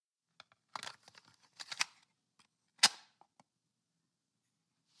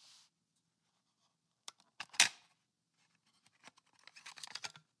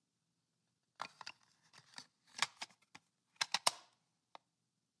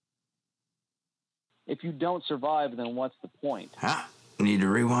If you don't survive, then what's the point? Need to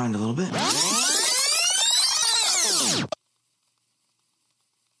rewind a little bit.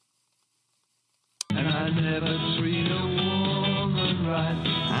 And I never treat a woman right.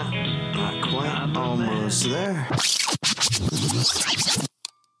 Not quite. Almost there.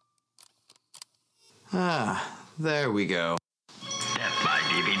 There we go. Death by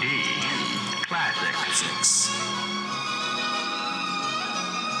DVD. Classics.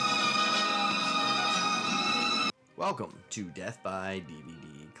 Welcome to Death by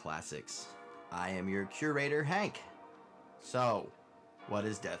DVD Classics. I am your curator, Hank. So, what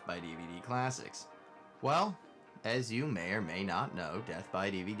is Death by DVD Classics? Well, as you may or may not know, Death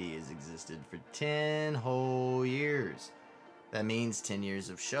by DVD has existed for 10 whole years. That means 10 years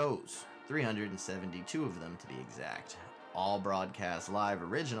of shows, 372 of them to be exact. All broadcast live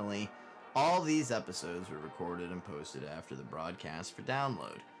originally. All these episodes were recorded and posted after the broadcast for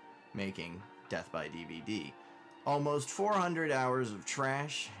download, making Death by DVD. Almost 400 hours of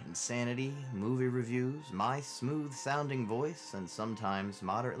trash, insanity, movie reviews, my smooth-sounding voice, and sometimes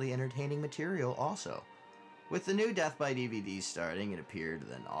moderately entertaining material also. With the new Death by DVD starting, it appeared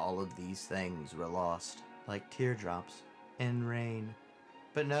that all of these things were lost, like teardrops and rain.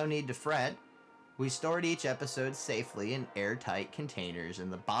 But no need to fret. We stored each episode safely in airtight containers in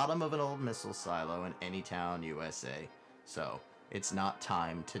the bottom of an old missile silo in Anytown, USA. So, it's not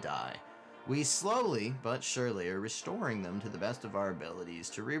time to die. We slowly but surely are restoring them to the best of our abilities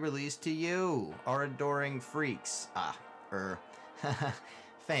to re-release to you, our adoring freaks.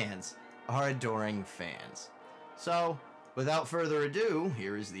 Fans. Our adoring fans. So, without further ado,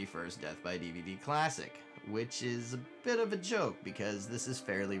 here is the first Death by DVD Classic, which is a bit of a joke because this is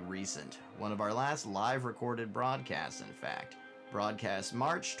fairly recent. One of our last live recorded broadcasts, in fact. Broadcast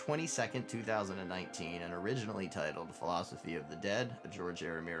March 22nd, 2019, and originally titled Philosophy of the Dead, a George A.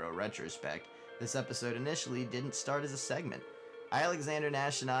 Romero retrospect. This episode initially didn't start as a segment. Alexander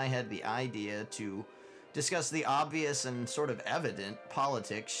Nash and I had the idea to discuss the obvious and sort of evident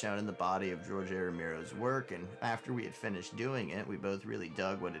politics shown in the body of George A. Romero's work, and after we had finished doing it, we both really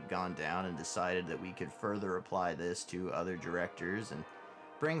dug what had gone down and decided that we could further apply this to other directors and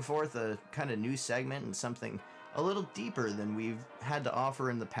bring forth a kind of new segment and something a little deeper than we've had to offer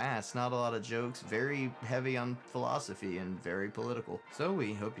in the past. Not a lot of jokes, very heavy on philosophy and very political. So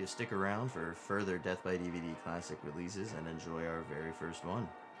we hope you stick around for further Death by DVD Classic releases and enjoy our very first one.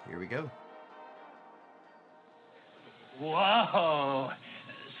 Here we go. Whoa!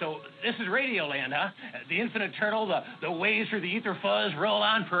 So this is Radioland, huh? The infinite turtle, the waves through the ether fuzz roll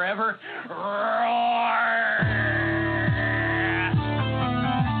on forever. Roar!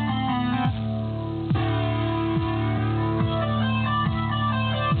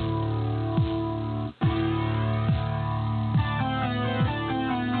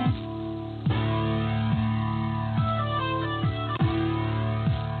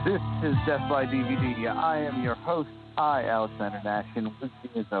 This is Death by DVD. I am your host, Alexander Nash, and with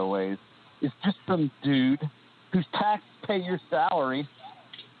me, as always, is just some dude whose taxes pay your salary.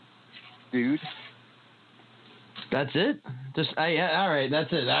 Dude. That's it? All right,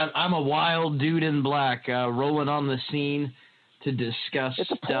 that's it. I'm a wild dude in black, rolling on the scene to discuss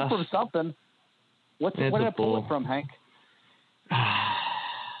It's a pull stuff. from something. What did I pull it from, Hank?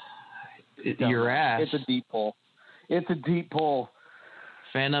 Your ass. It's a deep pull. It's a deep pull.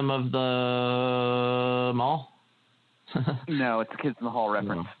 Phantom of the Mall? No, it's Kids in the Hall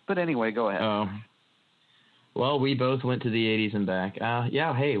reference. No. But anyway, go ahead. Oh. Well, we both went to the 80s and back.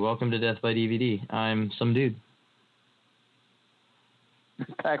 Yeah, hey, welcome to Death by DVD. I'm some dude.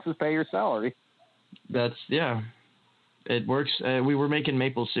 Taxes pay your salary. That's, yeah. It works. We were making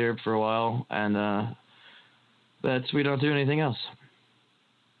maple syrup for a while, and we don't do anything else.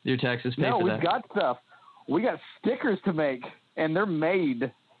 Your taxes pay for that. No, we've got stuff. We got stickers to make, and they're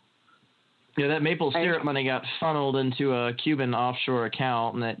made. Yeah, that maple syrup money got funneled into a Cuban offshore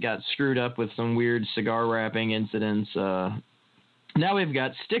account, and that got screwed up with some weird cigar wrapping incidents. Now we've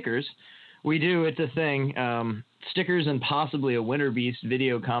got stickers. We do, it's a thing, stickers and possibly a Winter Beast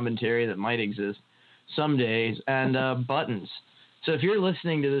video commentary that might exist some days, and buttons. So if you're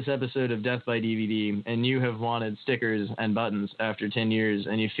listening to this episode of Death by DVD and you have wanted stickers and buttons after 10 years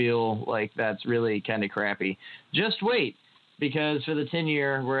and you feel like that's really kind of crappy, just wait. Because for the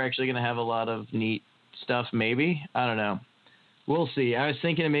 10-year, we're actually going to have a lot of neat stuff, maybe. I don't know. We'll see. I was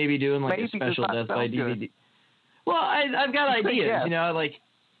thinking of maybe doing like a special Death by DVD. Good. Well, I've got ideas. Yeah. You know, like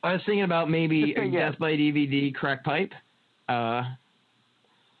I was thinking about maybe a Death by DVD crack pipe.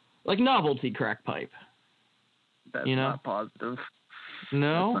 Like novelty crack pipe. That's not positive.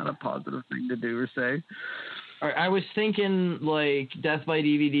 No? That's not a positive thing to do or say. I was thinking like Death by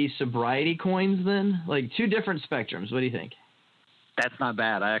DVD sobriety coins then, like 2 different spectrums. What do you think? That's not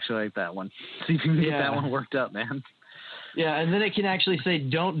bad. I actually like that one. See if you can get that one worked up, man. Yeah, and then it can actually say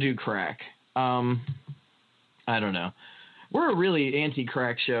don't do crack. I don't know. We're a really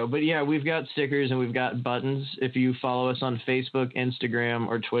anti-crack show, but yeah, we've got stickers and we've got buttons. If you follow us on Facebook, Instagram,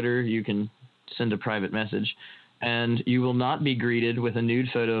 or Twitter, you can send a private message. And you will not be greeted with a nude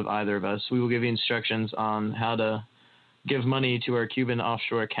photo of either of us. We will give you instructions on how to give money to our Cuban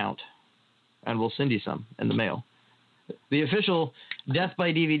offshore account. And we'll send you some in the mail. The official Death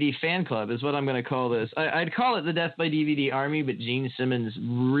by DVD fan club is what I'm going to call this. I'd call it the Death by DVD Army, but Gene Simmons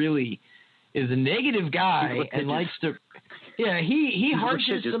really is a negative guy and likes to... Yeah, he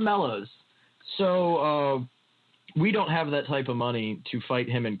harshes some mellows. So we don't have that type of money to fight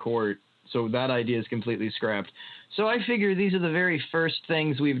him in court. So that idea is completely scrapped. So I figure these are the very first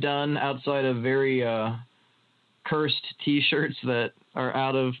things we've done outside of very cursed T-shirts that are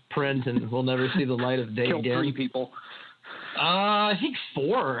out of print and will never see the light of day again. 3 people. I think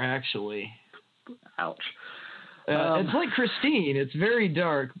 4, actually. Ouch. It's like Christine. It's very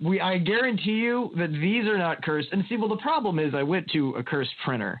dark. I guarantee you that these are not cursed. And see, well, the problem is I went to a cursed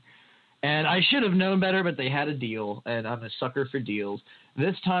printer. And I should have known better, but they had a deal, and I'm a sucker for deals.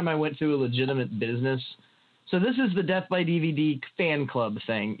 This time I went through a legitimate business. So this is the Death by DVD fan club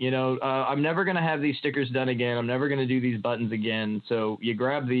thing. You know, I'm never going to have these stickers done again. I'm never going to do these buttons again. So you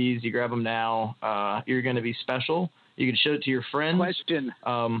grab these, you grab them now. You're going to be special. You can show it to your friends. Question.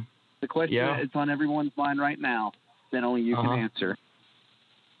 The question is on everyone's mind right now that only you can answer.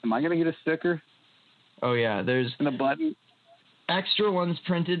 Am I going to get a sticker? Oh, yeah. There's and a button? Extra ones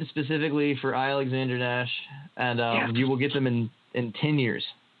printed specifically for I, Alexander Nash, and you will get them in 10 years.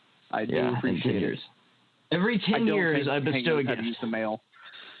 I do appreciate it. Every 10 years, I bestow a gift. Use the mail.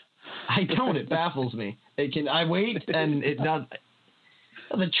 I don't. It baffles me. I wait, and it not.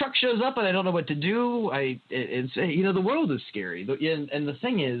 The truck shows up, and I don't know what to do. It's the world is scary. And the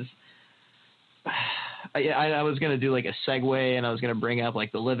thing is, I was gonna do like a segue, and I was gonna bring up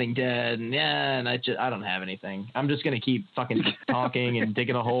like the Living Dead, and I don't have anything. I'm just gonna keep fucking talking and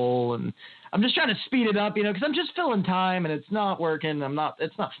digging a hole, and I'm just trying to speed it up, because I'm just filling time, and it's not working.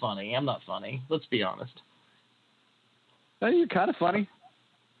 It's not funny. I'm not funny. Let's be honest. Oh, you're kind of funny.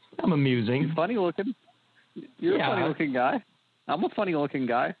 I'm amusing. You're funny looking. You're a funny looking guy. I'm a funny looking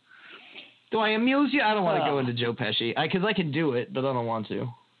guy. Do I amuse you? I don't want to go into Joe Pesci because I can do it, but I don't want to.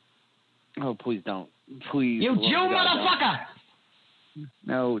 Oh, please don't. Please. You Jew motherfucker!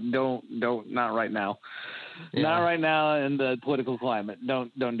 No, don't. Not right now. Yeah. Not right now in the political climate.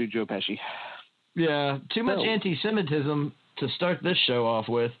 Don't do Joe Pesci. Yeah, too much anti-Semitism to start this show off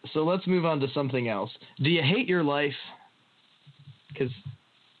with. So let's move on to something else. Do you hate your life?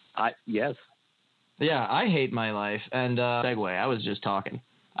 Yes. Yeah, I hate my life. And segue. I was just talking.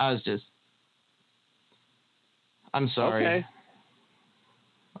 I'm sorry. Okay.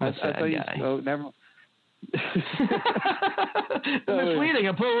 That's a sad guy. Oh, never. Misleading.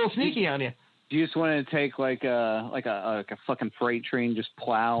 I put a little sneaky on you. Do you just want to take like a fucking freight train, just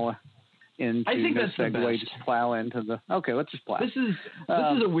plow into? I think that's segue, the best. Just plow into the. Okay, let's just plow. This is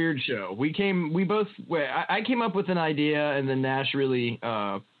a weird show. I came up with an idea, and then Nash really,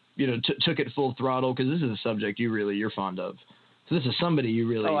 took it full throttle because this is a subject you're fond of. So this is somebody you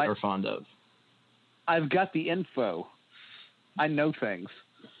really are fond of. I've got the info. I know things.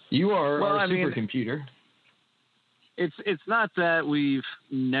 You are our supercomputer. It's not that we've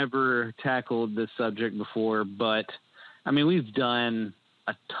never tackled this subject before, but I mean we've done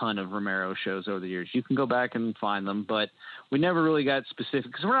a ton of Romero shows over the years. You can go back and find them, but we never really got specific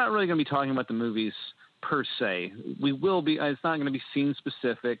because we're not really going to be talking about the movies per se. We will be. It's not going to be scene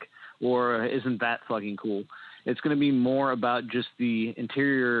specific or isn't that fucking cool. It's going to be more about just the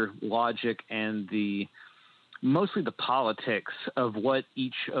interior logic and mostly the politics of what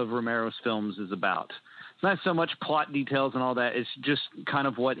each of Romero's films is about. It's not so much plot details and all that. It's just kind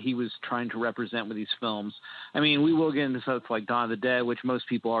of what he was trying to represent with these films. I mean, we will get into stuff like Dawn of the Dead, which most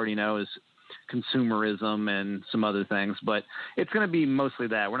people already know is consumerism and some other things, but it's going to be mostly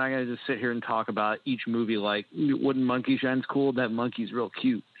that. We're not going to just sit here and talk about each movie like, wouldn't Monkey Shine's cool? That monkey's real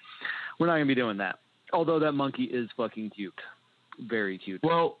cute. We're not going to be doing that. Although that monkey is fucking cute. Very cute.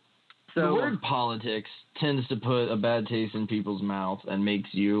 Well, the word politics tends to put a bad taste in people's mouth and makes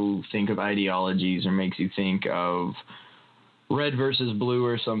you think of ideologies or makes you think of red versus blue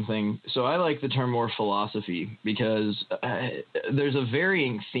or something. So I like the term more philosophy because there's a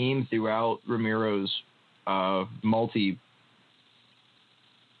varying theme throughout Romero's multi-decade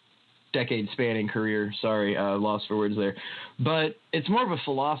spanning career. Sorry, lost for words there. But it's more of a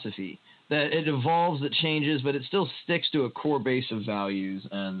philosophy. that it evolves, it changes, but it still sticks to a core base of values.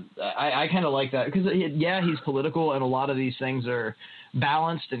 And I kind of like that because, yeah, he's political, and a lot of these things are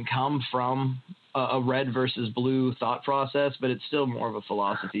balanced and come from a red versus blue thought process, but it's still more of a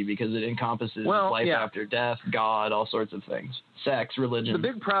philosophy because it encompasses life after death, God, all sorts of things, sex, religion. The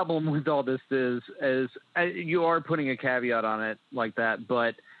big problem with all this is you are putting a caveat on it like that,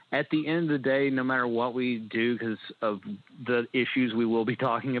 but at the end of the day, no matter what we do because of the issues we will be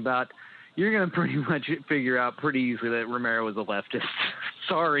talking about, you're going to pretty much figure out pretty easily that Romero was a leftist.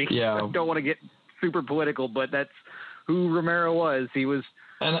 Sorry. Yeah. I don't want to get super political, but that's who Romero was. He was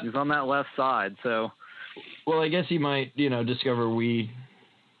on that left side. So, well, I guess you might, discover we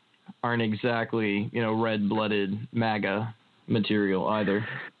aren't exactly, red-blooded MAGA material either.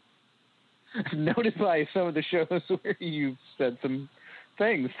 Noticed by some of the shows where you've said some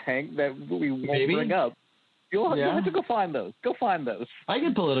things, Hank, that we won't bring up. You'll have to go find those. I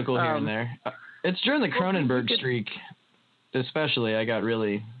get political here and there. It's during the Cronenberg streak, especially, I got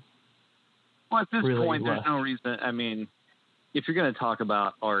really. Well, at this really point, left. There's no reason. I mean, if you're going to talk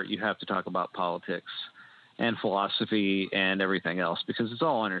about art, you have to talk about politics and philosophy and everything else because it's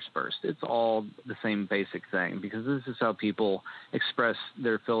all interspersed. It's all the same basic thing because this is how people express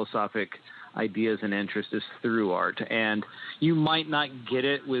their philosophic ideas and interests is through art. And you might not get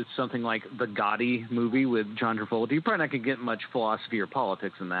it with something like the Gotti movie with John Travolta. You probably not going to get much philosophy or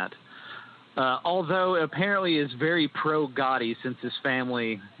politics in that. Although apparently is very pro-Gotti since his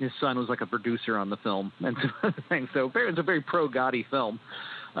son was like a producer on the film and some other things. So it's a very pro-Gotti film.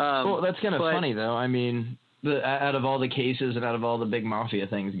 Well, that's kind of funny though. I mean, out of all the cases and out of all the big mafia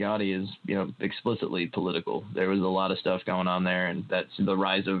things, Gotti is, explicitly political. There was a lot of stuff going on there, and that's the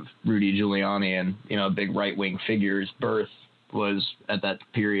rise of Rudy Giuliani and, a big right-wing figure's birth was at that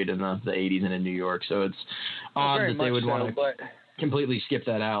period in the 80s and in New York. So it's odd that they would want to completely skip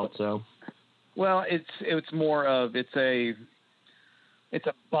that out. So, well, it's more of it's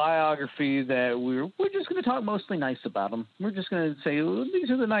a biography that we're just going to talk mostly nice about him. We're just going to say these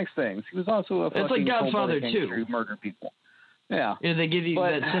are the nice things. He was also a fucking it's like Godfather too. Who murdered people. Yeah. They give you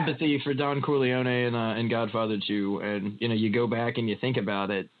that sympathy for Don Corleone in Godfather 2, and you go back and you think about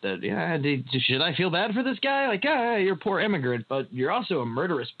it. That should I feel bad for this guy? Like, you're a poor immigrant, but you're also a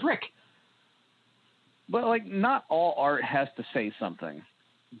murderous prick. But like, not all art has to say something,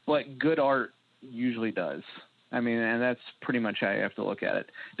 but good art usually does. I mean, and that's pretty much how you have to look at it.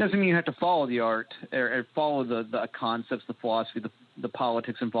 Doesn't mean you have to follow the art or follow the concepts, the philosophy, the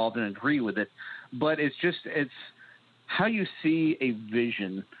politics involved and agree with it. But it's how you see a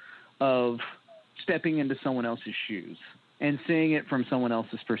vision of stepping into someone else's shoes and seeing it from someone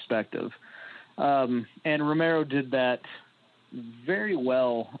else's perspective. And Romero did that very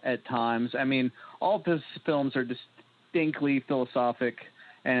well at times. I mean, all of his films are distinctly philosophic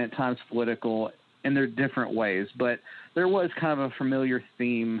and at times political in their different ways, but there was kind of a familiar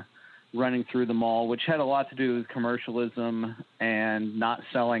theme running through them all, which had a lot to do with commercialism and not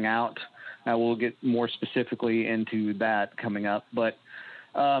selling out. We'll get more specifically into that coming up, but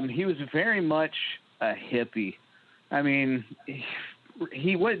he was very much a hippie. I mean,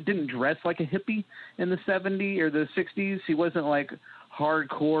 he didn't dress like a hippie in the 70s or the 60s. He wasn't like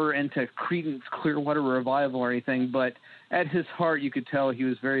hardcore into Creedence Clearwater Revival or anything, but at his heart, you could tell he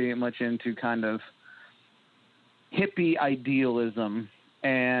was very much into kind of hippie idealism.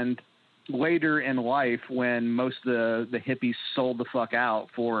 And later in life, when most of the hippies sold the fuck out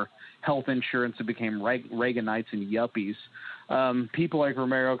for health insurance and became Reaganites and yuppies, people like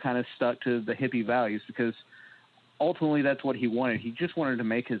Romero kind of stuck to the hippie values because ultimately that's what he wanted. He just wanted to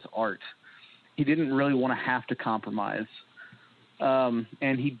make his art. He didn't really want to have to compromise. And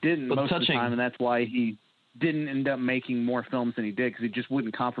he didn't most of the time, and that's why he didn't end up making more films than he did, because he just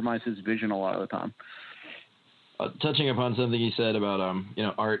wouldn't compromise his vision a lot of the time. Touching upon something you said about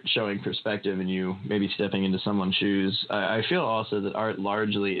art showing perspective and you maybe stepping into someone's shoes, I feel also that art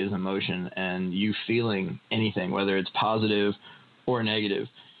largely is emotion and you feeling anything, whether it's positive or negative.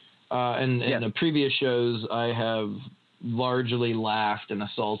 In the previous shows, I have largely laughed and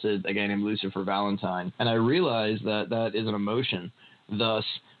assaulted a guy named Lucifer Valentine, and I realized that is an emotion. Thus,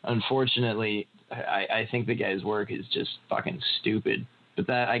 unfortunately, I think the guy's work is just fucking stupid. But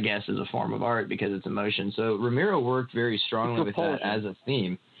that, I guess, is a form of art because it's emotion. So Romero worked very strongly with that as a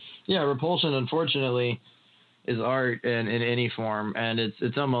theme. Yeah, repulsion, unfortunately, is art in any form, and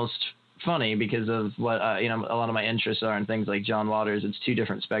it's almost funny because of what a lot of my interests are in things like John Waters. It's two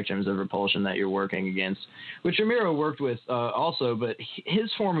different spectrums of repulsion that you're working against, which Romero worked with also. But his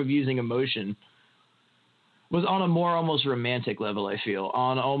form of using emotion was on a more almost romantic level, I feel,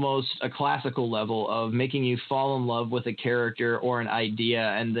 on almost a classical level of making you fall in love with a character or an idea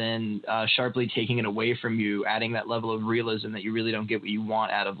and then sharply taking it away from you, adding that level of realism that you really don't get what you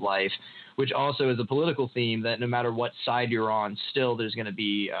want out of life, which also is a political theme that no matter what side you're on, still there's going to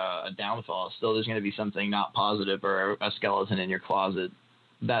be a downfall. Still there's going to be something not positive or a skeleton in your closet,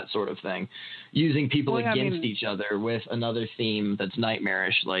 that sort of thing. Using people against each other with another theme that's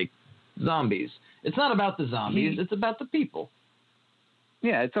nightmarish, like zombies. It's not about the zombies. It's about the people.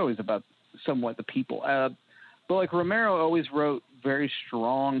 Yeah, it's always about somewhat the people. But like Romero always wrote very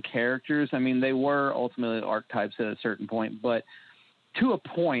strong characters. I mean, they were ultimately archetypes at a certain point, but to a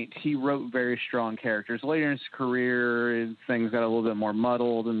point, he wrote very strong characters. Later in his career, things got a little bit more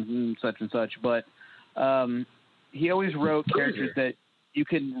muddled and such and such. But he always wrote characters that you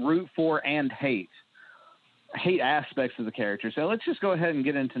can root for and hate aspects of the character. So let's just go ahead and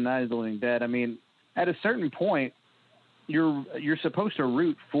get into Night of the Living Dead. I mean, at a certain point, you're supposed to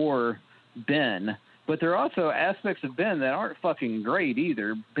root for Ben, but there are also aspects of Ben that aren't fucking great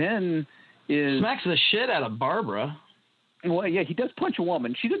either. Ben smacks the shit out of Barbara. Well, yeah, he does punch a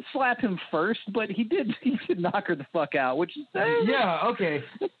woman. She did slap him first, but he did knock her the fuck out, which is yeah, okay.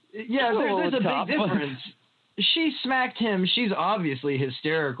 Yeah, there's a big difference. She smacked him. She's obviously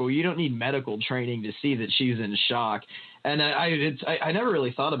hysterical. You don't need medical training to see that she's in shock. And I never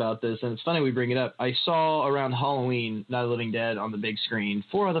really thought about this, and it's funny we bring it up. I saw around Halloween Night of the Living Dead on the big screen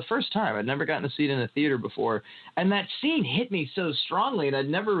for the first time. I'd never gotten to see it in a theater before, and that scene hit me so strongly, and I'd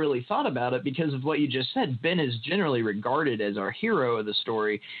never really thought about it because of what you just said. Ben is generally regarded as our hero of the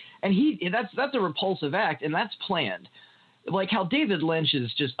story, and that's a repulsive act, and that's planned. Like how David Lynch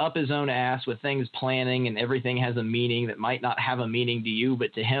is just up his own ass with things planning and everything has a meaning that might not have a meaning to you,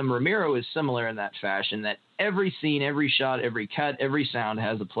 but to him, Romero is similar in that fashion, that every scene, every shot, every cut, every sound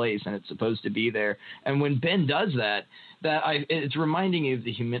has a place and it's supposed to be there. And when Ben does that, it's reminding you of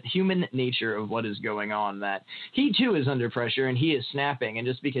the human nature of what is going on, that he too is under pressure and he is snapping. And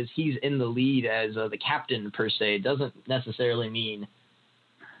just because he's in the lead as the captain per se doesn't necessarily mean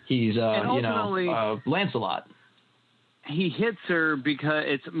he's, Lancelot. He hits her because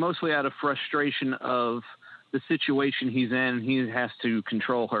it's mostly out of frustration of the situation he's in. He has to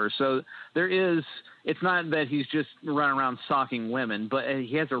control her. So it's not that he's just running around socking women, but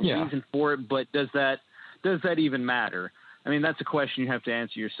he has a reason for it. But does that even matter? I mean, that's a question you have to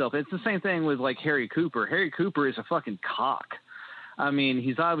answer yourself. It's the same thing with like Harry Cooper. Harry Cooper is a fucking cock. I mean,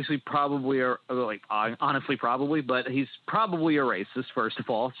 he's obviously probably, but he's probably a racist, first of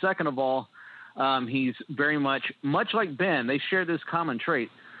all. Second of all, he's very much like Ben. They share this common trait.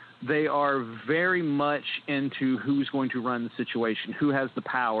 They are very much into who's going to run the situation, who has the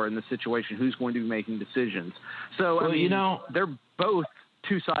power in the situation, who's going to be making decisions. So, they're both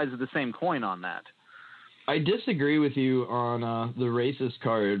two sides of the same coin on that. I disagree with you on the racist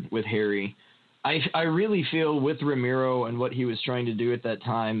card with Harry. I really feel with Romero and what he was trying to do at that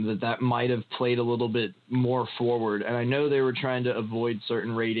time that might have played a little bit more forward. And I know they were trying to avoid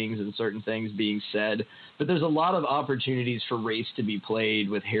certain ratings and certain things being said, but there's a lot of opportunities for race to be played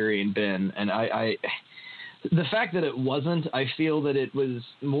with Harry and Ben. And the fact that it wasn't, I feel that it was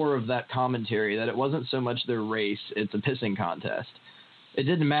more of that commentary, that it wasn't so much their race, it's a pissing contest. It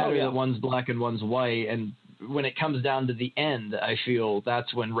didn't matter that one's black and one's white, and when it comes down to the end, I feel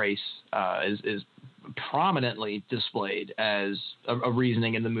that's when race is prominently displayed as a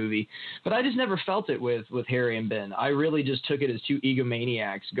reasoning in the movie. But I just never felt it with Harry and Ben. I really just took it as two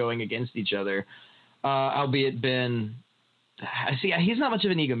egomaniacs going against each other, albeit Ben... he's not much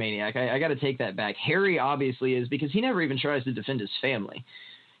of an egomaniac. I got to take that back. Harry obviously is, because he never even tries to defend his family.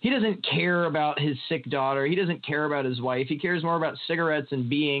 He doesn't care about his sick daughter. He doesn't care about his wife. He cares more about cigarettes and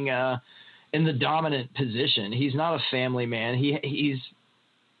being in the dominant position. He's not a family man. He's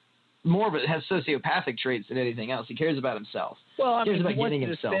more of has sociopathic traits than anything else. He cares about himself. Well, I he cares mean, about getting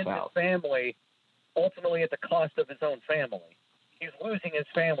himself out. His family, ultimately at the cost of his own family. He's losing his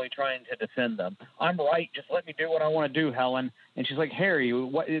family trying to defend them. I'm right. Just let me do what I want to do, Helen. And she's like, Harry,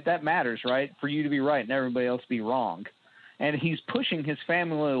 that matters, right? For you to be right and everybody else be wrong. And he's pushing his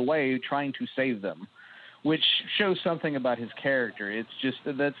family away, trying to save them, which shows something about his character. It's just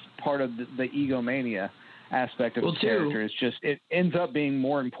that's part of the egomania aspect of his character. It's just it ends up being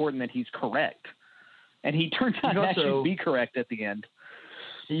more important that he's correct, and he turns out to actually be correct at the end.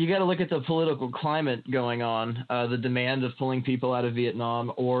 You got to look at the political climate going on, the demand of pulling people out of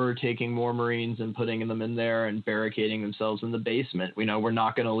Vietnam or taking more Marines and putting them in there and barricading themselves in the basement. We know we're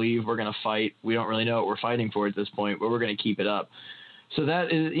not going to leave. We're going to fight. We don't really know what we're fighting for at this point, but we're going to keep it up. So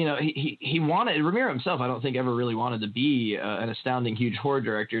that is, he wanted, Romero himself, I don't think ever really wanted to be an astounding, huge horror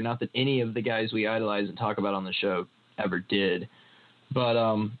director. Not that any of the guys we idolize and talk about on the show ever did. But,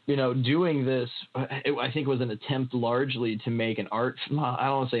 doing this, I think was an attempt largely to make an I don't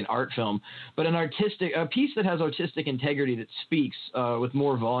want to say an art film, but a piece that has artistic integrity that speaks with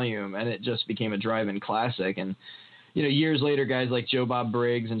more volume, and it just became a drive-in classic. And, years later, guys like Joe Bob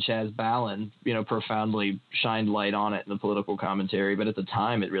Briggs and Chaz Ballin, profoundly shined light on it in the political commentary. But at the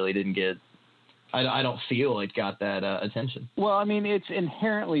time, it really didn't get, I don't feel it got that attention. Well, I mean, it's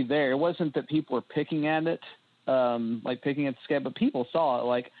inherently there. It wasn't that people were picking at it, picking at the scab, but people saw it.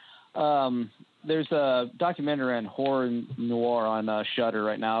 Like, there's a documentary on horror noir on Shudder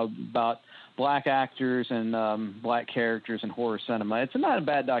right now about black actors and black characters in horror cinema. It's not a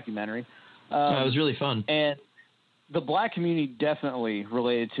bad documentary. It was really fun. And the black community definitely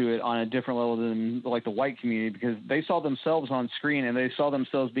related to it on a different level than like the white community, because they saw themselves on screen and they saw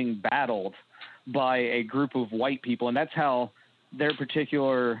themselves being battled by a group of white people. And that's how their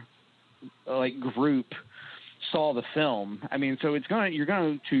particular group saw the film. I mean, so you're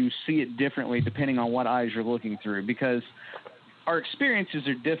going to see it differently depending on what eyes you're looking through, because our experiences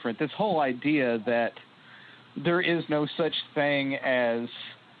are different. This whole idea that there is no such thing as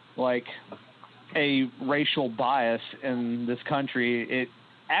a racial bias in this country, it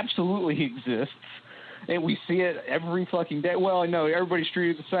absolutely exists, and we see it every fucking day. Well, no, everybody's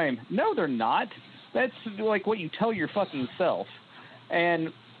treated the same. No, they're not. That's what you tell your fucking self.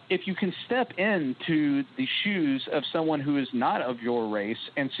 And if you can step into the shoes of someone who is not of your race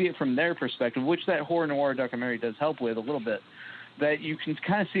and see it from their perspective, which that horror noir documentary does help with a little bit, that you can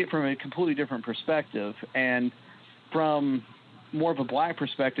kind of see it from a completely different perspective. And from more of a black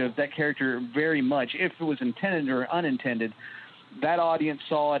perspective, that character very much, if it was intended or unintended, that audience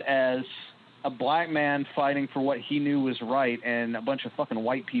saw it as a black man fighting for what he knew was right, and a bunch of fucking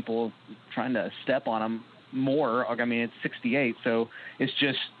white people trying to step on him more. I mean, it's 1968, so it's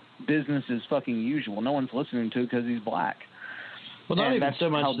just business as fucking usual. No one's listening to it because he's black. Well, not even so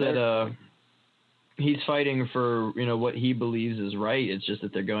much that he's fighting for what he believes is right. It's just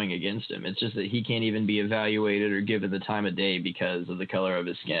that they're going against him. It's just that he can't even be evaluated or given the time of day because of the color of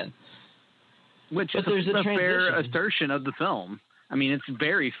his skin. Which is a fair assertion of the film. I mean, it's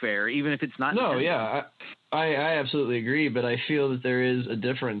very fair, even if it's not. No, yeah, I absolutely agree. But I feel that there is a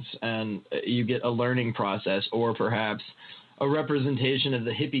difference, and you get a learning process, or perhaps a representation of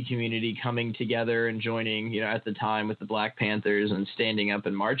the hippie community coming together and joining, at the time with the Black Panthers and standing up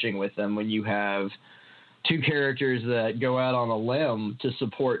and marching with them, when you have two characters that go out on a limb to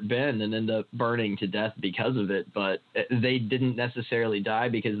support Ben and end up burning to death because of it. But they didn't necessarily die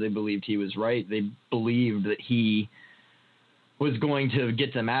because they believed he was right. They believed that he was going to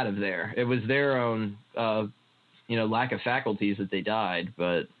get them out of there. It was their own, lack of faculties that they died,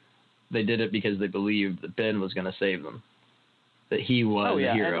 but they did it because they believed that Ben was going to save them, that he was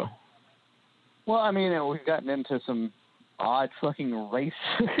the hero. Well, I mean, we've gotten into some odd fucking race.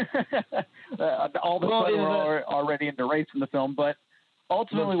 All the sudden we're already into race in the film, but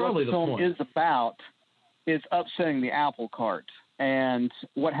ultimately what the film is about is upsetting the apple cart, and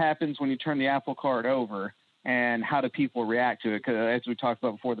what happens when you turn the apple cart over, and how do people react to it? Because as we talked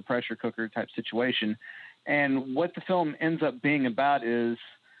about before, the pressure cooker type situation. And what the film ends up being about is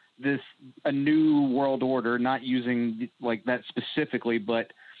a new world order, not using that specifically,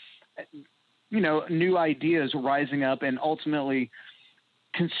 but new ideas rising up and ultimately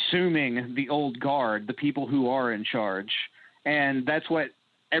consuming the old guard, the people who are in charge. And that's what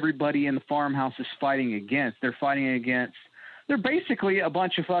everybody in the farmhouse is fighting against. They're basically a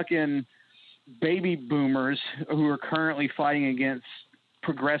bunch of fucking baby boomers who are currently fighting against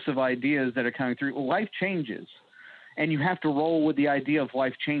progressive ideas that are coming through. Life changes, and you have to roll with the idea of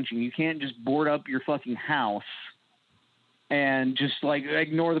life changing. You can't just board up your fucking house and just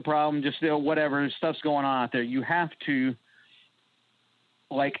ignore the problem, just whatever stuff's going on out there. You have to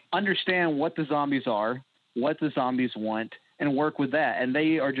understand what the zombies are, what the zombies want, and work with that. And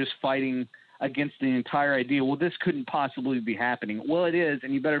they are just fighting against the entire idea. Well, this couldn't possibly be happening. Well, it is,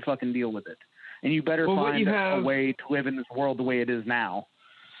 and you better fucking deal with it. And you better find a way to live in this world the way it is now.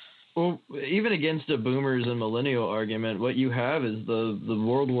 Well, even against a boomers and millennial argument, what you have is the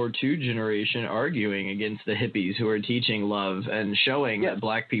World War II generation arguing against the hippies who are teaching love and showing that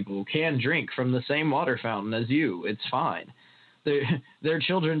black people can drink from the same water fountain as you. It's fine. Their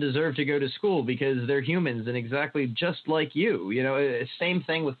children deserve to go to school because they're humans and exactly just like you. Same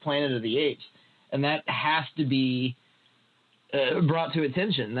thing with Planet of the Apes. And that has to be brought to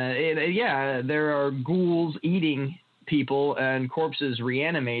attention. There are ghouls eating people and corpses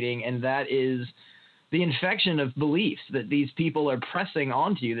reanimating, and that is the infection of beliefs that these people are pressing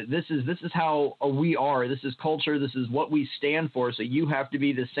onto you, that this is how we are, this is culture, this is what we stand for, so you have to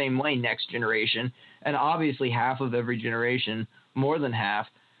be the same way next generation. And obviously half of every generation, more than half,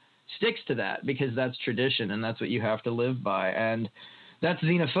 sticks to that because that's tradition and that's what you have to live by. And that's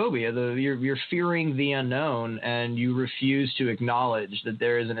xenophobia. You're fearing the unknown and you refuse to acknowledge that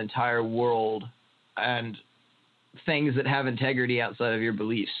there is an entire world and things that have integrity outside of your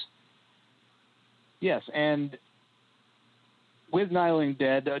beliefs. Yes, and with Night of the Living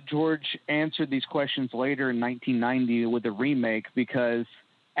Dead, George answered these questions later in 1990 with a remake, because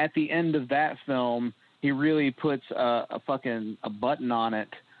at the end of that film, he really puts a button on it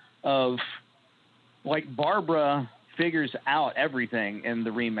of, like, Barbara figures out everything in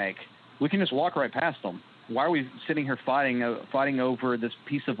the remake. We can just walk right past them. Why are we sitting here fighting over this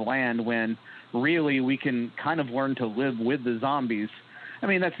piece of land when really we can kind of learn to live with the zombies? I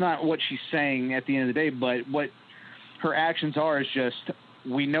mean, that's not what she's saying at the end of the day, but what her actions are is just,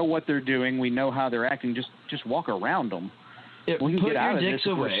 we know what they're doing, we know how they're acting, just walk around them. We can get out of this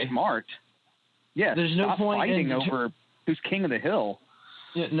if we're smart. Yeah, there's no point fighting over who's king of the hill.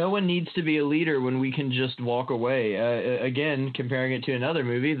 Yeah, no one needs to be a leader when we can just walk away. Again, comparing it to another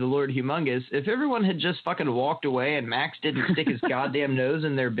movie, The Lord Humongous, if everyone had just fucking walked away and Max didn't stick his goddamn nose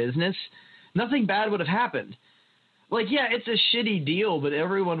in their business, nothing bad would have happened. Like, yeah, it's a shitty deal, but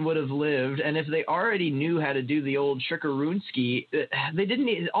everyone would have lived, and if they already knew how to do the old Trickeroonski, they didn't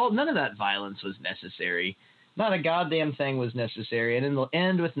need, none of that violence was necessary. Not a goddamn thing was necessary, and in the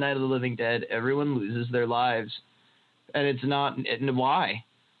end with Night of the Living Dead, everyone loses their lives. And it's not, why?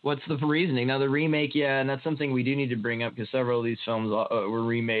 What's the reasoning? Now, the remake, yeah, and that's something we do need to bring up, because several of these films were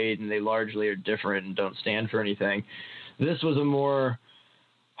remade, and they largely are different and don't stand for anything. This was a more,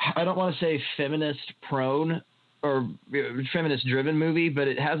 I don't want to say feminist-prone, or feminist-driven movie, but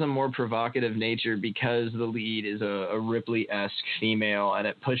it has a more provocative nature because the lead is a Ripley-esque female, and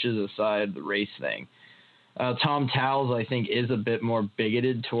it pushes aside the race thing. Tom Towles, I think, is a bit more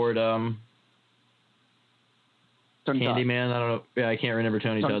bigoted toward Candyman. I don't know. Yeah, I can't remember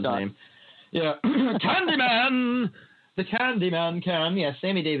Tony Todd's name. Yeah, Candyman! The Candyman can. Yeah,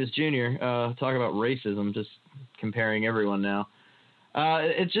 Sammy Davis Jr. Talk about racism, just comparing everyone now.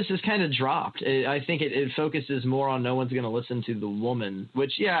 It just is kind of dropped. I think it focuses more on no one's going to listen to the woman,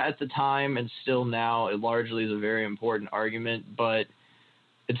 which, yeah, at the time and still now, it largely is a very important argument, but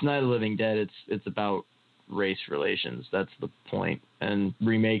it's Night of the Living Dead. It's about race relations. That's the point. And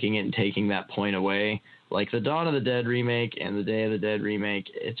remaking it and taking that point away, like the Dawn of the Dead remake and the Day of the Dead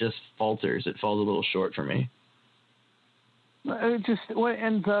remake, it just falters. It falls a little short for me. It just, what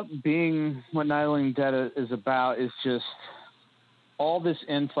ends up being what Night of the Living Dead is about is just all this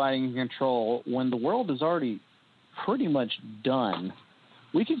infighting and control when the world is already pretty much done.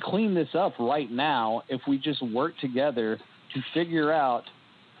 We could clean this up right now if we just work together to figure out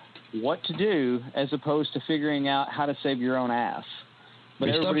what to do, as opposed to figuring out how to save your own ass. But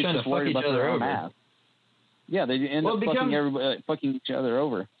everybody's just worried about their own ass. Yeah, they end up fucking each other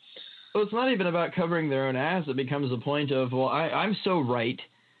over. Well, it's not even about covering their own ass. It becomes a point of, well, I'm so right.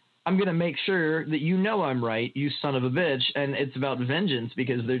 I'm going to make sure that you know I'm right, you son of a bitch. And it's about vengeance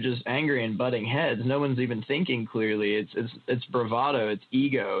because they're just angry and butting heads. No one's even thinking clearly. It's bravado. It's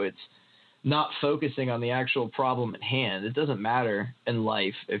ego. It's not focusing on the actual problem at hand. It doesn't matter in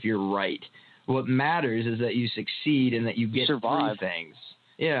life if you're right. What matters is that you succeed and that you get through things.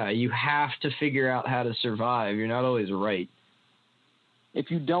 Yeah, you have to figure out how to survive. You're not always right. If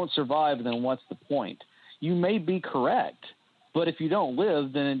you don't survive, then what's the point? You may be correct, but if you don't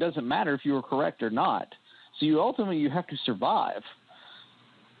live, then it doesn't matter if you were correct or not. So you ultimately have to survive.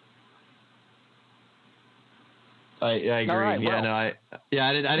 I agree. Right,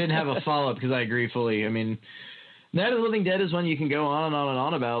 I didn't have a follow up because I agree fully. I mean, Night of the Living Dead is one you can go on and on and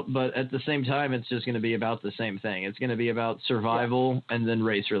on about, but at the same time, it's just going to be about the same thing. It's going to be about survival and then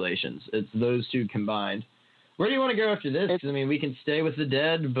race relations. It's those two combined. Where do you want to go after this? Because, I mean, we can stay with the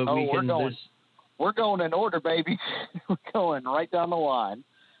dead, but we're going in order, baby. We're going right down the line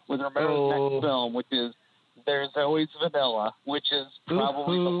with Romero's next film, which is There's Always Vanilla, which is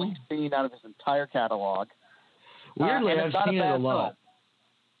probably the least seen out of his entire catalog. Weirdly, I've seen it a lot.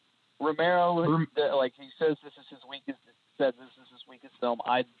 Romero, like he says, this is his weakest film.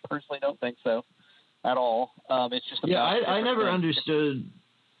 I personally don't think so at all. It's just I never understood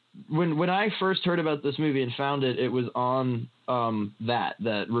when I first heard about this movie and found it. It was on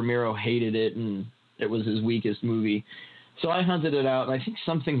that Romero hated it and it was his weakest movie. So I hunted it out, and I think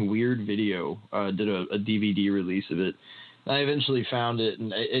Something Weird Video did a DVD release of it. I eventually found it,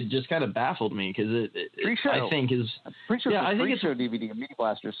 and it just kind of baffled me because I think it's DVD, Media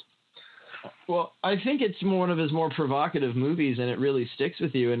Blasters. Well, I think it's one of his more provocative movies, and it really sticks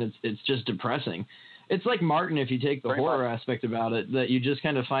with you, and it's just depressing. It's like Martin, if you take the horror aspect about it, that you just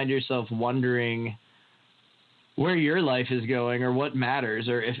kind of find yourself wondering where your life is going or what matters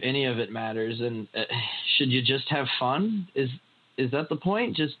or if any of it matters. And should you just have fun? Is that the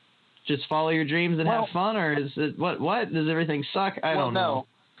point? Just follow your dreams and have fun? Or is it what? Does everything suck? I don't know. No,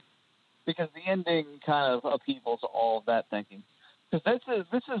 because the ending kind of upheavals all of that thinking. Because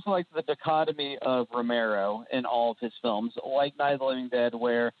this is like the dichotomy of Romero in all of his films, like Night of the Living Dead,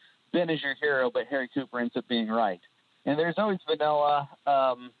 where Ben is your hero, but Harry Cooper ends up being right. And There's Always Vanilla,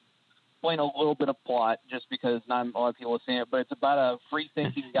 explain a little bit of plot just because not a lot of people have seen it, but it's about a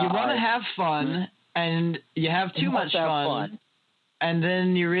free-thinking guy. You want to have fun, and you have too much fun, and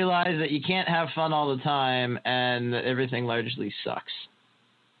then you realize that you can't have fun all the time, and that everything largely sucks.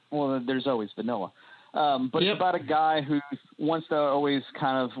 Well, There's Always Vanilla. But It's about a guy who wants to always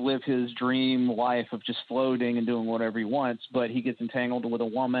kind of live his dream life of just floating and doing whatever he wants, but he gets entangled with a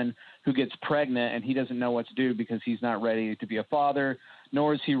woman who gets pregnant, and he doesn't know what to do because he's not ready to be a father,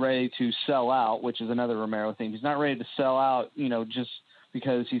 nor is he ready to sell out, which is another Romero thing. He's not ready to sell out, just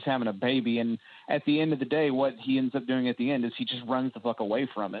because he's having a baby. And at the end of the day, what he ends up doing at the end is he just runs the fuck away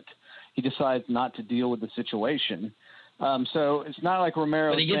from it. He decides not to deal with the situation. So it's not like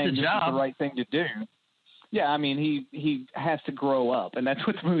Romero saying this is the right thing to do. Yeah, I mean, he has to grow up, and that's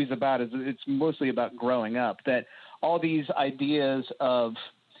what the movie's about. It's mostly about growing up. That all these ideas of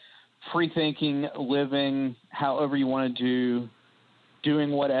free thinking, living however you want to do,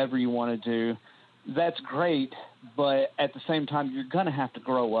 doing whatever you want to do, that's great. But at the same time, you're going to have to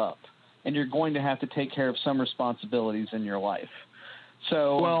grow up, and you're going to have to take care of some responsibilities in your life.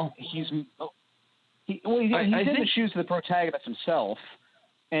 So he's in the shoes of the protagonist himself.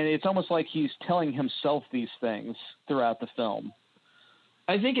 And it's almost like he's telling himself these things throughout the film.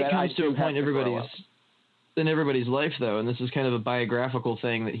 I think it comes to a point in everybody's life, though, and this is kind of a biographical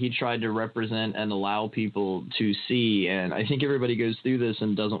thing that he tried to represent and allow people to see. And I think everybody goes through this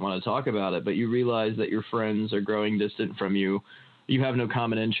and doesn't want to talk about it, but you realize that your friends are growing distant from you. You have no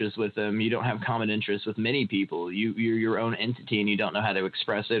common interest with them. You don't have common interests with many people. You're your own entity, and you don't know how to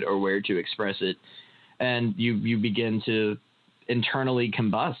express it or where to express it. And you begin to internally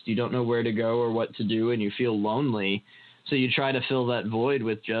combust. You don't know where to go or what to do, and you feel lonely. So you try to fill that void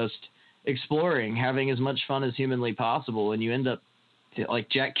with just exploring, having as much fun as humanly possible, and you end up like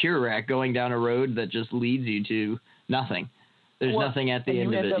Jack Kerouac going down a road that just leads you to nothing. There's nothing at the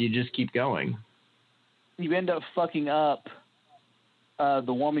end of it. You just keep going. You end up fucking up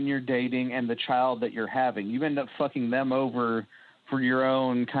the woman you're dating and the child that you're having. You end up fucking them over for your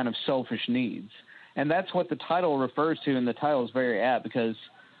own kind of selfish needs. And that's what the title refers to, and the title is very apt because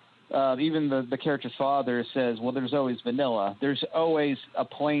even the character's father says, well, there's always vanilla. There's always a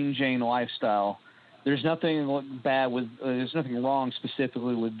plain Jane lifestyle. There's nothing there's nothing wrong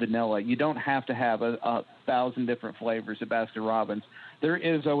specifically with vanilla. You don't have to have a 1,000 different flavors at Baskin Robbins. There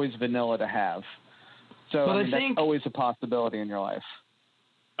is always vanilla to have. So I think that's always a possibility in your life.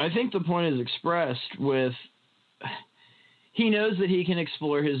 I think the point is expressed with he knows that he can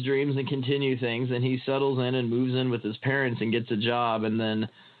explore his dreams and continue things, and he settles in and moves in with his parents and gets a job, and then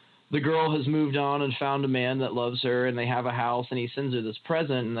the girl has moved on and found a man that loves her, and they have a house, and he sends her this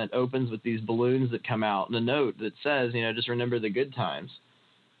present, and that opens with these balloons that come out and a note that says, just remember the good times,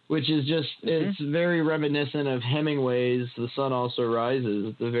 which is just, it's very reminiscent of Hemingway's The Sun Also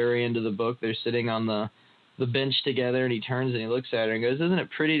Rises. At the very end of the book, they're sitting on the bench together, and he turns and he looks at her and goes, isn't it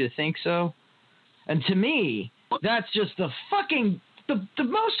pretty to think so? And to me, that's just the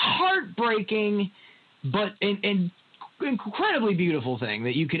most heartbreaking but incredibly beautiful thing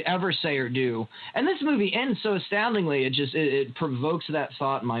that you could ever say or do. And this movie ends so astoundingly. It provokes that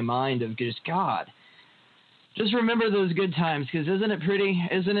thought in my mind of just, God, just remember those good times, because isn't it pretty?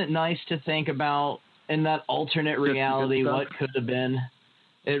 Isn't it nice to think about in that alternate reality what could have been?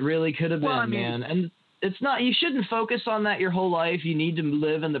 It really could have been, man. And it's not, you shouldn't focus on that your whole life. You need to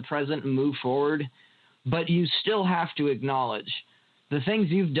live in the present and move forward. But you still have to acknowledge the things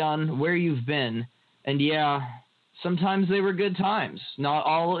you've done, where you've been, and sometimes they were good times.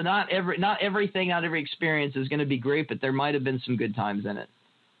 Not everything, not every experience is going to be great, but there might have been some good times in it.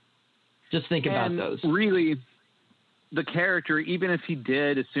 Just think about those. Really, the character, even if he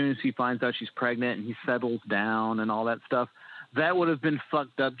did, as soon as he finds out she's pregnant and he settles down and all that stuff, that would have been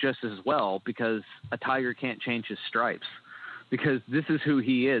fucked up just as well, because a tiger can't change his stripes. Because this is who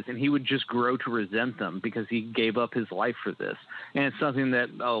he is, and he would just grow to resent them because he gave up his life for this. And it's something that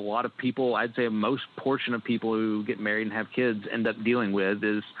a lot of people, I'd say most portion of people who get married and have kids end up dealing with,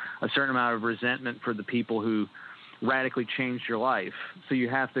 is a certain amount of resentment for the people who radically changed your life. So you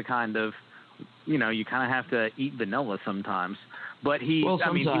have to kind of you know, you kind of have to eat vanilla sometimes. But he would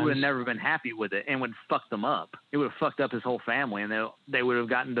have never been happy with it and would fuck them up. It would have fucked up his whole family, and they would have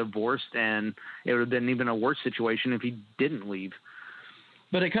gotten divorced, and it would have been even a worse situation if he didn't leave.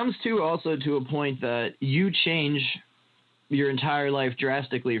 But it comes also to a point that you change your entire life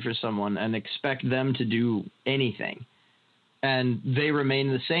drastically for someone and expect them to do anything. And they remain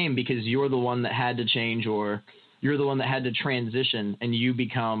the same because you're the one that had to change, or you're the one that had to transition, and you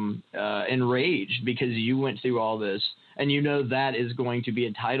become enraged because you went through all this. And you know that is going to be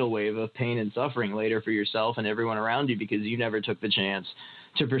a tidal wave of pain and suffering later for yourself and everyone around you because you never took the chance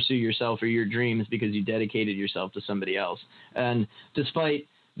to pursue yourself or your dreams because you dedicated yourself to somebody else. And despite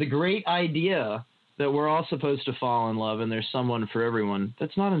the great idea that we're all supposed to fall in love and there's someone for everyone,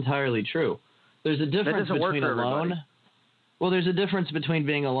 that's not entirely true. There's a difference between alone. Well, there's a difference between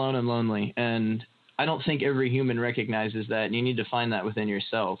being alone and lonely. And I don't think every human recognizes that. And you need to find that within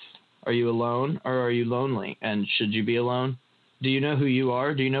yourself. Are you alone or are you lonely? And should you be alone? Do you know who you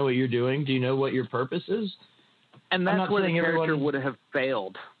are? Do you know what you're doing? Do you know what your purpose is? And that's where the character would have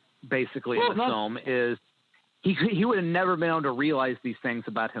failed, basically, in the film, is he would have never been able to realize these things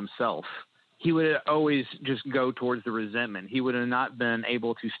about himself. He would have always just go towards the resentment. He would have not been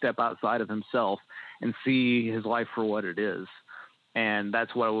able to step outside of himself and see his life for what it is. And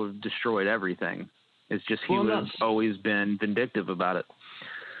that's what would have destroyed everything. It's just he would have always been vindictive about it.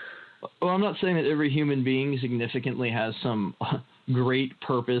 Well, I'm not saying that every human being significantly has some great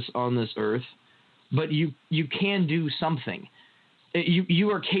purpose on this earth, but you can do something. You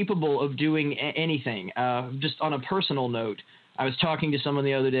are capable of doing anything. Just on a personal note, I was talking to someone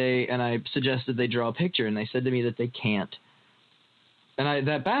the other day, and I suggested they draw a picture, and they said to me that they can't. And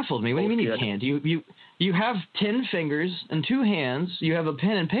that baffled me. What do you mean you can't? You have 10 fingers and 2 hands. You have a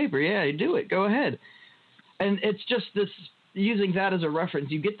pen and paper. Yeah, you do it. Go ahead. And it's just this. Using that as a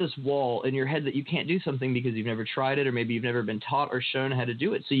reference, you get this wall in your head that you can't do something because you've never tried it, or maybe you've never been taught or shown how to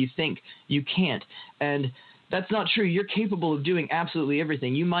do it. So you think you can't. And that's not true. You're capable of doing absolutely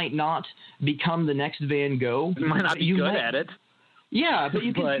everything. You might not become the next Van Gogh. You might not be good at it. Yeah, but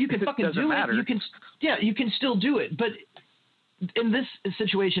you can fucking do matter. it. You can still do it. But in this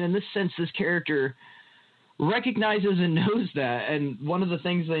situation, in this sense, this character recognizes and knows that, and one of the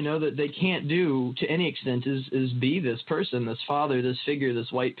things they know that they can't do to any extent is be this person, this father, this figure,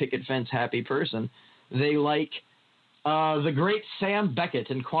 this white picket fence happy person. They, like the great Sam Beckett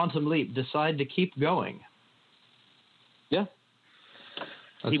in Quantum Leap, decide to keep going. Yeah.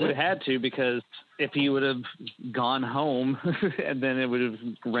 He would have had to, because if he would have gone home, and then it would have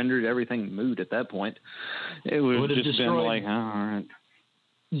rendered everything moot at that point. It would have just been like, oh, all right.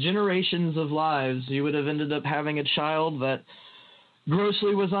 Generations of lives. You would have ended up having a child that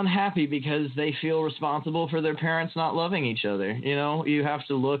grossly was unhappy because they feel responsible for their parents not loving each other. You know, you have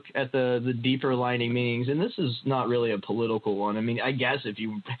to look at the deeper lining meanings, and this is not really a political one. I mean, I guess if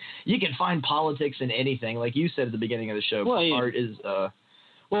you can find politics in anything, like you said at the beginning of the show. Well,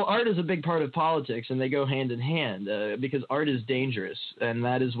 art is a big part of politics, and they go hand in hand because art is dangerous, and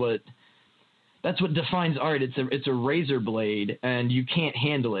that's what defines art. It's a razor blade, and you can't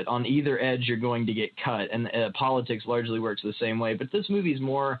handle it. On either edge, you're going to get cut, and politics largely works the same way. But this movie is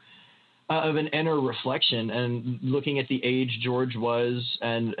more of an inner reflection, and looking at the age George was,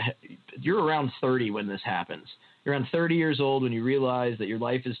 and you're around 30 when this happens. You're around 30 years old when you realize that your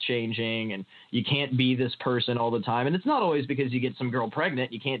life is changing, and you can't be this person all the time. And it's not always because you get some girl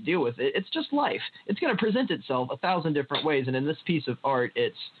pregnant, you can't deal with it. It's just life. It's going to present itself 1,000 different ways, and in this piece of art,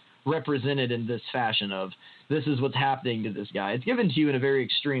 it's represented in this fashion of this is what's happening to this guy. It's given to you in a very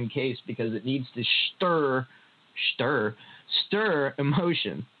extreme case because it needs to stir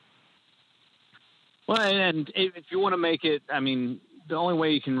emotion. Well, and if you want to make it, I mean, the only way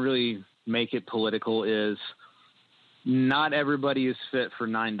you can really make it political is not everybody is fit for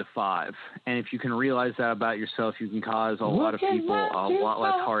 9 to 5. And if you can realize that about yourself, you can cause a lot of people a lot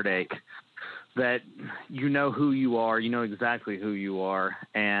less heartache. That you know who you are, you know exactly who you are,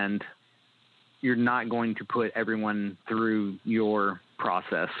 and you're not going to put everyone through your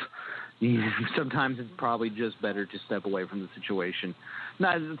process. Sometimes it's probably just better to step away from the situation.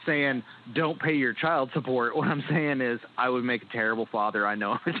 Not saying don't pay your child support. What I'm saying is I would make a terrible father. I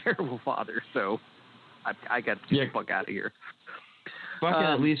know I'm a terrible father, so I got to get the fuck out of here. Fucking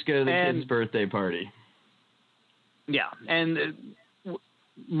at least go to the kid's birthday party. Yeah, and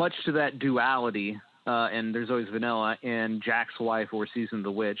much to that duality, and there's always vanilla in Jack's Wife or Season of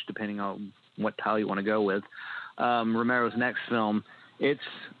the Witch, depending on what title you want to go with. Romero's next film, it's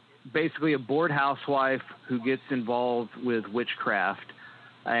basically a bored housewife who gets involved with witchcraft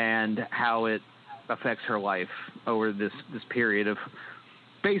and how it affects her life over this period of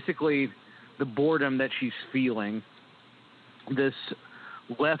basically the boredom that she's feeling, this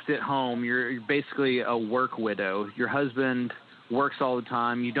left at home, you're basically a work widow. Your husband works all the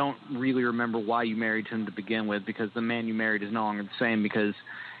time. You don't really remember why you married him to begin with, because the man you married is no longer the same, because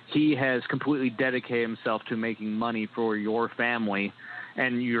he has completely dedicated himself to making money for your family,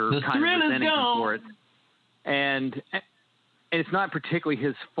 and you're kind of resenting him for it. And it's not particularly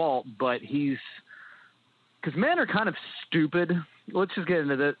his fault, but because men are kind of stupid. Let's just get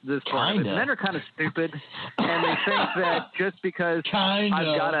into this part. Men are kind of stupid, and they think that just because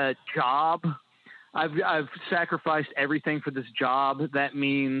I've got a job, I've sacrificed everything for this job, that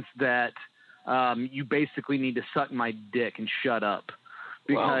means that you basically need to suck my dick and shut up.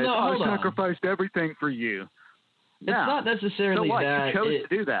 Because I sacrificed everything for you. It's not necessarily so what? that. You chose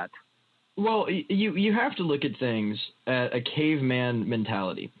to do that. Well, you have to look at things at a caveman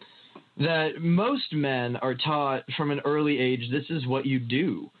mentality. That most men are taught from an early age, this is what you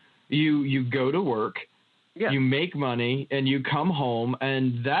do. You go to work, you make money, and you come home,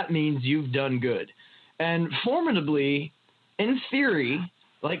 and that means you've done good. And formidably, in theory,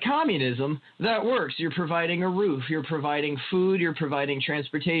 like communism, that works. You're providing a roof, you're providing food, you're providing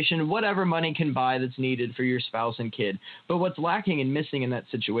transportation, whatever money can buy that's needed for your spouse and kid. But what's lacking and missing in that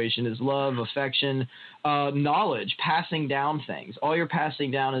situation is love, affection, knowledge, passing down things. All you're passing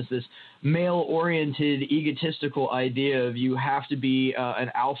down is this male-oriented, egotistical idea of you have to be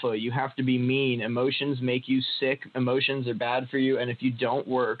an alpha, you have to be mean, emotions make you sick, emotions are bad for you, and if you don't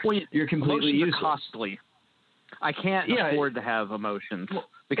work, you're completely useless. Costly. I can't afford to have emotions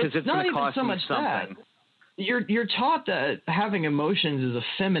because it's not going to even cost so me much something. That. You're taught that having emotions is a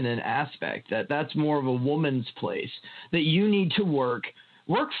feminine aspect, that's more of a woman's place, that you need to work,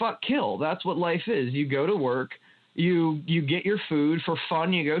 fuck, kill. That's what life is. You go to work, you get your food for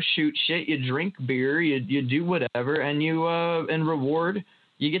fun, you go shoot shit, you drink beer, you do whatever, and you in reward,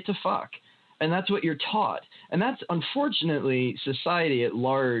 you get to fuck. And that's what you're taught. And that's unfortunately society at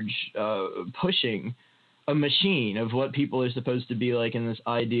large pushing a machine of what people are supposed to be like in this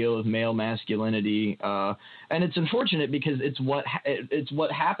ideal of male masculinity, and it's unfortunate because it's what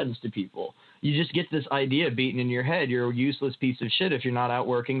happens to people. You just get this idea beaten in your head. You're a useless piece of shit if you're not out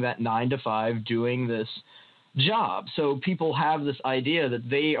working that 9 to 5 doing this job. So people have this idea that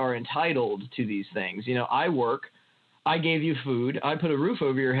they are entitled to these things. You know, I work, I gave you food, I put a roof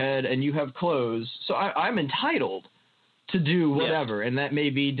over your head, and you have clothes, so I'm entitled to do whatever, and that may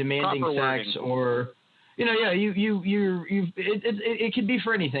be demanding sex or. You know, it could be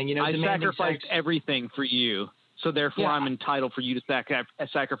for anything. You know, I sacrificed everything for you, so therefore I'm entitled for you to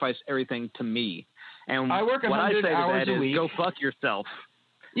sacrifice everything to me. And I work 100 hours a week. Go fuck yourself.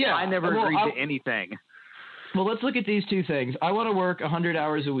 Yeah, I never agreed to anything. Well, let's look at these two things. I want to work 100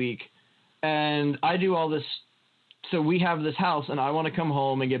 hours a week, and I do all this. So we have this house, and I want to come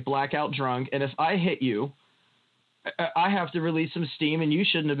home and get blackout drunk. And if I hit you, I have to release some steam, and you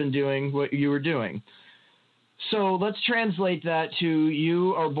shouldn't have been doing what you were doing. So let's translate that to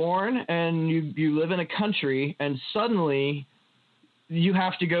you are born and you live in a country, and suddenly you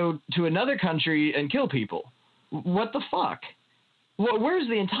have to go to another country and kill people. What the fuck? Well, where's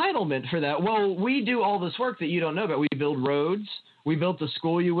the entitlement for that? Well, we do all this work that you don't know about. We build roads. We built the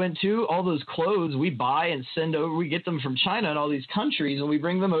school you went to. All those clothes we buy and send over. We get them from China and all these countries, and we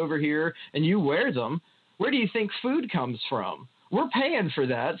bring them over here, and you wear them. Where do you think food comes from? We're paying for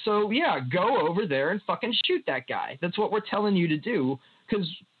that, so yeah, go over there and fucking shoot that guy. That's what we're telling you to do, because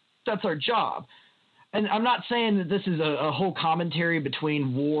that's our job. And I'm not saying that this is a whole commentary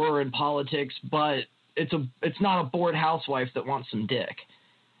between war and politics, but it's not a bored housewife that wants some dick.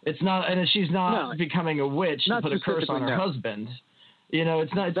 It's not, and she's not becoming a witch to put a curse on her husband. You know,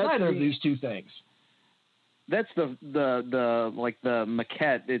 it's neither of these two things. That's the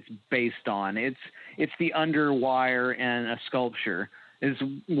maquette it's based on. It's the underwire and a sculpture is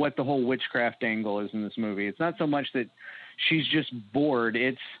what the whole witchcraft angle is in this movie. It's not so much that she's just bored.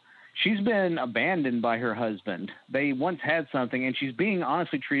 She's been abandoned by her husband. They once had something, and she's being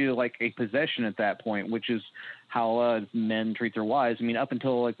honestly treated like a possession at that point, which is how men treat their wives. I mean, up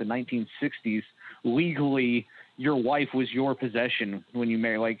until like the 1960s, legally, your wife was your possession when you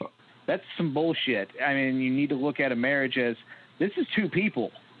marry. Like, that's some bullshit. I mean, you need to look at a marriage as this is two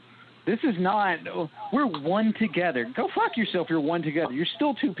people. This is not, we're one together. Go fuck yourself, you're one together. You're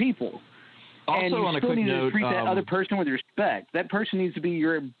still two people. Also, and you on a still quick need note, to treat that other person with respect. That person needs to be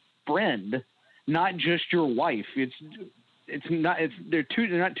your friend, not just your wife. They're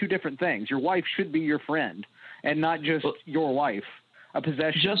not two different things. Your wife should be your friend and not just your wife, a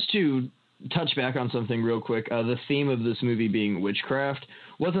possession. touch back on something real quick. The theme of this movie being witchcraft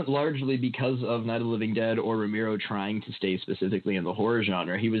wasn't largely because of Night of the Living Dead or Romero trying to stay specifically in the horror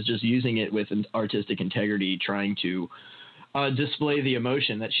genre. He was just using it with an artistic integrity, trying to display the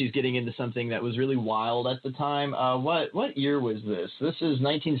emotion that she's getting into something that was really wild at the time. What year was this? This is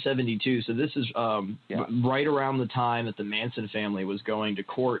 1972, so this is right around the time that the Manson family was going to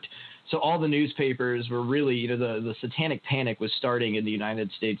court. So all the newspapers were really, the satanic panic was starting in the United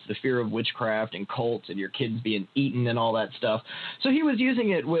States, the fear of witchcraft and cults and your kids being eaten and all that stuff. So he was using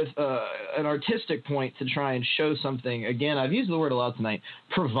it with an artistic point to try and show something. Again, I've used the word a lot tonight,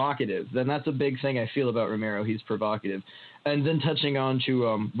 provocative. Then that's a big thing I feel about Romero. He's provocative. And then touching on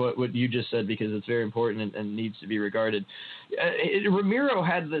to what you just said, because it's very important and needs to be regarded. Romero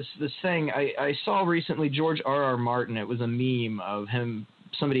had this thing. I saw recently George R.R. Martin. It was a meme of him.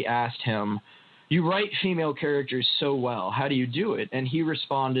 Somebody asked him, "You write female characters so well. How do you do it?" And he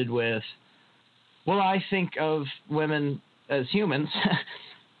responded with, "Well, I think of women as humans,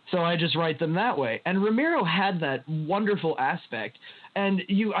 so I just write them that way." And Romero had that wonderful aspect. And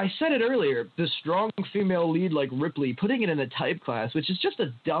I said it earlier, the strong female lead like Ripley, putting it in a type class, which is just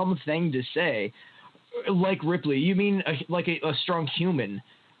a dumb thing to say. Like Ripley, you mean like a strong human.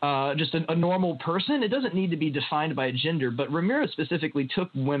 Just a normal person. It doesn't need to be defined by gender, but Romero specifically took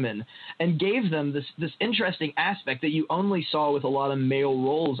women and gave them this interesting aspect that you only saw with a lot of male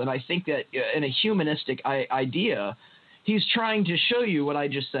roles. And I think that in a humanistic idea, he's trying to show you what I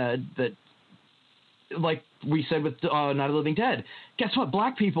just said, that like we said with Night of the Living Dead, guess what?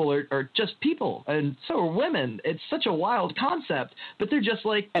 Black people are just people, and so are women. It's such a wild concept, but they're just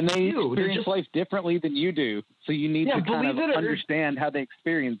like and they you. experience life differently than you do, so you need to kind of understand how they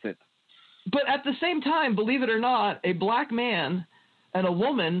experience it. But at the same time, believe it or not, a black man and a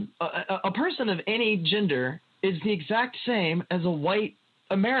woman, a person of any gender, is the exact same as a white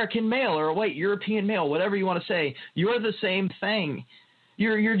American male or a white European male, whatever you want to say. You're the same thing.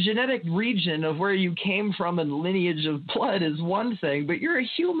 Your genetic region of where you came from and lineage of blood is one thing, but you're a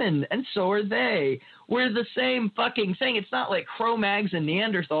human, and so are they. We're the same fucking thing. It's not like Cro-Mags and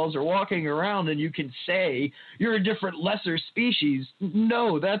Neanderthals are walking around and you can say you're a different, lesser species.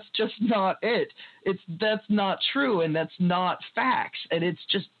 No, that's just not it. That's not true, and that's not facts, and it's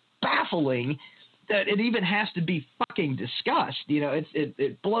just baffling that it even has to be fucking discussed.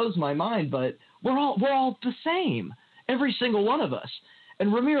 It blows my mind, but we're all the same, every single one of us.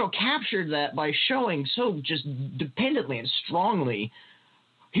 And Romero captured that by showing so just dependently and strongly,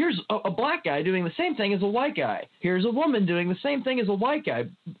 here's a black guy doing the same thing as a white guy. Here's a woman doing the same thing as a white guy.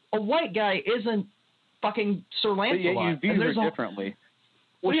 A white guy isn't fucking Sir Lancelot. But yet you view her differently.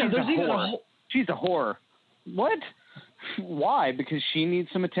 Well, she's a whore. What? Why? Because she needs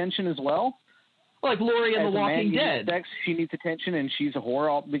some attention as well? Like Laurie in The Walking Dead. Sex, she needs attention, and she's a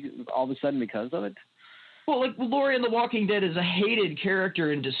whore all of a sudden because of it? Well, like Laurie in The Walking Dead is a hated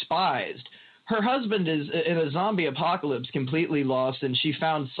character and despised. Her husband is in a zombie apocalypse completely lost, and she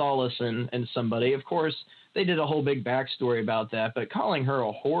found solace in somebody. Of course, they did a whole big backstory about that, but calling her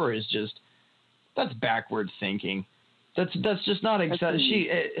a whore is that's backward thinking. That's just not acceptable.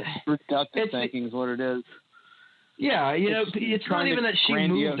 Reductive thinking is what it is. Yeah, it's not even that she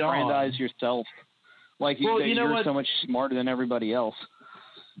moved on. Grandize yourself, like you're so much smarter than everybody else.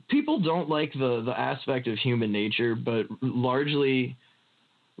 People don't like the aspect of human nature, but largely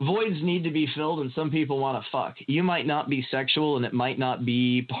voids need to be filled, and some people want to fuck. You might not be sexual, and it might not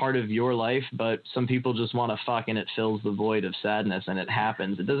be part of your life, but some people just want to fuck, and it fills the void of sadness, and it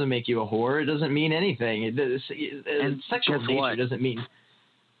happens. It doesn't make you a whore. It doesn't mean anything. And sexual nature doesn't mean...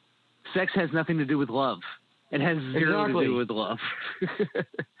 Sex has nothing to do with love. It has zero to do with love.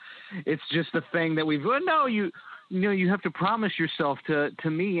 It's just a thing that you have to promise yourself to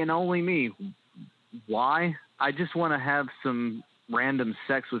me and only me. Why? I just want to have some random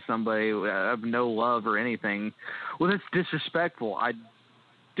sex with somebody of no love or anything. Well, that's disrespectful. I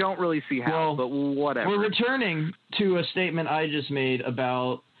don't really see how, but whatever. We're returning to a statement I just made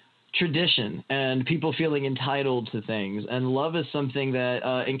about tradition and people feeling entitled to things, and love is something that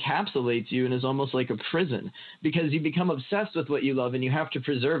encapsulates you and is almost like a prison, because you become obsessed with what you love and you have to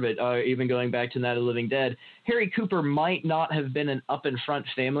preserve it. Even going back to Night of the Living Dead, Harry Cooper might not have been an up and front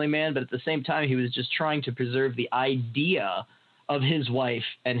family man, but at the same time he was just trying to preserve the idea of his wife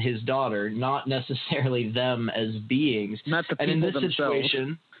and his daughter, not necessarily them as beings. Not the people and in this themselves.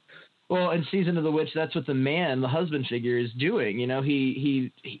 Situation, well, in Season of the Witch, that's what the husband figure, is doing.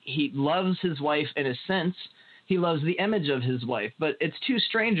 He loves his wife in a sense. He loves the image of his wife, but it's two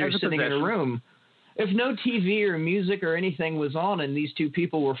strangers sitting in a room. if no TV or music or anything was on and these two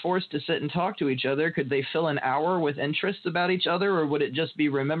people were forced to sit and talk to each other, could they fill an hour with interests about each other, or would it just be,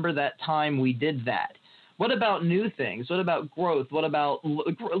 remember that time we did that? What about new things? What about growth? What about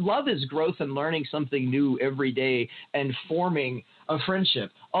love is growth and learning something new every day and forming a friendship.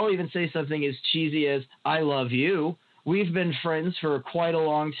 I'll even say something as cheesy as I love you. We've been friends for quite a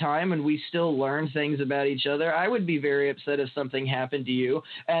long time and we still learn things about each other. I would be very upset if something happened to you.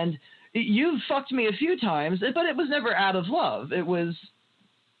 And you've fucked me a few times, but it was never out of love. It was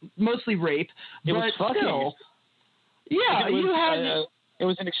mostly rape. It was fucking. Still, yeah, it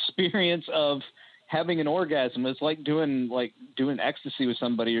was an experience of having an orgasm. It's like doing ecstasy with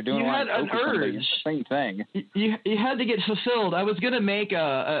somebody or doing you had an urge. It's the same thing. You had to get fulfilled. I was gonna make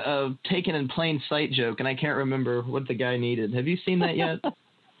a taken in plain sight joke, and I can't remember what the guy needed. Have you seen that yet?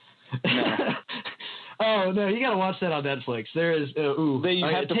 No. Oh no, you gotta watch that on Netflix. There is you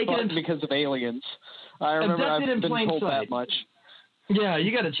have to fuck because of aliens. I remember I've been told that much. Yeah,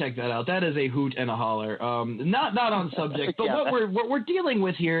 you got to check that out. That is a hoot and a holler. Not on subject, but Yeah. what we're dealing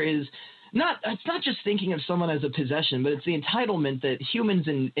with here is it's not just thinking of someone as a possession, but it's the entitlement that humans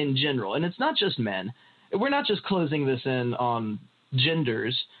in general, and it's not just men. We're not just closing this in on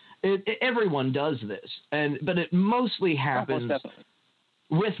genders. Everyone does this, but it mostly happens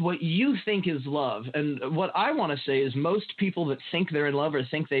with what you think is love. And what I want to say is most people that think they're in love or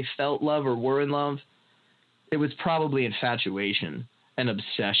think they felt love or were in love, it was probably infatuation and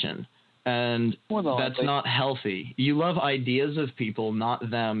obsession. And that's not healthy. You love ideas of people, not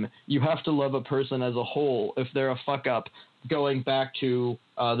them. You have to love a person as a whole. If they're a fuck up, going back to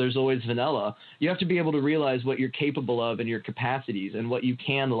There's Always Vanilla, you have to be able to realize what you're capable of and your capacities and what you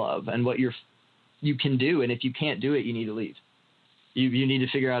can love and what you can do. And if you can't do it, you need to leave. You need to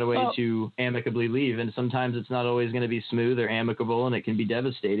figure out a way to amicably leave. And sometimes it's not always going to be smooth or amicable, and it can be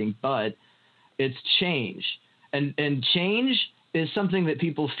devastating, but it's change. And change is something that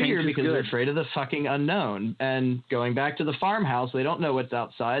people fear because they're afraid of the fucking unknown. And going back to the farmhouse, they don't know what's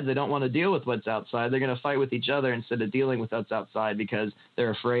outside. They don't want to deal with what's outside. They're going to fight with each other instead of dealing with what's outside because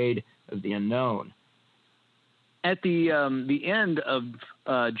they're afraid of the unknown. At the end of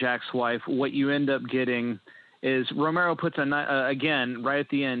Jack's Wife, what you end up getting is Romero puts again, right at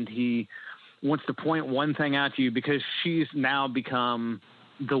the end, he wants to point one thing out to you because she's now become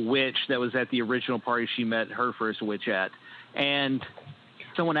the witch that was at the original party she met her first witch at. And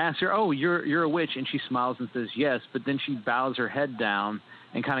someone asks her, "Oh, you're a witch," and she smiles and says yes, but then she bows her head down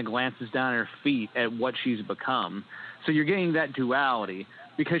and kind of glances down at her feet at what she's become. So you're getting that duality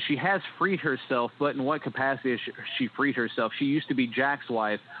because she has freed herself, but in what capacity has she freed herself? She used to be Jack's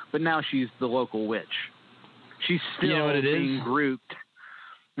wife, but now she's the local witch. She's still being grouped.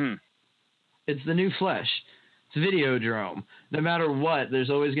 It's the new flesh. It's Videodrome. No matter what, there's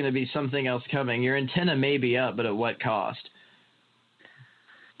always going to be something else coming. Your antenna may be up, but at what cost?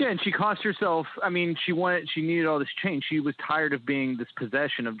 Yeah, and she cost herself. I mean, she needed all this change. She was tired of being this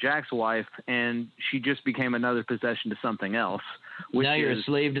possession of Jack's wife, and she just became another possession to something else. Now you're a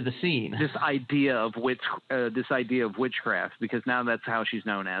slave to the scene. This idea of witchcraft, because now that's how she's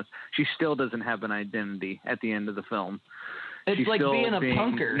known as. She still doesn't have an identity at the end of the film. It's like being a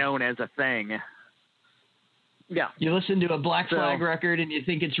punker, known as a thing. Yeah. You listen to a Black Flag record and you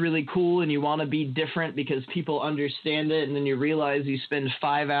think it's really cool and you want to be different because people understand it, and then you realize you spend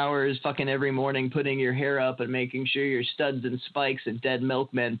 5 hours fucking every morning putting your hair up and making sure your studs and spikes and Dead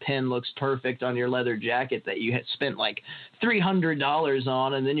Milkman pin looks perfect on your leather jacket that you had spent like $300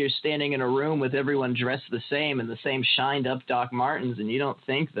 on, and then you're standing in a room with everyone dressed the same in the same shined up Doc Martens, and you don't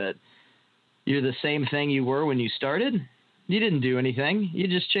think that you're the same thing you were when you started? You didn't do anything. You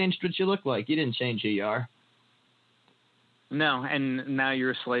just changed what you look like. You didn't change who you are. No, and now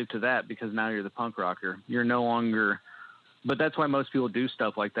you're a slave to that because now you're the punk rocker. You're no longer – but that's why most people do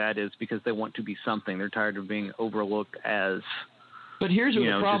stuff like that, is because they want to be something. They're tired of being overlooked as – But here's what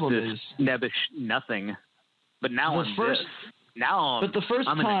the problem is. Nebbish nothing. But now I'm this. Now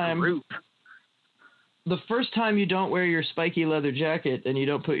I'm in a group. The first time you don't wear your spiky leather jacket and you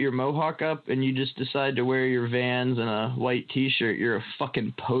don't put your mohawk up and you just decide to wear your Vans and a white T-shirt, you're a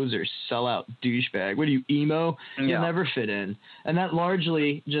fucking poser, sellout douchebag. What are you, emo? Yeah. You'll never fit in. And that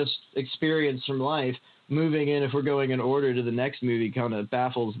largely just experience from life. Moving in, if we're going in order to the next movie, kind of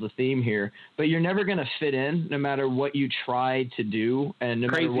baffles the theme here. But you're never going to fit in no matter what you try to do and no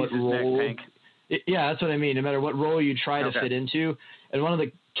matter what role. Yeah, that's what I mean. No matter what role you try to fit into. And one of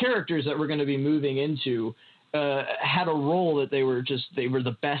the characters that we're going to be moving into had a role that they were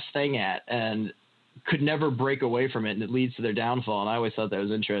the best thing at and could never break away from it, and it leads to their downfall. And I always thought that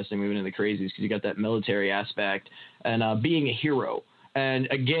was interesting, moving into the crazies, because you got that military aspect and being a hero. And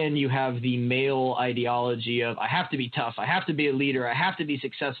again, you have the male ideology of I have to be tough, I have to be a leader, I have to be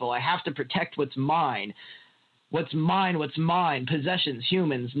successful, I have to protect what's mine. What's mine, possessions,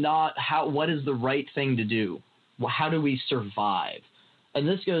 humans, not what is the right thing to do? How do we survive? And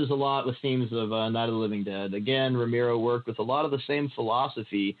this goes a lot with themes of Night of the Living Dead. Again, Romero worked with a lot of the same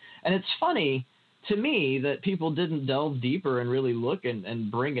philosophy. And it's funny to me that people didn't delve deeper and really look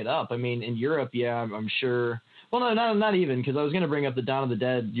and bring it up. I mean, in Europe, yeah, I'm sure. Well, no, not even, because I was going to bring up the Dawn of the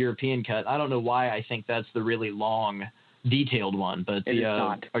Dead European cut. I don't know why I think that's the really long, detailed one, but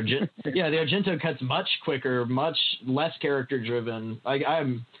the the Argento cut's much quicker, much less character driven.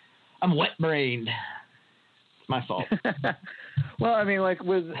 I'm wet brained. It's my fault. Well, I mean, like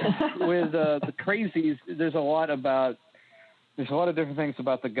with the Crazies, there's a lot of different things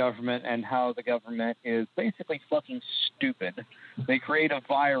about the government and how the government is basically fucking stupid. They create a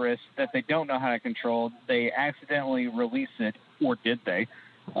virus that they don't know how to control. They accidentally release it, or did they?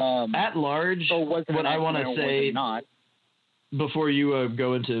 At large, what I want to say, not. Before you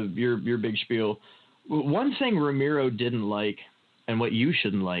go into your big spiel, one thing Romero didn't like, and what you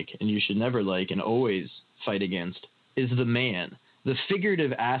shouldn't like, and you should never like, and always fight against, is the man. The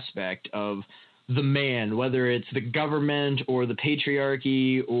figurative aspect of the man, whether it's the government or the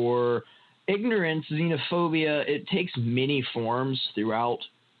patriarchy or ignorance, xenophobia, it takes many forms throughout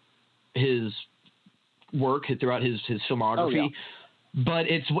his work, throughout his filmography. Oh, yeah. But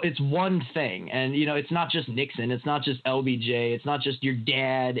it's one thing, and it's not just Nixon, it's not just LBJ, it's not just your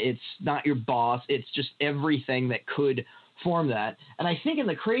dad, it's not your boss, it's just everything that could form that. And I think in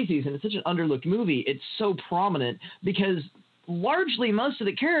The Crazies, and it's such an underlooked movie, it's so prominent because largely most of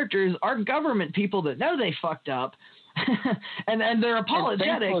the characters are government people that know they fucked up, and they're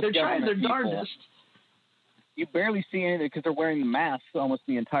apologetic, they're trying their darndest. You barely see any because they're wearing the masks almost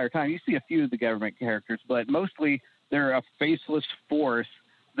the entire time. You see a few of the government characters, but mostly they're a faceless force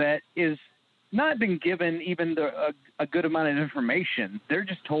that is not been given even a good amount of information. They're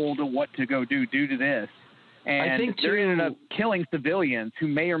just told what to go do to this. And I think they're ended up killing civilians who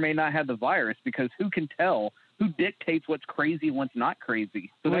may or may not have the virus, because who can tell? Who dictates what's crazy and what's not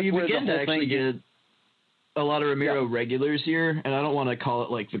crazy? So well, you begin to actually get a lot of Romero regulars here, and I don't want to call it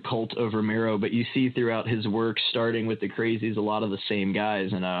like the cult of Romero, but you see throughout his work, starting with The Crazies, a lot of the same guys.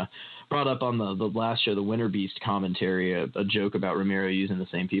 And brought up on the last show, the Winter Beast commentary, a joke about Romero using the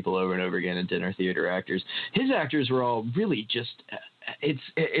same people over and over again in dinner theater actors. His actors were all really just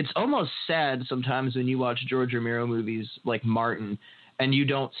it's almost sad sometimes when you watch George Romero movies like Martin and you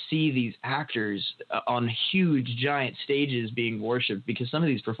don't see these actors on huge giant stages being worshipped, because some of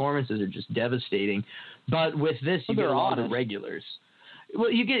these performances are just devastating. But with this, you get a lot of the regulars.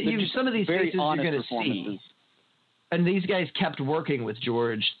 Well, you get some of these faces you're going to see. And these guys kept working with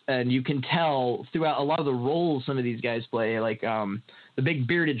George, and you can tell throughout a lot of the roles some of these guys play, like the big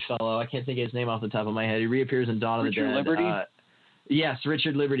bearded fellow. I can't think of his name off the top of my head. He reappears in Dawn of the Dead. Richard Liberty? Yes,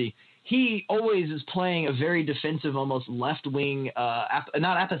 Richard Liberty. He always is playing a very defensive, almost left-wing,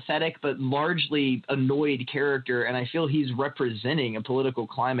 not apathetic, but largely annoyed character, and I feel he's representing a political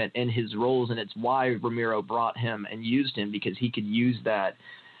climate in his roles, and it's why Romero brought him and used him, because he could use that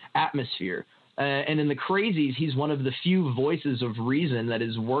atmosphere. And in The Crazies, he's one of the few voices of reason that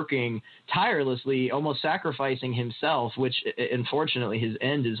is working tirelessly, almost sacrificing himself, which, unfortunately, his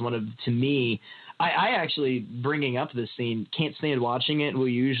end is one of, to me, I actually, bringing up this scene, can't stand watching it. Will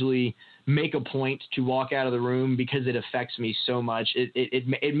usually make a point to walk out of the room because it affects me so much.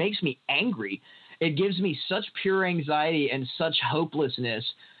 It makes me angry. It gives me such pure anxiety and such hopelessness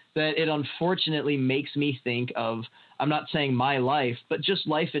that it unfortunately makes me think of, I'm not saying my life, but just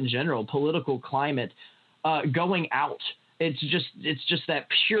life in general, political climate, going out. It's just that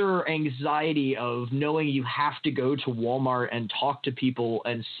pure anxiety of knowing you have to go to Walmart and talk to people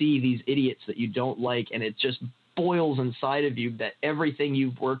and see these idiots that you don't like, and it just boils inside of you that everything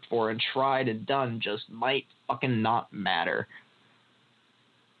you've worked for and tried and done just might fucking not matter.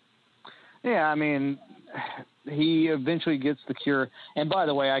 Yeah, I mean, he eventually gets the cure. And by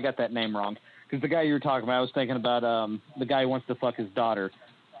the way, I got that name wrong, because the guy you were talking about, I was thinking about the guy who wants to fuck his daughter.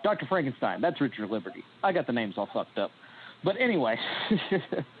 Dr. Frankenstein. That's Richard Liberty. I got the names all fucked up. But anyway,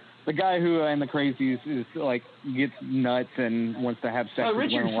 the guy who in The Crazies is like gets nuts and wants to have sex with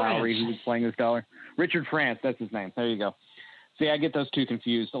Richard Winona Lowry, who was playing his daughter. Richard France, that's his name. There you go. See, I get those two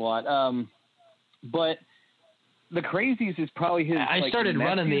confused a lot. But The Crazies is probably his. I started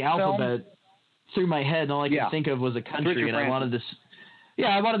running the alphabet through my head, and all I could think of was a country, and I wanted to. Yeah,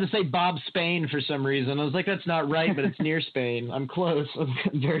 I wanted to say Bob Spain for some reason. I was like, that's not right, but it's near Spain. I'm close.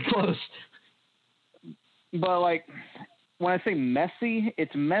 I'm very close. But like, when I say messy,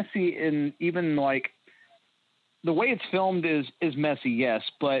 it's messy in even like the way it's filmed is messy, yes,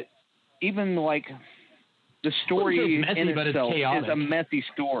 but even like the story messy, in but itself it's chaotic. is a messy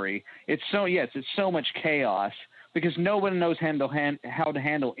story. It's so much chaos because nobody knows how to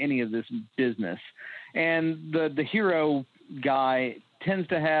handle any of this business. And the hero guy tends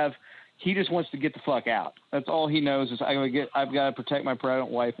to have, he just wants to get the fuck out. That's all he knows is I've got to protect my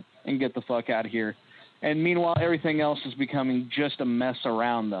pregnant wife and get the fuck out of here. And meanwhile, everything else is becoming just a mess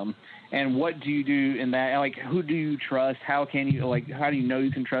around them. And what do you do in that? Like, who do you trust? How do you know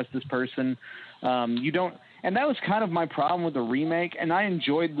you can trust this person? You don't. And that was kind of my problem with the remake. And I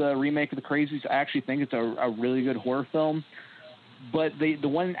enjoyed the remake of The Crazies. I actually think it's a really good horror film. But the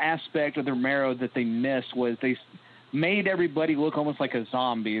one aspect of the Romero that they missed was they made everybody look almost like a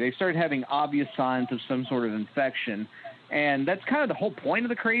zombie. They started having obvious signs of some sort of infection. And that's kind of the whole point of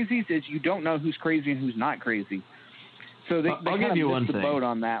The Crazies is you don't know who's crazy and who's not crazy. So they I'll give you one missed the thing. boat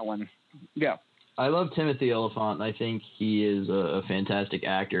on that one. Yeah. I love Timothy Olyphant. I think he is a fantastic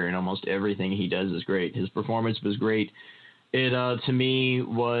actor, and almost everything he does is great. His performance was great. It, to me,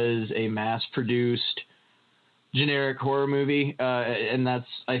 was a mass-produced generic horror movie, and that's,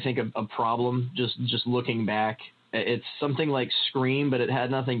 I think, a problem, just looking back. It's something like Scream, but it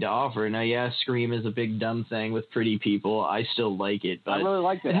had nothing to offer. Now, yeah, Scream is a big dumb thing with pretty people. I still like it, but I really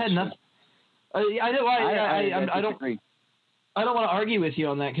like that. It had nothing. I don't agree. I don't want to argue with you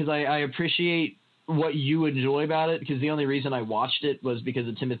on that because I appreciate what you enjoy about it, because the only reason I watched it was because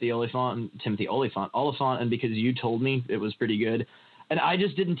of Timothy Olyphant, and because you told me it was pretty good. And I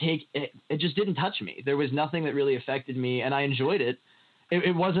just didn't take it. It just didn't touch me. There was nothing that really affected me, and I enjoyed it.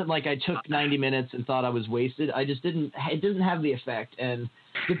 It wasn't like I took 90 minutes and thought I was wasted. I just didn't. It doesn't have the effect, and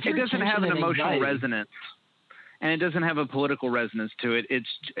it doesn't have an emotional resonance, and it doesn't have a political resonance to it.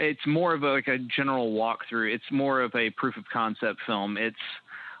 It's more of like a general walkthrough. It's more of a proof of concept film. It's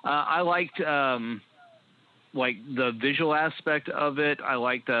I liked like the visual aspect of it. I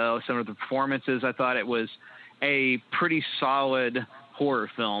liked some of the performances. I thought it was a pretty solid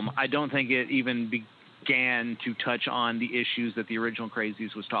horror film. I don't think it even began to touch on the issues that the original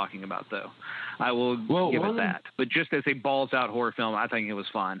Crazies was talking about, though. I will give it that. But just as a balls-out horror film, I think it was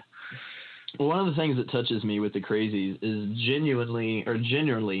fun. Well, one of the things that touches me with the Crazies is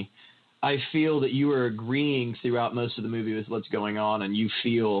genuinely, I feel that you are agreeing throughout most of the movie with what's going on, and you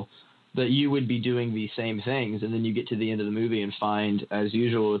feel that you would be doing these same things, and then you get to the end of the movie and find, as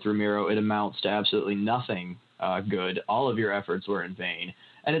usual with Romero, it amounts to absolutely nothing good. All of your efforts were in vain.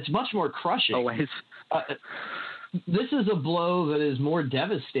 And it's much more crushing. Always. This is a blow that is more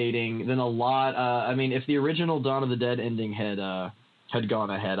devastating than a lot. I mean, if the original Dawn of the Dead ending had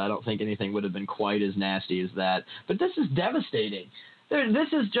gone ahead, I don't think anything would have been quite as nasty as that. But this is devastating. This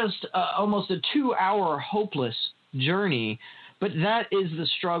is just almost a 2-hour hopeless journey. But that is the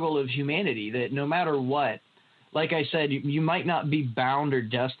struggle of humanity, that no matter what, like I said, you might not be bound or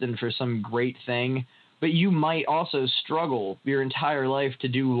destined for some great thing, but you might also struggle your entire life to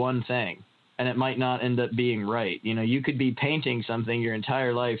do one thing, and it might not end up being right. You know, you could be painting something your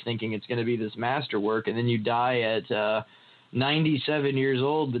entire life thinking it's going to be this masterwork, and then you die at 97 years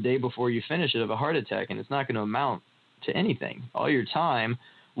old the day before you finish it of a heart attack, and it's not going to amount to anything. All your time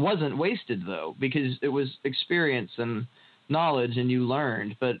wasn't wasted, though, because it was experience and knowledge, and you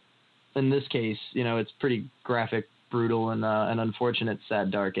learned. But in this case, you know, it's pretty graphic, brutal, and an unfortunate,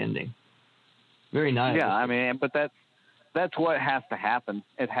 sad, dark ending. Very nice. Yeah, I mean, but that's what has to happen.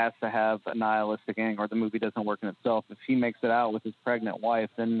 It has to have a nihilistic ending, or the movie doesn't work in itself. If he makes it out with his pregnant wife,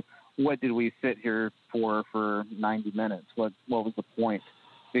 then what did we sit here for 90 minutes? What was the point?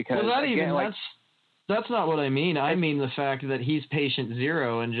 Because that's not what I mean. I mean the fact that he's patient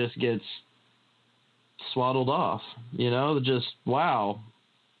zero and just gets swaddled off. You know, just wow.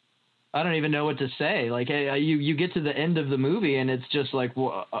 I don't even know what to say. Like, you get to the end of the movie and it's just like,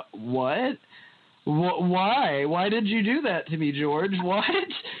 what? Why? Why did you do that to me, George? What?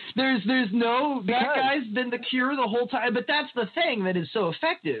 There's no, that guy's been the cure the whole time. But that's the thing that is so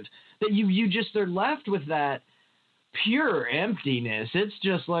effective, that you just are left with that pure emptiness. It's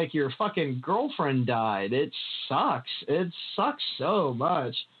just like your fucking girlfriend died. It sucks. It sucks so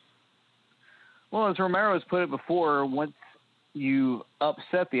much. Well, as Romero has put it before, once you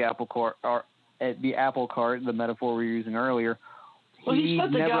upset the apple cart, the metaphor we were using earlier. Well, he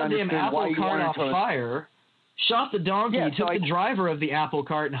set the goddamn apple cart on fire, shot the donkey, took the driver of the apple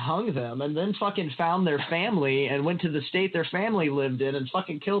cart and hung them, and then fucking found their family and went to the state their family lived in and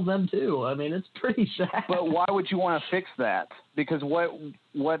fucking killed them too. I mean, it's pretty sad. But why would you want to fix that? Because what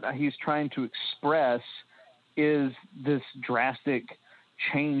he's trying to express is this drastic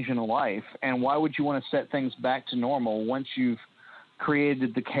change in life. And why would you want to set things back to normal once you've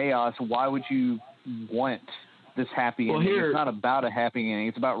created the chaos? Why would you want this happy ending. It's not about a happy ending.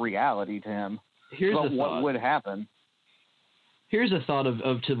 It's about reality to him. Here's about a thought. What would happen. Here's a thought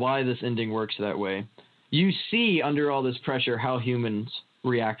of to why this ending works that way. You see under all this pressure how humans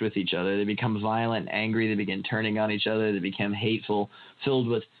react with each other. They become violent and angry. They begin turning on each other. They become hateful, filled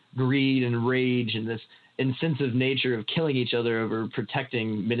with greed and rage and this insensitive nature of killing each other over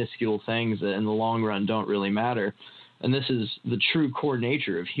protecting minuscule things that in the long run don't really matter. And this is the true core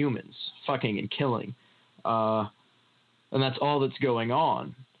nature of humans, fucking and killing. And that's all that's going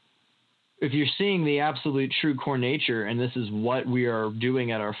on. If you're seeing the absolute true core nature and this is what we are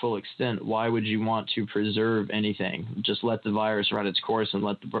doing at our full extent, why would you want to preserve anything? Just let the virus run its course and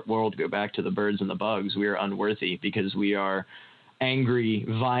let the world go back to the birds and the bugs. We are unworthy because we are angry,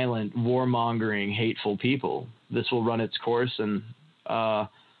 violent, warmongering, hateful people. This will run its course and,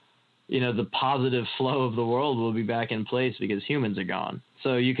 the positive flow of the world will be back in place because humans are gone.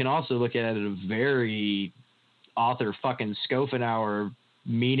 So you can also look at it a very author fucking Schopenhauer,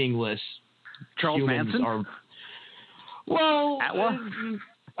 meaningless. Charles Manson?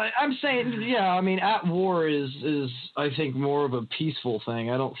 I'm saying, yeah, I mean, at war is I think more of a peaceful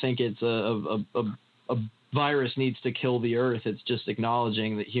thing. I don't think it's a virus needs to kill the earth. It's just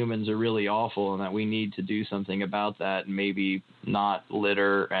acknowledging that humans are really awful and that we need to do something about that and maybe not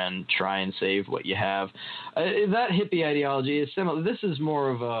litter and try and save what you have. That hippie ideology is similar. This is more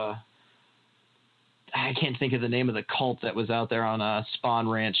of I can't think of the name of the cult that was out there on Spawn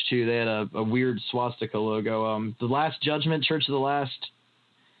Ranch too. They had a weird swastika logo. The Last Judgment, Church of the Last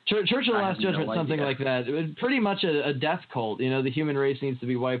Judgment, something like that. It was pretty much a death cult. The human race needs to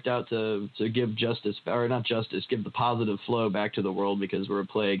be wiped out to give justice, or not justice, give the positive flow back to the world because we're a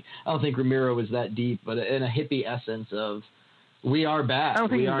plague. I don't think Romero was that deep, but in a hippie essence of we are bad. I don't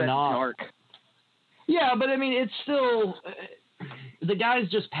think we are not dark. Yeah, but I mean, it's still the guy's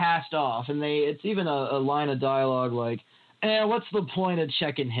just passed off, and it's even a line of dialogue like, what's the point of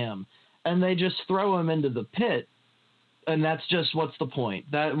checking him? And they just throw him into the pit. And that's just what's the point?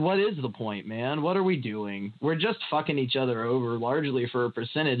 What is the point, man? What are we doing? We're just fucking each other over largely for a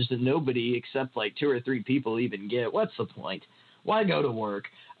percentage that nobody except like 2 or 3 people even get. What's the point? Why go to work?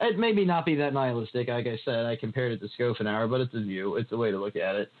 It may not be that nihilistic. Like I said, I compared it to Schopenhauer, but it's a view. It's a way to look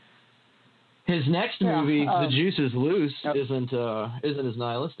at it. His next movie, The Juice is Loose, isn't as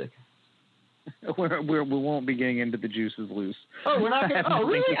nihilistic. We won't be getting into The Juice is Loose. Oh, we're not going to. Oh,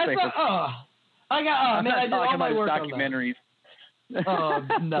 really? I'm I did all my work documentaries.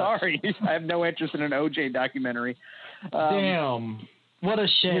 On that. Sorry, I have no interest in an OJ documentary. Damn, what a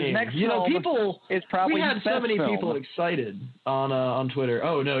shame. People. It's probably we had so many film. people excited on Twitter.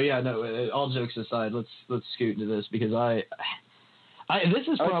 Oh no, yeah, no. All jokes aside, let's scoot into this because this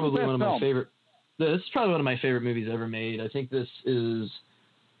is probably one of my favorite. This is probably one of my favorite movies ever made. I think this is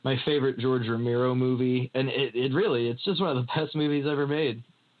my favorite George Romero movie, and it's just one of the best movies ever made.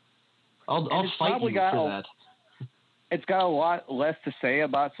 I'll fight you for that. It's got a lot less to say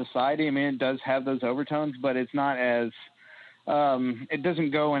about society. I mean, it does have those overtones, but it's not as it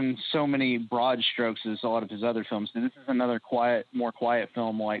doesn't go in so many broad strokes as a lot of his other films. This is another more quiet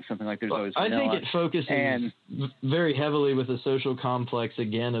film, like something like There's Always Vanilla. I think it focuses very heavily with the social complex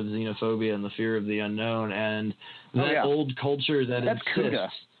again of xenophobia and the fear of the unknown and that old culture that's exists. Cuda.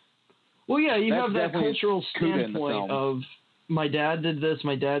 Well, yeah, you have that cultural standpoint of my dad did this,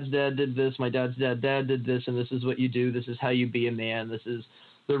 my dad's dad did this, my dad's dad did this, and this is what you do. This is how you be a man. This is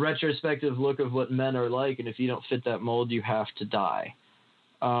the retrospective look of what men are like, and if you don't fit that mold, you have to die.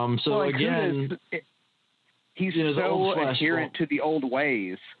 He's so adherent to the old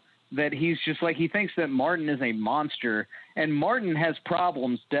ways that he's just like, he thinks that Martin is a monster, and Martin has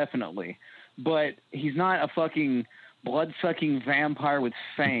problems, definitely, but he's not a fucking blood-sucking vampire with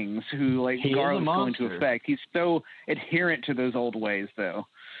fangs who, like, Garland's going to affect. He's so adherent to those old ways, though.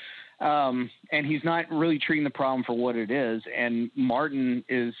 And he's not really treating the problem for what it is. And Martin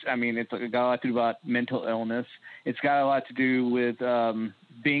is, I mean, it's got a lot to do about mental illness. It's got a lot to do with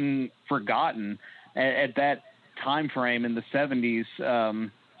being forgotten. At that time frame in the 70s,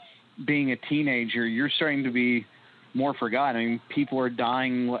 being a teenager, you're starting to be more forgotten. I mean, people had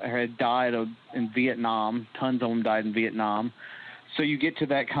died in Vietnam. Tons of them died in Vietnam. So you get to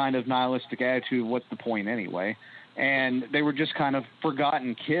that kind of nihilistic attitude, what's the point anyway? And they were just kind of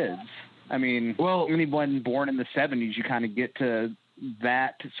forgotten kids. I mean, anyone born in the 70s, you kind of get to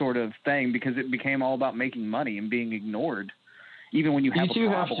that sort of thing because it became all about making money and being ignored, even when you have a problem. You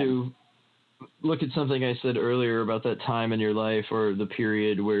have to look at something I said earlier about that time in your life or the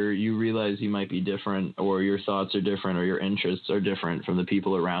period where you realize you might be different or your thoughts are different or your interests are different from the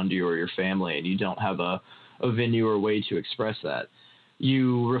people around you or your family, and you don't have a venue or way to express that.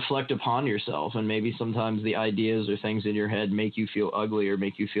 you reflect upon yourself, and maybe sometimes the ideas or things in your head make you feel ugly or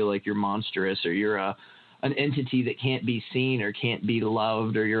make you feel like you're monstrous or you're an entity that can't be seen or can't be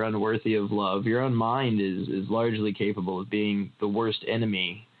loved or you're unworthy of love. Your own mind is largely capable of being the worst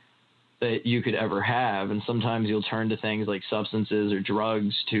enemy that you could ever have, and sometimes you'll turn to things like substances or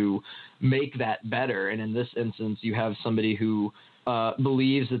drugs to make that better. And in this instance, you have somebody who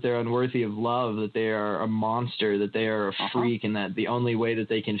believes that they're unworthy of love, that they are a monster, that they are a freak, and that the only way that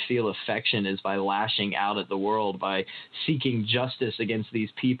they can feel affection is by lashing out at the world, by seeking justice against these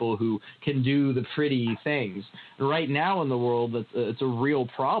people who can do the pretty things. Right now in the world, it's a real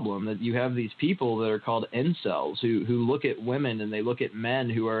problem that you have these people that are called incels who look at women and they look at men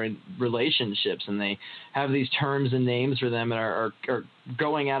who are in relationships, and they have these terms and names for them and are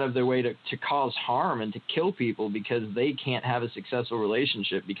going out of their way to cause harm and to kill people because they can't have a successful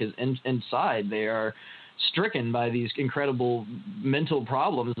relationship, because inside they are stricken by these incredible mental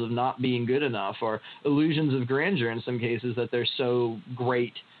problems of not being good enough, or illusions of grandeur in some cases, that they're so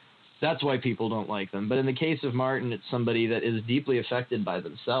great. That's why people don't like them. But in the case of Martin, it's somebody that is deeply affected by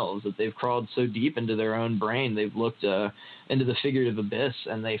themselves, that they've crawled so deep into their own brain, they've looked into the figurative abyss,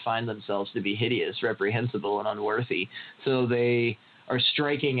 and they find themselves to be hideous, reprehensible, and unworthy. So they are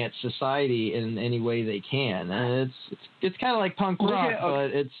striking at society in any way they can. And it's kind of like punk rock,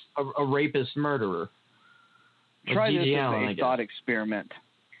 but it's a rapist murderer. Try this as a thought experiment.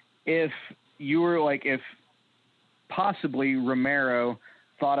 If you were if possibly Romero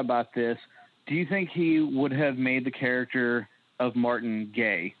thought about this, do you think he would have made the character of Martin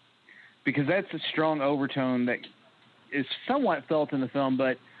gay? Because that's a strong overtone that is somewhat felt in the film,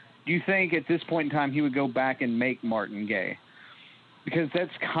 but do you think at this point in time he would go back and make Martin gay? Because that's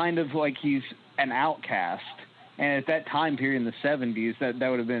kind of like he's an outcast. And at that time period in the 70s, that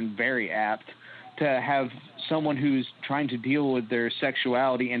would have been very apt to have someone who's trying to deal with their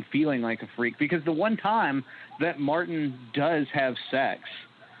sexuality and feeling like a freak. Because the one time that Martin does have sex,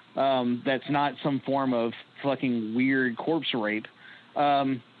 that's not some form of fucking weird corpse rape,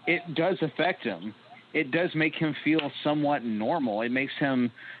 it does affect him. It does make him feel somewhat normal. It makes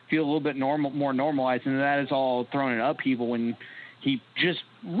him feel a little bit more normalized, and that is all thrown in upheaval when he just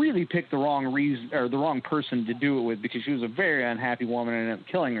really picked the wrong reason or the wrong person to do it with, because she was a very unhappy woman and ended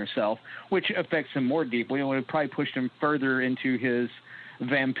up killing herself, which affects him more deeply and would have probably pushed him further into his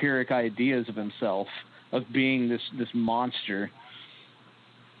vampiric ideas of himself, of being this monster.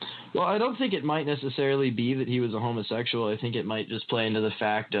 Well, I don't think it might necessarily be that he was a homosexual. I think it might just play into the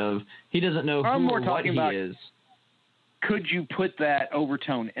fact of he doesn't know who or what he is. Could you put that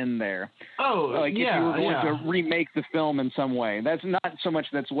overtone in there? Oh, if you were going to remake the film in some way. That's not so much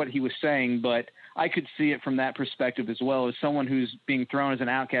that's what he was saying, but I could see it from that perspective as well, as someone who's being thrown as an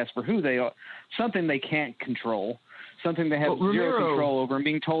outcast for who they are, something they can't control, something they have zero control over, and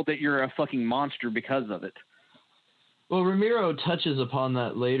being told that you're a fucking monster because of it. Well, Romero touches upon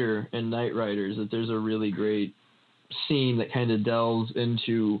that later in Knight Riders, that there's a really great scene that kind of delves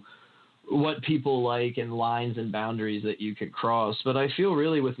into what people like and lines and boundaries that you could cross. But I feel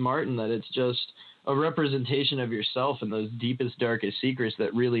really with Martin that it's just a representation of yourself and those deepest, darkest secrets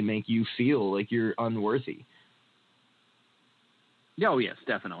that really make you feel like you're unworthy. Oh, yes,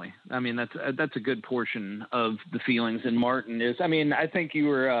 definitely. I mean, that's a good portion of the feelings in Martin is, I mean, I think you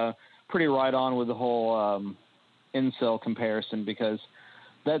were pretty right on with the whole incel comparison, because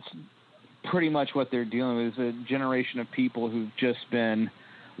that's pretty much what they're dealing with, is a generation of people who've just been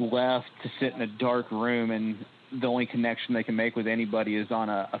left to sit in a dark room, and the only connection they can make with anybody is on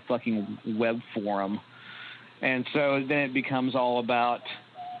a fucking web forum. And so then it becomes all about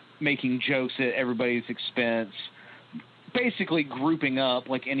making jokes at everybody's expense, basically grouping up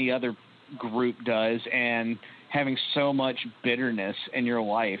like any other group does, and having so much bitterness in your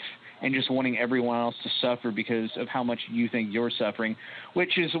life and just wanting everyone else to suffer because of how much you think you're suffering,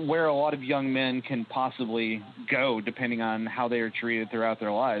 which is where a lot of young men can possibly go depending on how they are treated throughout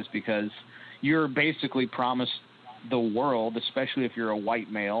their lives, because you're basically promised the world, especially if you're a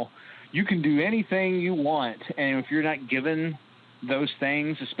white male. You can do anything you want, and if you're not given those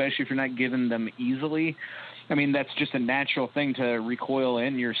things, especially if you're not given them easily, I mean, that's just a natural thing to recoil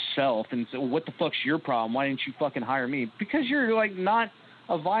in yourself and say, what the fuck's your problem? Why didn't you fucking hire me? Because you're like not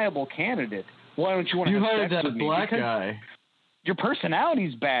a viable candidate. Why don't you want to have sex with me? You hired that black guy. Your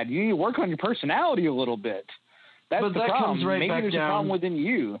personality's bad. You need to work on your personality a little bit. That's the problem. Comes right Maybe back there's down. a problem within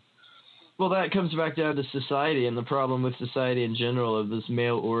you. Well, that comes back down to society and the problem with society in general of this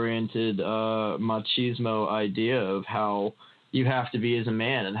male-oriented machismo idea of how you have to be as a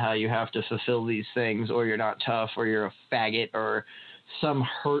man and how you have to fulfill these things, or you're not tough, or you're a faggot, or some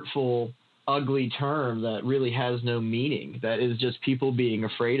hurtful ugly term that really has no meaning. That is just people being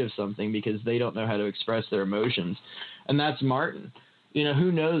afraid of something because they don't know how to express their emotions. And that's Martin. You know,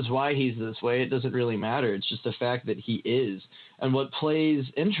 who knows why he's this way? It doesn't really matter. It's just the fact that he is. And what plays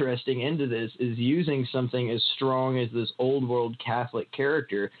interesting into this is using something as strong as this old world Catholic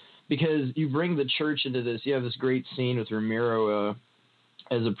character, because you bring the church into this. You have this great scene with Ramiro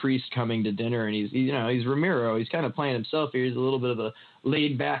as a priest coming to dinner, and he's Ramiro. He's kind of playing himself here. He's a little bit of a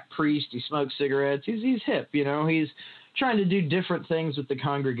laid-back priest. He smokes cigarettes. He's hip, you know. He's trying to do different things with the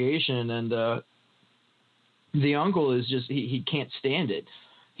congregation, and the uncle is just he can't stand it.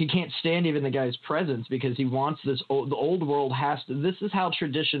 He can't stand even the guy's presence because he wants the old world has to. This is how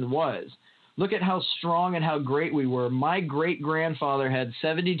tradition was. Look at how strong and how great we were. My great-grandfather had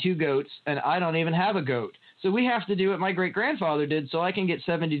 72 goats, and I don't even have a goat. So we have to do what my great-grandfather did so I can get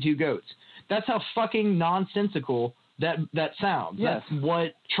 72 goats. That's how fucking nonsensical that sounds. Yes. That's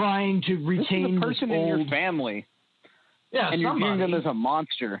what trying to retain this is a person in your family. Yeah, and you're viewing them as a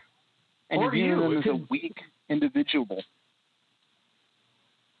monster. And you're viewing them as a weak individual.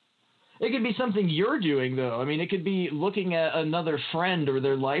 It could be something you're doing, though. I mean, it could be looking at another friend or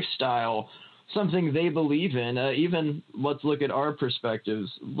their lifestyle, something they believe in. Even let's look at our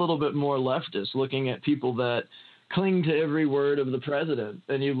perspectives, a little bit more leftist, looking at people that cling to every word of the president,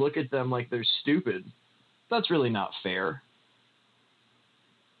 and you look at them like they're stupid. That's really not fair.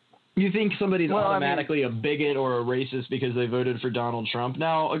 You think somebody's automatically a bigot or a racist because they voted for Donald Trump.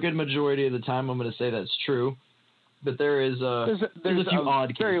 Now, a good majority of the time, I'm going to say that's true. But there's a few odd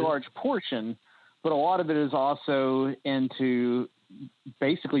cases. Very large portion, but a lot of it is also into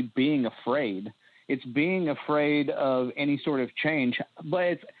basically being afraid. It's being afraid of any sort of change,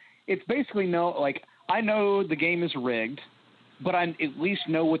 but it's basically I know the game is rigged, but I at least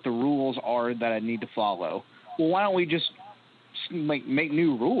know what the rules are that I need to follow. Well, why don't we just make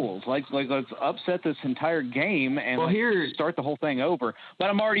new rules? Like let's upset this entire game and start the whole thing over. But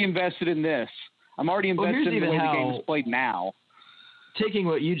I'm already invested in this. I'm already invested in the way the game is played now. Taking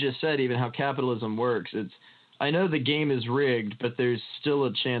what you just said, even how capitalism works, I know the game is rigged, but there's still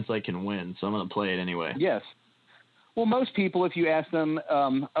a chance I can win, so I'm going to play it anyway. Yes. Well, most people, if you ask them,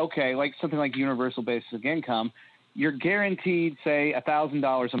 okay, like something like universal basic income, you're guaranteed, say,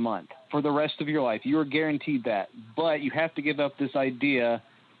 $1,000 a month for the rest of your life. You're guaranteed that. But you have to give up this idea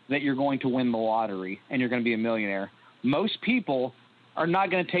that you're going to win the lottery and you're going to be a millionaire. Most people are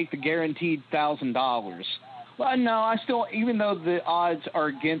not going to take the guaranteed $1,000. Well, no, I still, even though the odds are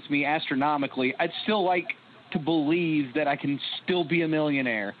against me astronomically, I'd still like to believe that I can still be a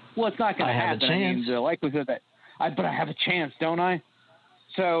millionaire. Well, it's not going to happen. I mean, the likelihood that but I have a chance, don't I?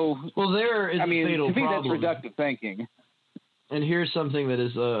 So, there is a fatal to me, problem. that's reductive thinking. And here's something that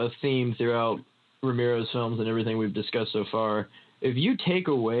is a theme throughout Ramiro's films and everything we've discussed so far. If you take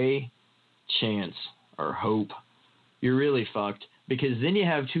away chance or hope, you're really fucked, because then you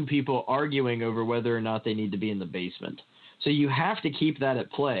have two people arguing over whether or not they need to be in the basement. So you have to keep that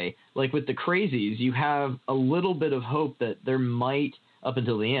at play. Like with the crazies, you have a little bit of hope that there might, up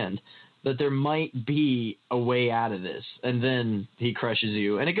until the end, that there might be a way out of this. And then he crushes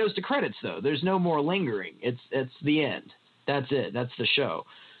you. And it goes to credits, though. There's no more lingering. It's the end. That's it. That's the show.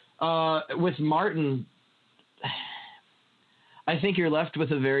 With Martin, I think you're left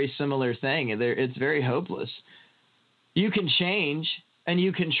with a very similar thing. It's very hopeless. You can change, and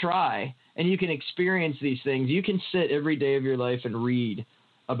you can try, and you can experience these things. You can sit every day of your life and read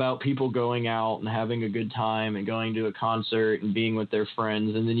about people going out and having a good time and going to a concert and being with their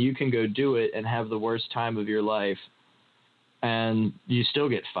friends, and then you can go do it and have the worst time of your life, and you still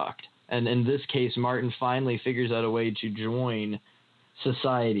get fucked. And in this case, Martin finally figures out a way to join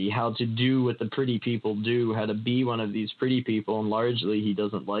society, how to do what the pretty people do, how to be one of these pretty people, and largely he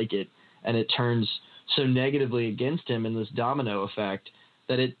doesn't like it, and it turns so negatively against him in this domino effect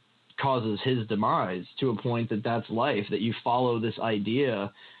that it causes his demise, to a point that that's life, that you follow this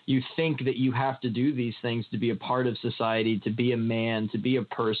idea. You think that you have to do these things to be a part of society, to be a man, to be a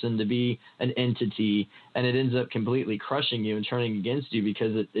person, to be an entity, and it ends up completely crushing you and turning against you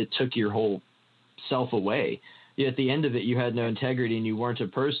because it took your whole self away. Yet at the end of it, you had no integrity and you weren't a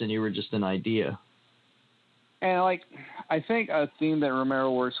person, you were just an idea. And I think a theme that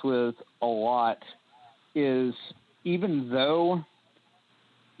Romero works with a lot is, even though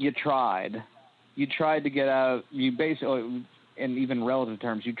you tried to get out, you basically, in even relative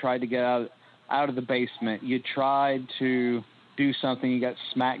terms, you tried to get out of the basement, you tried to do something, you got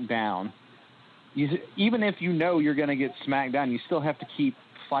smacked down. Even if you know you're going to get smacked down, you still have to keep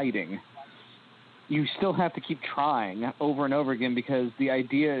fighting. You still have to keep trying over and over again, because the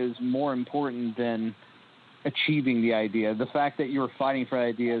idea is more important than achieving the idea. The fact that you're fighting for the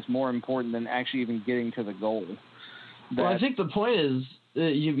idea is more important than actually even getting to the goal. Well, I think the point is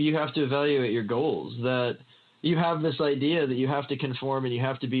that you have to evaluate your goals, that you have this idea that you have to conform and you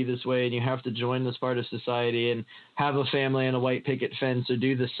have to be this way and you have to join this part of society and have a family and a white picket fence or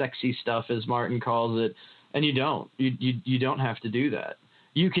do the sexy stuff, as Martin calls it, and you don't. You don't have to do that.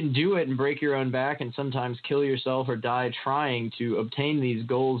 You can do it and break your own back and sometimes kill yourself or die trying to obtain these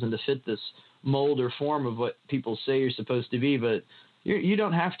goals and to fit this mold or form of what people say you're supposed to be, but you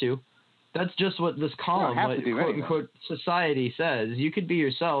don't have to. That's just what this column, what quote-unquote society says. You could be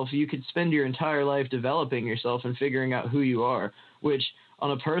yourself. You could spend your entire life developing yourself and figuring out who you are, which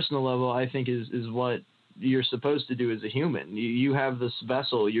on a personal level I think is what you're supposed to do as a human. You have this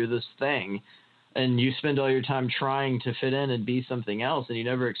vessel. You're this thing, and you spend all your time trying to fit in and be something else, and you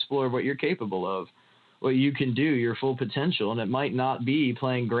never explore what you're capable of, what you can do, your full potential. And it might not be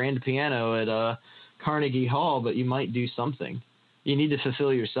playing grand piano at Carnegie Hall, but you might do something. You need to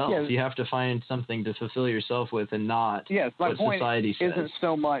fulfill yourself. Yes. You have to find something to fulfill yourself with and not my point society says. Isn't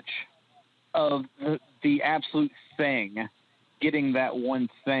so much of the absolute thing, getting that one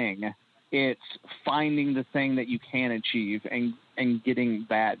thing. It's finding the thing that you can achieve and getting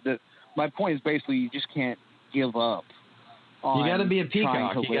that. My point is basically you just can't give up. You got to be a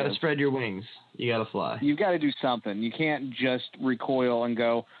peacock. You got to spread your wings. You got to fly. You got to do something. You can't just recoil and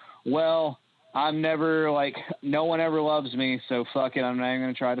go, well, I'm never no one ever loves me, so fuck it. I'm not even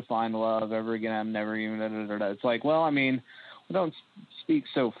going to try to find love ever again. I'm never even. It's like, well, I mean, don't speak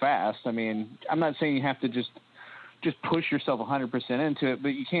so fast. I mean, I'm not saying you have to just push yourself 100% into it, but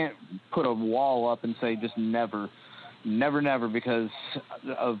you can't put a wall up and say just never because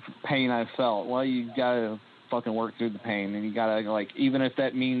of pain I felt. Well, you got to fucking work through the pain, and you got to even if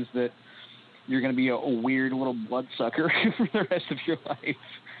that means that you're going to be a weird little bloodsucker for the rest of your life.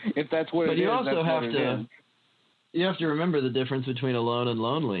 If that's what it is. But you also have to remember the difference between alone and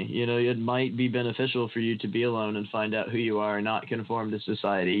lonely. You know, it might be beneficial for you to be alone and find out who you are and not conform to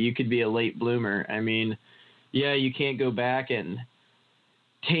society. You could be a late bloomer. I mean, yeah, you can't go back and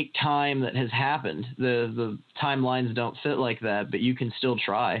take time that has happened. The timelines don't fit like that, but you can still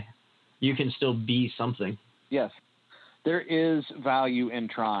try. You can still be something. Yes. There is value in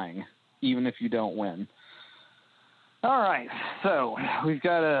trying, even if you don't win. All right, so we've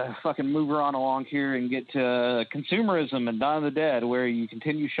got to fucking move her on along here and get to consumerism and Dawn of the Dead, where you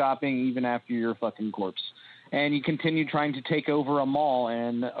continue shopping even after your fucking corpse. And you continue trying to take over a mall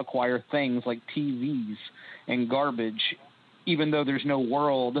and acquire things like TVs and garbage, even though there's no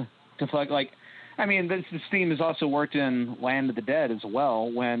world to fuck. I mean, this theme has also worked in Land of the Dead as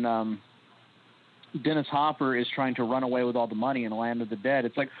well, when Dennis Hopper is trying to run away with all the money in Land of the Dead.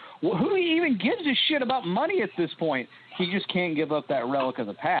 It's like, well, who even gives a shit about money at this point? He just can't give up that relic of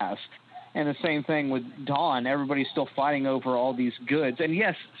the past. And the same thing with Dawn. Everybody's still fighting over all these goods. And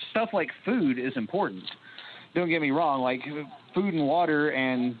yes, stuff like food is important. Don't get me wrong. Food and water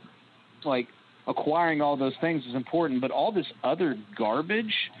and acquiring all those things is important. But all this other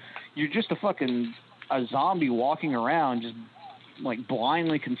garbage, you're just a zombie walking around just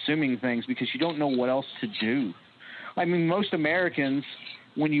blindly consuming things because you don't know what else to do. I mean, most Americans,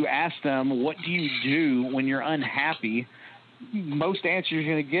 when you ask them, what do you do when you're unhappy, most answers you're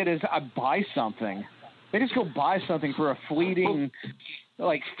going to get is, I buy something. They just go buy something for a fleeting,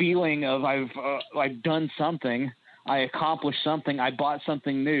 feeling of I've done something, I accomplished something, I bought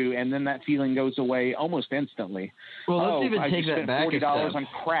something new, and then that feeling goes away almost instantly. Well, let's even take that back a step. $40 on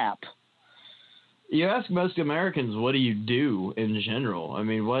crap. You ask most Americans, what do you do in general? I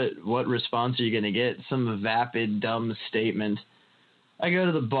mean, what response are you going to get? Some vapid, dumb statement. I go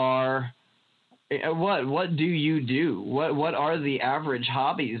to the bar. What do you do? What are the average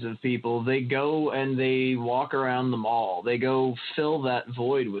hobbies of people? They go and they walk around the mall. They go fill that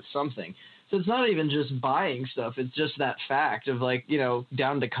void with something. So it's not even just buying stuff. It's just that fact of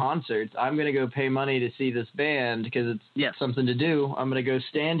down to concerts. I'm going to go pay money to see this band because it's something to do. I'm going to go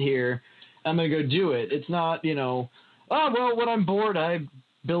stand here. I'm going to go do it. It's not, when I'm bored, I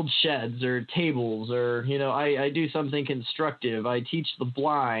build sheds or tables or, I do something constructive. I teach the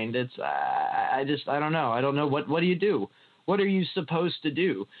blind. It's, I don't know. I don't know. What do you do? What are you supposed to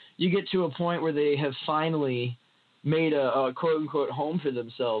do? You get to a point where they have finally made a quote unquote home for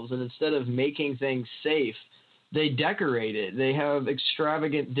themselves. And instead of making things safe, they decorate it. They have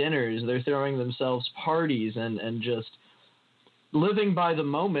extravagant dinners. They're throwing themselves parties and just living by the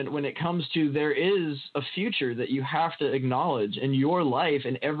moment when it comes to there is a future that you have to acknowledge in your life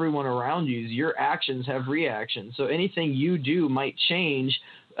and everyone around you. Your actions have reactions. So anything you do might change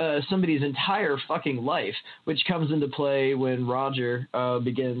somebody's entire fucking life, which comes into play when Roger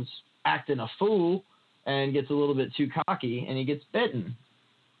begins acting a fool and gets a little bit too cocky, and he gets bitten.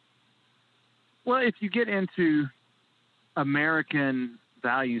 Well, if you get into American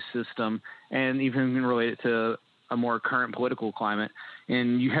value system and even relate it to a more current political climate,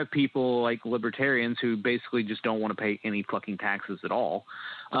 and you have people like libertarians who basically just don't want to pay any fucking taxes at all.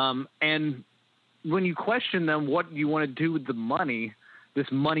 And when you question them, what you want to do with the money, this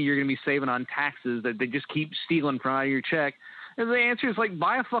money you're going to be saving on taxes that they just keep stealing from out of your check, and the answer is like,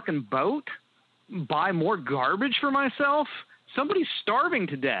 buy a fucking boat, buy more garbage for myself. Somebody's starving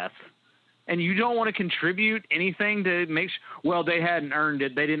to death. And you don't want to contribute anything to make well, they hadn't earned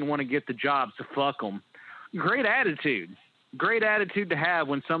it. They didn't want to get the job, so fuck them. Great attitude. Great attitude to have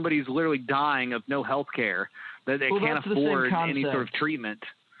when somebody's literally dying of no health care, that they can't afford any sort of treatment.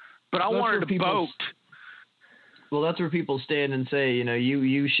 But I wanted a boat. Well, that's where people stand and say,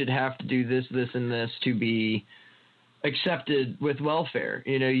 you should have to do this, this, and this to be accepted with welfare.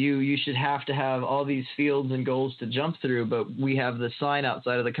 You should have to have all these fields and goals to jump through, but we have the sign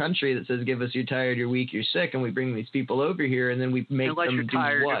outside of the country that says, give us you're tired, you're weak, you're sick, and we bring these people over here, and then we make unless them you're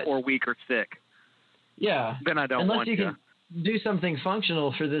tired do what? or weak or sick. Yeah. Then I don't Unless want you can do something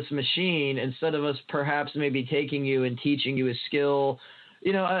functional for this machine instead of us perhaps maybe taking you and teaching you a skill.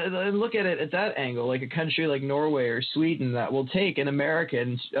 Look at it at that angle, like a country like Norway or Sweden that will take an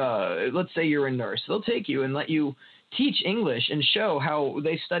American, let's say you're a nurse, they'll take you and let you teach English and show how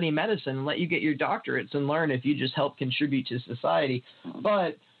they study medicine and let you get your doctorates and learn if you just help contribute to society.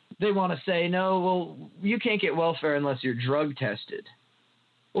 But they want to say, no, well, you can't get welfare unless you're drug tested.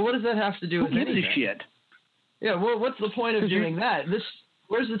 Well, what does that have to do with anything? Who gives a shit? Yeah, well, what's the point of doing that?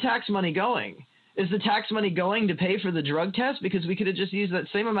 Where's the tax money going? Is the tax money going to pay for the drug test? Because we could have just used that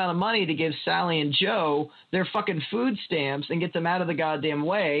same amount of money to give Sally and Joe their fucking food stamps and get them out of the goddamn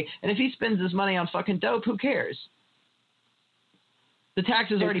way. And if he spends his money on fucking dope, who cares? The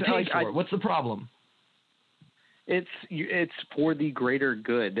tax is already paid for. What's the problem? It's for the greater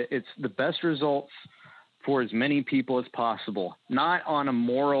good. It's the best results for as many people as possible, not on a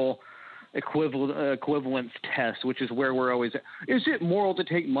moral equivalence test, which is where we're always at. Is it moral to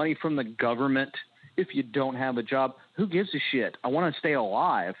take money from the government if you don't have a job? Who gives a shit? I want to stay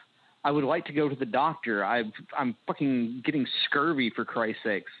alive. I would like to go to the doctor. I'm fucking getting scurvy, for Christ's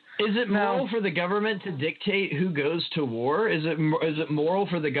sakes. Is it moral for the government to dictate who goes to war? Is it moral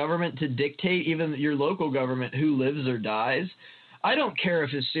for the government to dictate even your local government who lives or dies? I don't care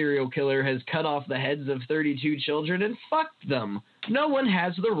if a serial killer has cut off the heads of 32 children and fucked them. No one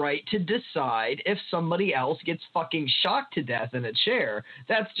has the right to decide if somebody else gets fucking shot to death in a chair.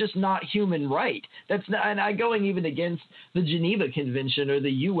 That's just not human right. That's not, and I'm going even against the Geneva Convention or the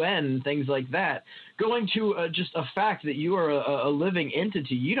UN, things like that. Going to just a fact that you are a living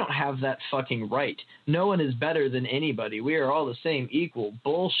entity, you don't have that fucking right. No one is better than anybody. We are all the same, equal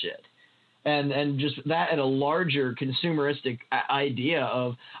bullshit. And just that at a larger consumeristic idea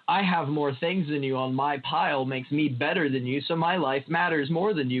of I have more things than you on my pile makes me better than you, so my life matters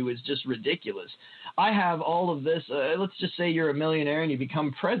more than you is just ridiculous. I have all of this. Let's just say you're a millionaire and you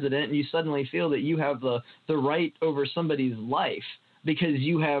become president and you suddenly feel that you have the right over somebody's life because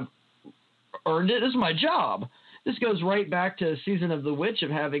you have earned it as my job. This goes right back to Season of the Witch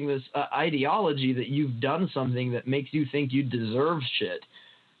of having this ideology that you've done something that makes you think you deserve shit.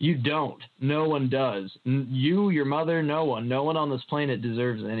 You don't. No one does. You, your mother, no one. No one on this planet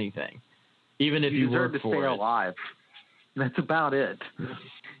deserves anything, even if you work for it. You deserve to stay alive. That's about it.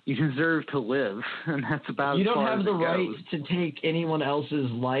 You deserve to live, and that's about it. You don't have the right to take anyone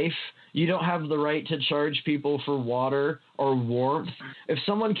else's life. You don't have the right to charge people for water or warmth. If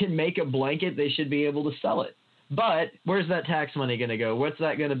someone can make a blanket, they should be able to sell it. But where's that tax money going to go? What's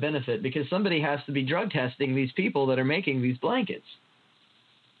that going to benefit? Because somebody has to be drug testing these people that are making these blankets.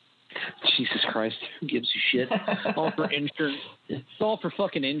 Jesus Christ, who gives a shit? All for insurance. It's all for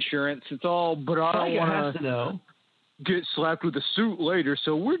fucking insurance. It's all, but I don't want to get slapped with a suit later,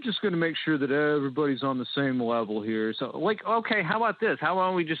 so we're just going to make sure that everybody's on the same level here. So, like, okay, how about this? How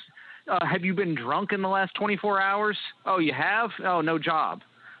about we just, have you been drunk in the last 24 hours? Oh, you have? Oh, no job.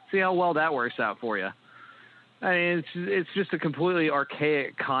 See how well that works out for you. I mean, it's just a completely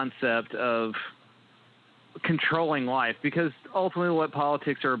archaic concept of controlling life, because ultimately what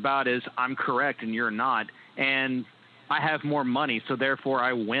politics are about is I'm correct and you're not, and I have more money, so therefore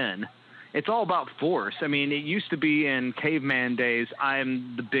I win. It's all about force. I mean, it used to be in caveman days,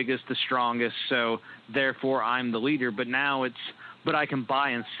 I'm the biggest, the strongest, so therefore I'm the leader, but now it's, but I can buy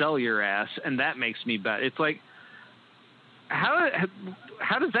and sell your ass, and that makes me better. It's like, how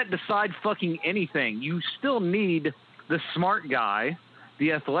does that decide fucking anything? You still need the smart guy,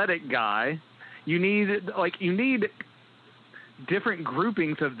 the athletic guy. You need different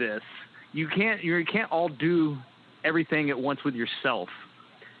groupings of this. You can't all do everything at once with yourself.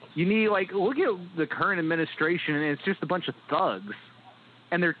 You need, like, look at the current administration, and it's just a bunch of thugs.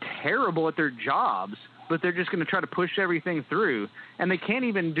 And they're terrible at their jobs, but they're just going to try to push everything through. And they can't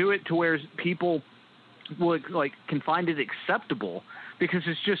even do it to where people can find it acceptable because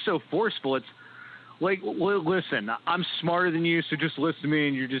it's just so forceful. It's like, listen, I'm smarter than you, so just listen to me,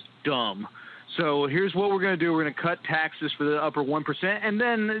 and you're just dumb. So here's what we're going to do. We're going to cut taxes for the upper 1%, and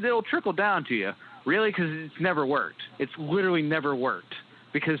then it'll trickle down to you. Really? Because it's never worked. It's literally never worked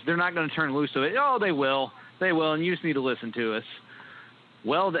because they're not going to turn loose of it. Oh, they will. They will, and you just need to listen to us.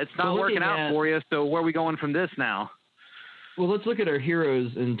 Well, it's not working out for you, so where are we going from this now? Well, let's look at our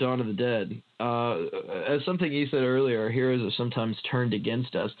heroes in Dawn of the Dead. As something you said earlier, our heroes are sometimes turned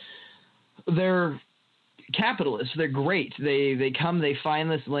against us. They're capitalists. They're great. They come, they find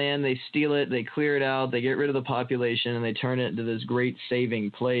this land, they steal it, they clear it out, they get rid of the population, and they turn it into this great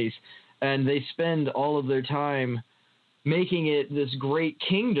saving place. And they spend all of their time making it this great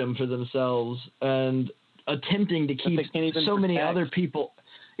kingdom for themselves and attempting to keep so many other people.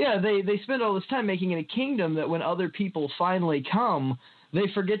 Yeah, they spend all this time making it a kingdom that when other people finally come, they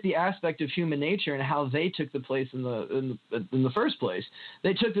forget the aspect of human nature and how they took the place in the first place.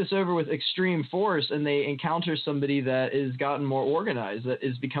 They took this over with extreme force, and they encounter somebody that is gotten more organized, that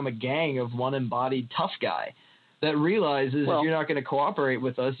has become a gang of one embodied tough guy that realizes if you're not going to cooperate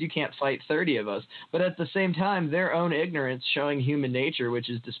with us, you can't fight 30 of us. But at the same time, their own ignorance showing human nature, which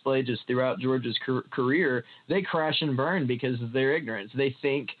is displayed just throughout George's career, they crash and burn because of their ignorance. They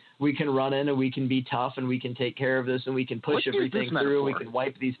think we can run in and we can be tough and we can take care of this and we can push everything through and we can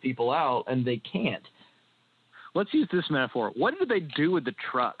wipe these people out, and they can't. Let's use this metaphor. What did they do with the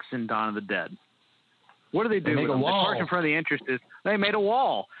trucks in Dawn of the Dead? What do they do? They make a wall. They parked in front of the entrances. They made a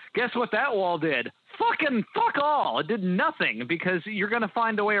wall. Guess what that wall did? Fuck all. It did nothing because you're going to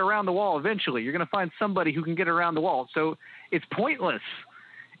find a way around the wall eventually. You're going to find somebody who can get around the wall. So it's pointless.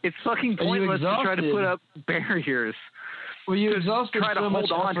 It's fucking pointless to try to put up barriers. Well, you exhausted try to so much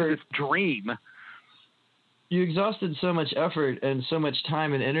hold on effort. to this dream. You exhausted so much effort and so much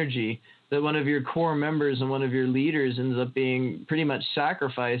time and energy that one of your core members and one of your leaders ends up being pretty much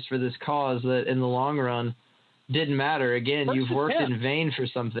sacrificed for this cause that in the long run didn't matter. Again, you've worked in vain for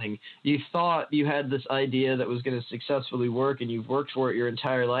something. You thought you had this idea that was going to successfully work, and you've worked for it your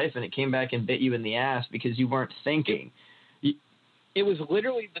entire life, and it came back and bit you in the ass because you weren't thinking. It was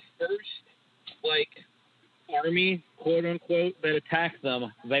literally the first, army, quote unquote, that attacked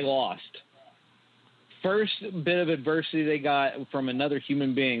them. They lost. First bit of adversity they got from another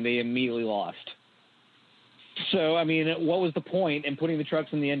human being, they immediately lost. So, I mean, what was the point in putting the trucks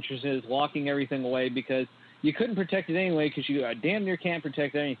in the entrances, locking everything away, because you couldn't protect it anyway because you damn near can't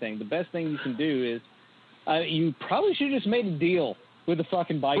protect anything. The best thing you can do is you probably should have just made a deal with the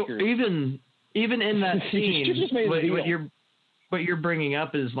fucking bikers. Well, even in that scene, just made a deal. What you're bringing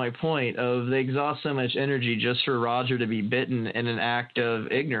up is my point of they exhaust so much energy just for Roger to be bitten in an act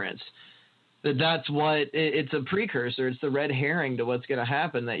of ignorance. That's what it's a precursor. It's the red herring to what's going to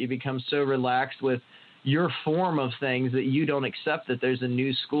happen, that you become so relaxed with your form of things that you don't accept that there's a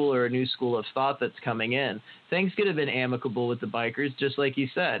new school or a new school of thought that's coming in. Things could have been amicable with the bikers, just like you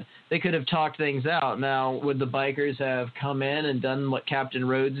said. They could have talked things out. Now, would the bikers have come in and done what Captain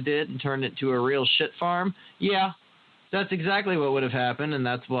Rhodes did and turned it to a real shit farm? Yeah. That's exactly what would have happened, and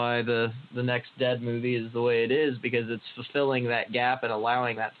that's why the next Dead movie is the way it is, because it's fulfilling that gap and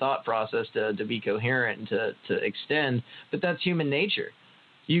allowing that thought process to be coherent and to extend. But that's human nature.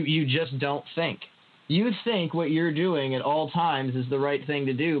 You just don't think. You think what you're doing at all times is the right thing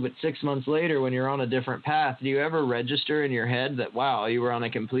to do, but 6 months later when you're on a different path, do you ever register in your head that, wow, you were on a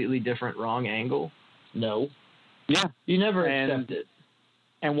completely different wrong angle? No. Yeah. You never accept it.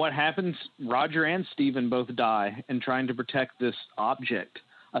 And what happens? Roger and Steven both die in trying to protect this object,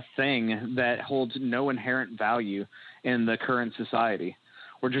 a thing that holds no inherent value in the current society.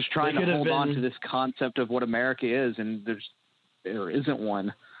 We're just trying to hold on to this concept of what America is, and there isn't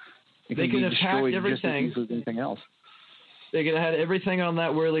one. They could have hacked everything. Just as anything else. They could have had everything on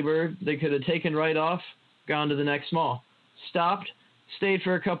that whirlybird. They could have taken right off, gone to the next mall, stopped, stayed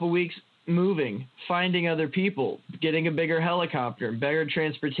for a couple weeks, moving, finding other people, getting a bigger helicopter, better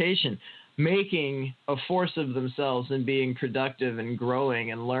transportation, making a force of themselves and being productive and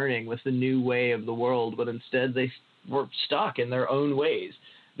growing and learning with the new way of the world. But instead they were stuck in their own ways.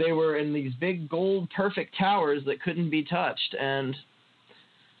 They were in these big gold perfect towers that couldn't be touched, and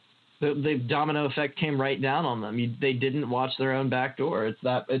the domino effect came right down on them. They didn't watch their own back door.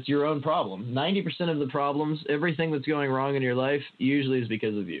 It's your own problem. 90% of the problems, everything that's going wrong in your life, usually is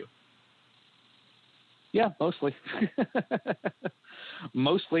because of you. Yeah, mostly.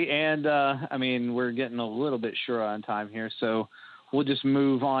 mostly. And I mean, we're getting a little bit short on time here, so we'll just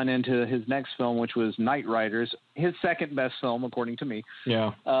move on into his next film, which was Knight Riders, his second best film, according to me.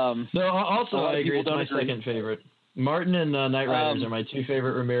 Yeah. No, also I agree. It's my second favorite. Martin and Knight Riders are my two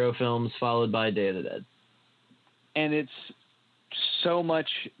favorite Romero films, followed by Day of the Dead. And it's so much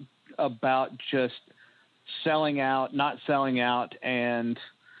about just selling out, not selling out, and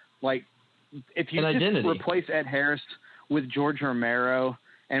like if you just replace Ed Harris with George Romero,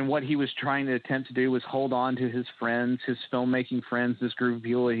 and what he was trying to attempt to do was hold on to his friends, his filmmaking friends, this group of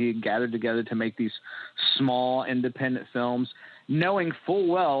people that he had gathered together to make these small independent films, knowing full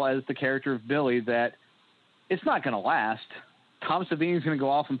well as the character of Billy that it's not going to last. Tom Savini's going to go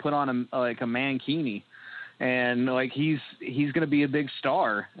off and put on a mankini, and like he's going to be a big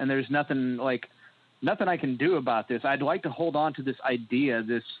star, and there's nothing I can do about this. I'd like to hold on to this idea,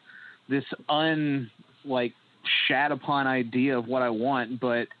 this shat upon idea of what I want,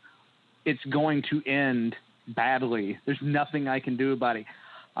 but it's going to end badly. There's nothing I can do about it.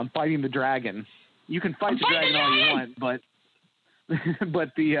 I'm fighting the dragon. You can fight the dragon all you want, but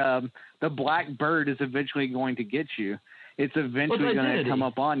the black bird is eventually going to get you. It's eventually going to come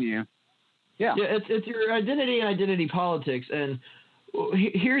up on you. Yeah. Yeah, it's your identity and identity politics. And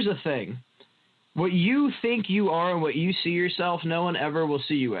here's the thing. What you think you are and what you see yourself, no one ever will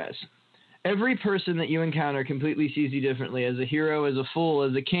see you as. Every person that you encounter completely sees you differently. As a hero, as a fool,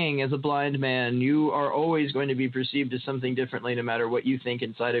 as a king, as a blind man, you are always going to be perceived as something differently no matter what you think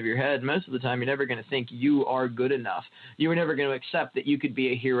inside of your head. Most of the time, you're never going to think you are good enough. You are never going to accept that you could be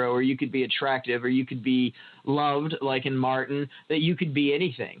a hero, or you could be attractive, or you could be loved, like in Martin, that you could be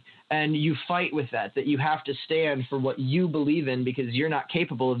anything. And you fight with that you have to stand for what you believe in because you're not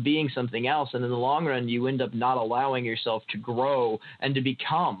capable of being something else. And in the long run, you end up not allowing yourself to grow and to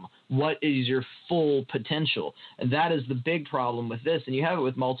become what is your full potential. And that is the big problem with this. And you have it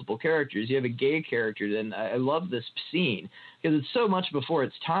with multiple characters. You have a gay character, and I love this scene because it's so much before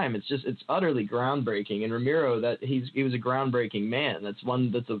its time. It's utterly groundbreaking. And Romero, he was a groundbreaking man. That's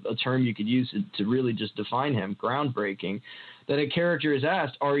a term you could use to really just define him, groundbreaking. That a character is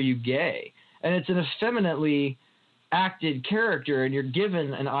asked, are you gay? And it's an effeminately acted character, and you're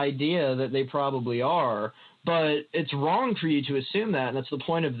given an idea that they probably are, but it's wrong for you to assume that, and that's the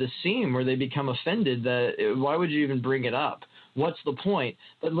point of this scene where they become offended. Why would you even bring it up? What's the point?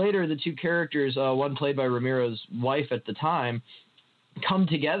 But later, the two characters, one played by Romero's wife at the time, come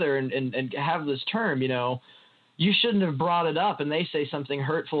together and have this term, you shouldn't have brought it up, and they say something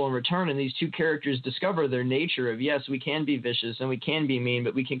hurtful in return, and these two characters discover their nature of, yes, we can be vicious and we can be mean,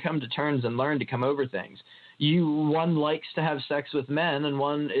 but we can come to terms and learn to come over things. One likes to have sex with men, and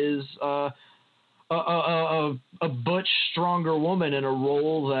one is a butch, stronger woman in a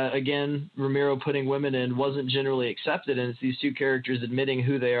role that, again, Romero putting women in wasn't generally accepted, and it's these two characters admitting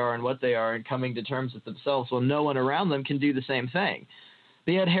who they are and what they are and coming to terms with themselves while no one around them can do the same thing.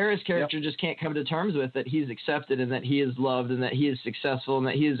 The Ed Harris character just can't come to terms with that he's accepted and that he is loved and that he is successful and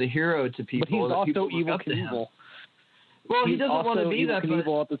that he is a hero to people. But he's also evil Knievel. Well, he doesn't want to be that, but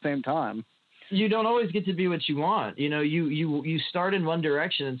evil at the same time. You don't always get to be what you want. You start in one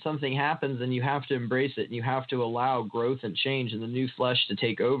direction and something happens and you have to embrace it and you have to allow growth and change and the new flesh to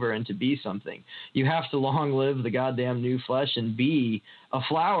take over and to be something. You have to long live the goddamn new flesh and be a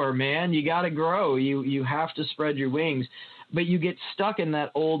flower, man. You got to grow. You have to spread your wings. But you get stuck in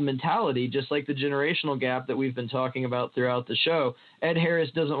that old mentality, just like the generational gap that we've been talking about throughout the show. Ed Harris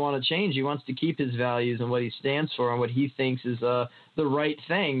doesn't want to change. He wants to keep his values and what he stands for and what he thinks is the right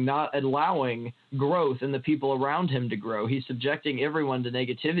thing, not allowing growth and the people around him to grow. He's subjecting everyone to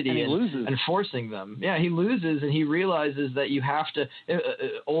negativity and forcing them. Yeah, he loses, and he realizes that you have to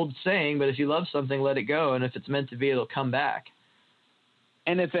old saying, but if you love something, let it go, and if it's meant to be, it'll come back.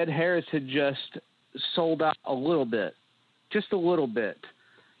 And if Ed Harris had just sold out a little bit, just a little bit.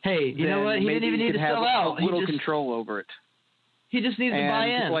 Hey, you know what? He didn't even need to sell out. A little control over it. He just needs to buy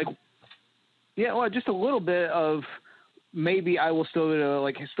in. Just a little bit of maybe I will still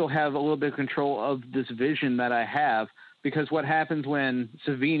have a little bit of control of this vision that I have. Because what happens when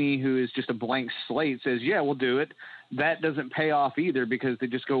Savini, who is just a blank slate, says, "Yeah, we'll do it," that doesn't pay off either because they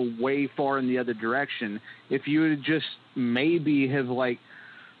just go way far in the other direction. If you would just maybe have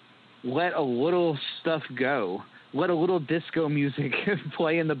let a little stuff go. Let a little disco music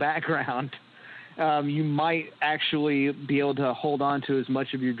play in the background. You might actually be able to hold on to as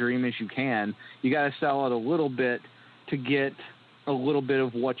much of your dream as you can. You got to sell out a little bit to get a little bit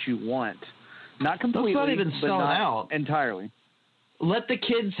of what you want. Not completely, not even but selling not out entirely. let the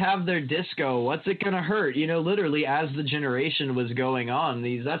kids have their disco. What's it going to hurt? You know, literally as the generation was going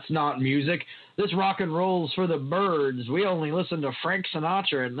on, that's not music. This rock and roll's for the birds. We only listen to Frank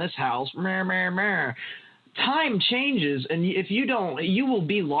Sinatra in this house. Meh, meh, meh. Time changes, and if you don't, you will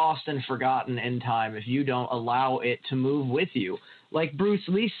be lost and forgotten in time if you don't allow it to move with you. Like Bruce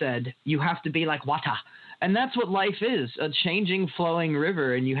Lee said, you have to be like water. And that's what life is, a changing, flowing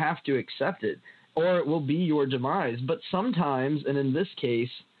river, and you have to accept it, or it will be your demise. But sometimes, and in this case,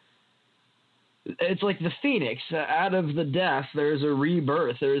 it's like the phoenix. Out of the death, there's a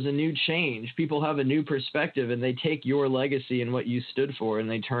rebirth. There's a new change. People have a new perspective, and they take your legacy and what you stood for, and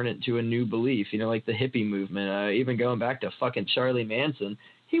they turn it to a new belief. You know, like the hippie movement. Even going back to fucking Charlie Manson,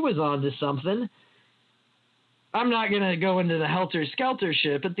 he was on to something. I'm not going to go into the helter-skelter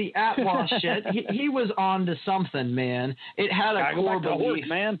shit, but the Atwas shit, he was on to something, man. It had a core belief. Horse,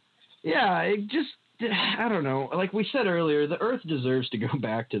 man. Yeah, it just, I don't know. Like we said earlier, the Earth deserves to go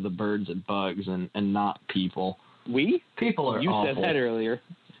back to the birds and bugs and not people. We? People are you awful. You said that earlier.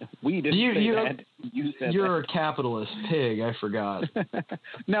 We didn't say that. You said you're that. A capitalist pig. I forgot.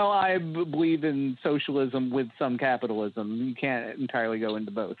 No, I believe in socialism with some capitalism. You can't entirely go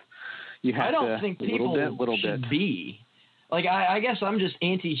into both. You have I don't think people should be. Like, I guess I'm just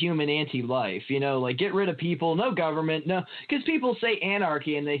anti-human, anti-life, you know, like get rid of people, no government, no, because people say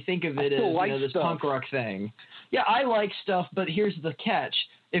anarchy and they think of it as, like this punk rock thing. Yeah, I like stuff, but here's the catch.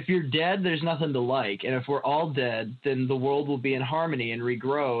 If you're dead, there's nothing to like. And if we're all dead, then the world will be in harmony and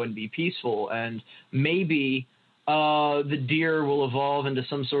regrow and be peaceful. And maybe the deer will evolve into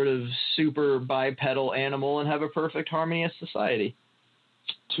some sort of super bipedal animal and have a perfect harmonious society.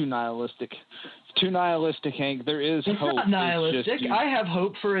 Too nihilistic. It's too nihilistic, Hank. There is it's hope. Not nihilistic. I have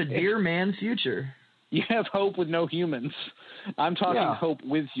hope for a dear man future. You have hope with no humans. I'm talking hope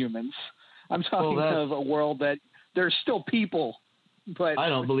with humans. I'm talking of a world that there's still people. But I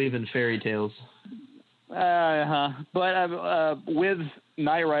don't believe in fairy tales. But with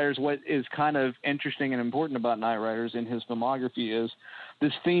Knight Riders, what is kind of interesting and important about Knight Riders in his filmography is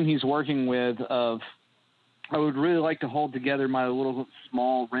this theme he's working with of, I would really like to hold together my little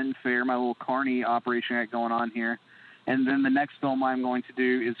small Ren Fair, my little carny operation I got going on here. And then the next film I'm going to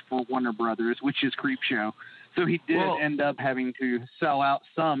do is for Warner Brothers, which is Creepshow. So he did end up having to sell out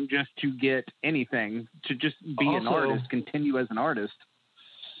some just to get anything, to just be an artist, continue as an artist.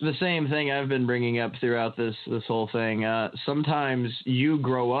 The same thing I've been bringing up throughout this whole thing. Sometimes you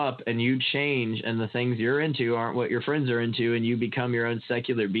grow up and you change, and the things you're into aren't what your friends are into, and you become your own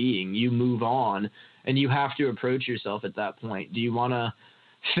secular being. You move on, and you have to approach yourself at that point. Do you want to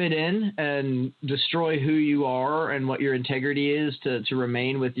fit in and destroy who you are and what your integrity is to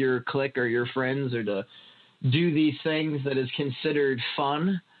remain with your clique or your friends, or to do these things that is considered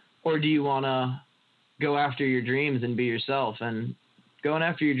fun? Or do you want to go after your dreams and be yourself? And going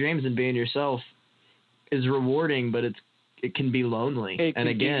after your dreams and being yourself is rewarding, but it can be lonely. It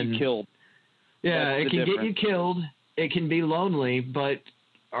can get you killed. Yeah, it can get you killed. It can be lonely, but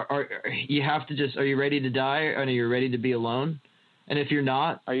you have to are you ready to die, or are you ready to be alone? And if you're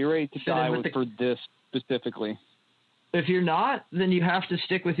not, are you ready to die for this specifically? If you're not, then you have to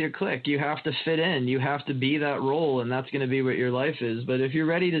stick with your clique. You have to fit in. You have to be that role, and that's going to be what your life is. But if you're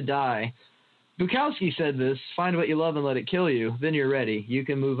ready to die, Bukowski said this, find what you love and let it kill you. Then you're ready. You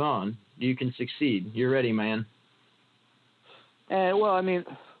can move on. You can succeed. You're ready, man. Well, I mean,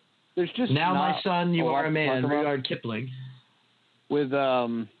 there's just now, my son, you are a man. Rudyard Kipling. With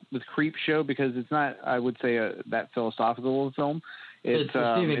Creepshow, because it's not, I would say, that philosophical of a film. It's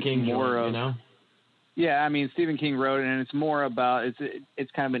Stephen King more joint, of, you know? Yeah, I mean, Stephen King wrote it, and it's more about,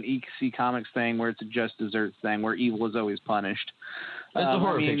 it's kind of an EC Comics thing where it's a just desserts thing where evil is always punished. It's a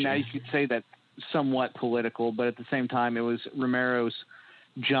horror picture. Now you could say that's somewhat political, but at the same time, it was Romero's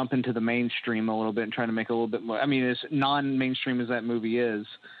jump into the mainstream a little bit and trying to make a little bit more. I mean, as non-mainstream as that movie is,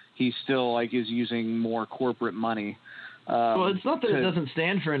 he still is using more corporate money. Well, it's not that it doesn't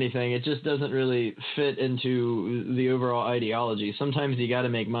stand for anything. It just doesn't really fit into the overall ideology. Sometimes you got to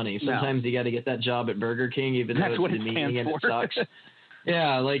make money. Sometimes you got to get that job at Burger King, even though it's demeaning and it sucks.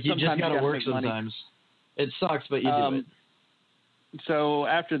 Yeah, like you just got to work sometimes. It sucks, but you do it. So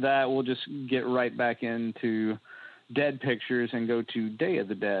after that, we'll just get right back into Dead Pictures and go to Day of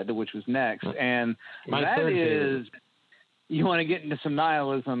the Dead, which was next. And that is, you want to get into some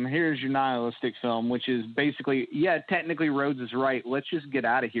nihilism, here's your nihilistic film, which is basically, technically Rhodes is right. Let's just get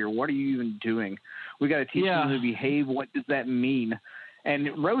out of here. What are you even doing? We got to teach them to behave. What does that mean? And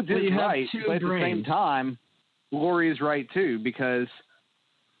Rhodes is right, but at the same time, Laurie is right too, because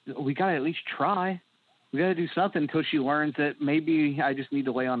we got to at least try. We got to do something until she learns that maybe I just need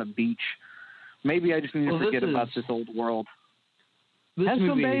to lay on a beach. Maybe I just need to forget about this old world. this Have some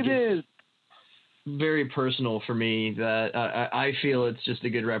movie babies. very personal for me. That I feel it's just a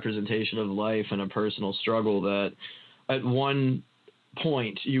good representation of life and a personal struggle. That at one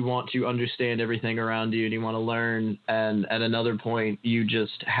point you want to understand everything around you and you want to learn, and at another point you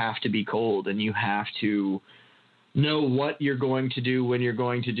just have to be cold and you have to know what you're going to do when you're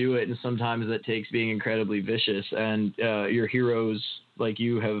going to do it, and sometimes that takes being incredibly vicious. And your heroes, like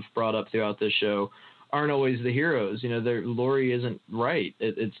you have brought up throughout this show, aren't always the heroes. You know, Laurie isn't right.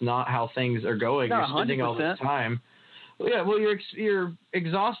 It's not how things are going. Not you're spending 100%. all this time. Yeah, well, you're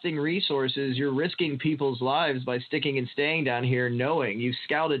exhausting resources. You're risking people's lives by sticking and staying down here, knowing you've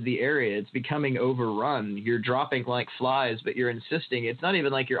scouted the area. It's becoming overrun. You're dropping like flies, but you're insisting. It's not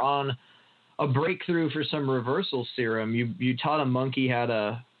even like you're on a breakthrough for some reversal serum. You taught a monkey how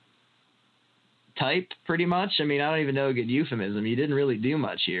to type, pretty much. I mean, I don't even know a good euphemism. You didn't really do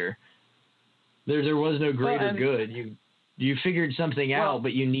much here. There was no greater good. You figured something out,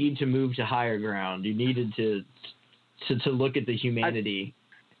 but you need to move to higher ground. You needed to look at the humanity.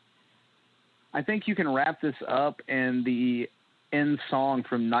 I think you can wrap this up in the end song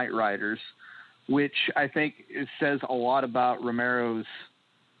from Night Riders, which I think it says a lot about Romero's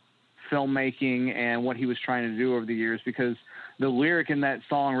filmmaking and what he was trying to do over the years, because the lyric in that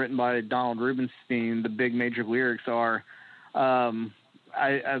song written by Donald Rubinstein, the big major lyrics are,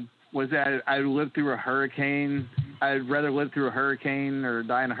 I'd live through a hurricane. I'd rather live through a hurricane or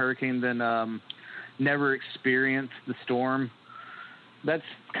die in a hurricane than never experience the storm. That's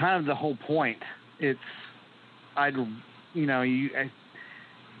kind of the whole point. You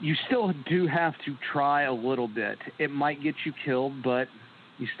still do have to try a little bit. It might get you killed, but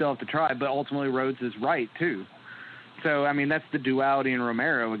you still have to try. But ultimately, Rhodes is right too. So, I mean, that's the duality in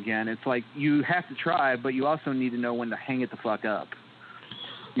Romero again. It's like you have to try, but you also need to know when to hang it the fuck up.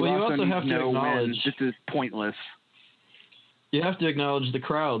 You also have to know acknowledge when this is pointless. You have to acknowledge the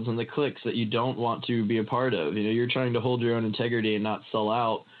crowds and the cliques that you don't want to be a part of. You know, you're trying to hold your own integrity and not sell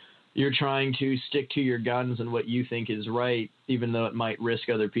out. You're trying to stick to your guns and what you think is right, even though it might risk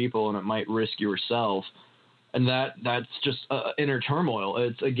other people and it might risk yourself. And that's just inner turmoil.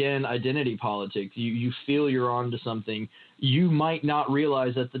 It's, again, identity politics. You feel you're onto something. You might not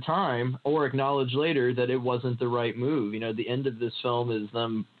realize at the time or acknowledge later that it wasn't the right move. You know, the end of this film is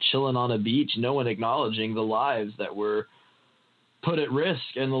them chilling on a beach, no one acknowledging the lives that were put at risk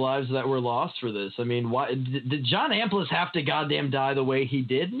and the lives that were lost for this. I mean, why did John Amplas have to goddamn die the way he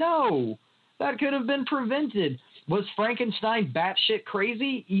did? No, that could have been prevented. Was Frankenstein batshit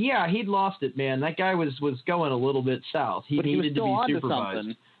crazy? Yeah, he'd lost it, man. That guy was going a little bit south. He needed to be supervised.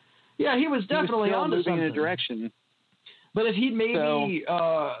 Something. Yeah, he was definitely onto moving something. in a direction. But if he'd maybe,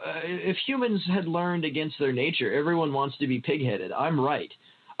 if humans had learned against their nature, everyone wants to be pig-headed. I'm right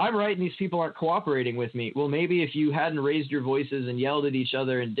and these people aren't cooperating with me. Well, maybe if you hadn't raised your voices and yelled at each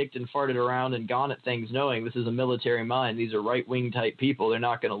other and dicked and farted around and gone at things knowing this is a military mind, these are right-wing type people, they're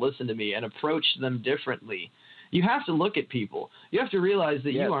not going to listen to me, and approached them differently. You have to look at people. You have to realize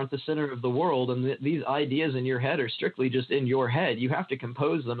that you aren't the center of the world, and these ideas in your head are strictly just in your head. You have to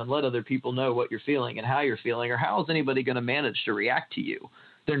compose them and let other people know what you're feeling and how you're feeling, or how is anybody going to manage to react to you?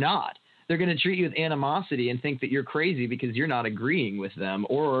 They're not. They're going to treat you with animosity and think that you're crazy because you're not agreeing with them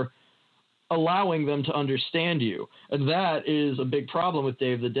or allowing them to understand you. And that is a big problem with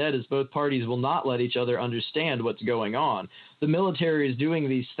Day of the Dead, is both parties will not let each other understand what's going on. The military is doing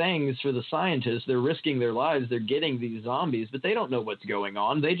these things for the scientists. They're risking their lives. They're getting these zombies, but they don't know what's going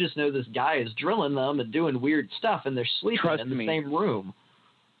on. They just know this guy is drilling them and doing weird stuff, and they're sleeping in the same room.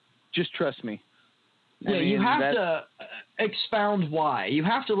 Just trust me. Yeah, you have to expound why. You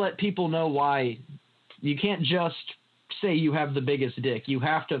have to let people know why. You can't just say you have the biggest dick. You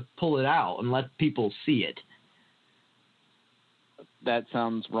have to pull it out and let people see it. That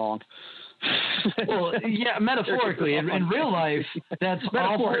sounds wrong. Well, yeah, metaphorically. In real life, that's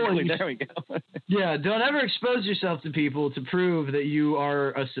metaphorically. There we go. Yeah, don't ever expose yourself to people to prove that you are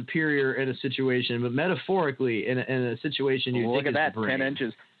a superior in a situation, but metaphorically, in a situation you look think at is that, the brain. 10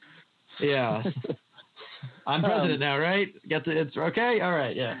 inches. Yeah. I'm president now, right? It's okay? All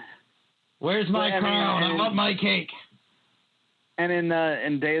right, yeah. Where's my crown? I want my cake. And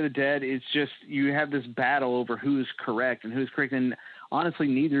in Day of the Dead, it's just you have this battle over who's correct and who's correct. And honestly,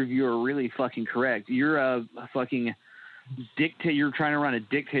 neither of you are really fucking correct. You're a fucking dictator. You're trying to run a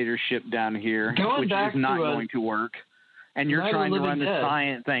dictatorship down here, which is not going to work. And you're trying to run the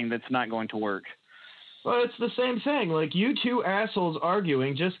science thing that's not going to work. Well, it's the same thing. Like, you two assholes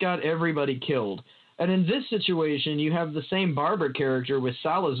arguing just got everybody killed. And in this situation, you have the same Barber character with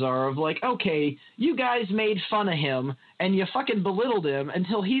Salazar of like, okay, you guys made fun of him and you fucking belittled him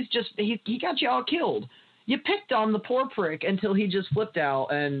until he got you all killed. You picked on the poor prick until he just flipped out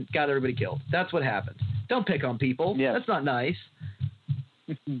and got everybody killed. That's what happened. Don't pick on people. Yeah. That's not nice.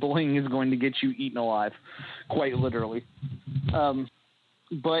 Bullying is going to get you eaten alive, quite literally.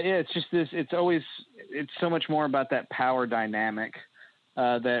 But yeah, it's just this. It's so much more about that power dynamic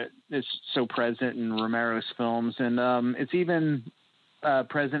that is so present in Romero's films, and it's even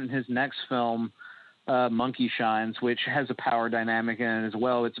present in his next film, Monkey Shines, which has a power dynamic in it as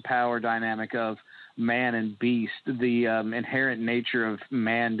well. It's a power dynamic of man and beast, the inherent nature of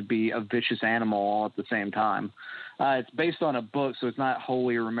man to be a vicious animal all at the same time. It's based on a book, so it's not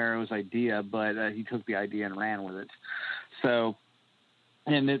wholly Romero's idea, but he took the idea and ran with it. So,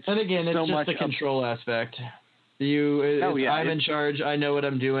 and again, it's so just the control aspect. I'm in charge. I know what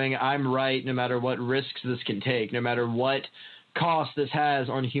I'm doing. I'm right, no matter what risks this can take, no matter what cost this has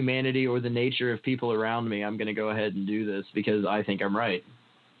on humanity or the nature of people around me. I'm going to go ahead and do this because I think I'm right.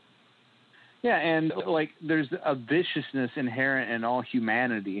 Yeah, and like there's a viciousness inherent in all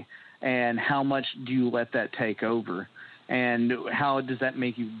humanity, and how much do you let that take over? And how does that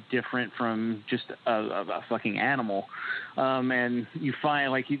make you different from just a fucking animal? And you find,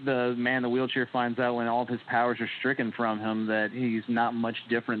 like, the man in the wheelchair finds out when all of his powers are stricken from him that he's not much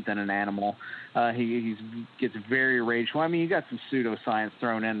different than an animal. He gets very rageful. I mean, you got some pseudoscience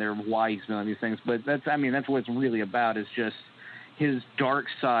thrown in there why he's doing these things, but that's what it's really about, is just his dark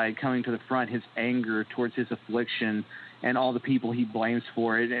side coming to the front, his anger towards his affliction and all the people he blames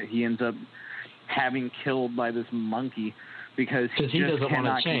for it. He ends up having killed by this monkey because he just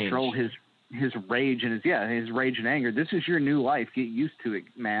cannot control his rage and his rage and anger. This is your new life. Get used to it,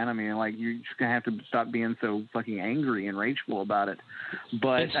 man. I mean, like, you're just gonna have to stop being so fucking angry and rageful about it.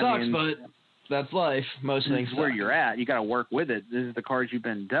 But it sucks, but that's life. Most things is where you're at. You got to work with it. This is the cards you've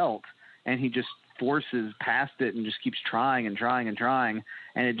been dealt, and he just forces past it and just keeps trying and trying and trying,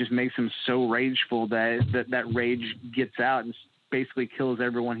 and it just makes him so rageful that rage gets out and basically kills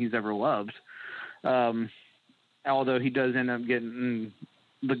everyone he's ever loved. Although he does end up getting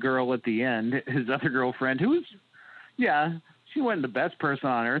the girl at the end, his other girlfriend, who was, she wasn't the best person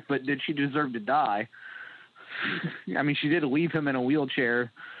on earth, but did she deserve to die? I mean, she did leave him in a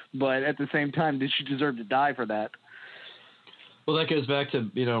wheelchair, but at the same time, did she deserve to die for that? Well, that goes back to,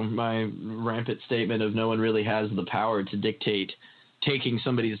 my rampant statement of no one really has the power to dictate taking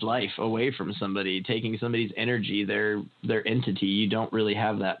somebody's life away from somebody, taking somebody's energy, their entity. You don't really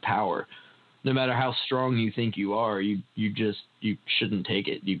have that power. No matter how strong you think you are, you shouldn't take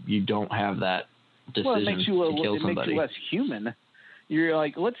it. You don't have that decision to kill somebody. It makes you less human. You're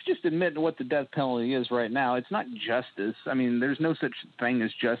like, let's just admit what the death penalty is right now. It's not justice. I mean, there's no such thing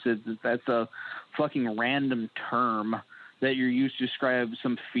as justice. That's a fucking random term that you're used to describe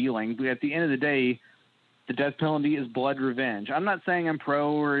some feeling. But at the end of the day, the death penalty is blood revenge. I'm not saying I'm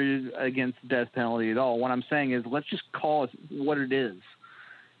pro or against the death penalty at all. What I'm saying is, let's just call it what it is.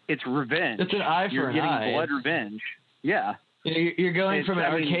 It's revenge. It's an eye for an eye. You're getting blood revenge. Yeah. You're going from an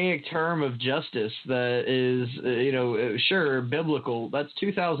archaic term of justice that is, sure, biblical. That's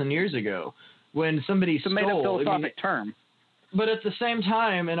 2,000 years ago when somebody stole. It's a made-up philosophic term. But at the same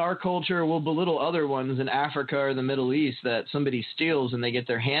time, in our culture, we'll belittle other ones in Africa or the Middle East that somebody steals and they get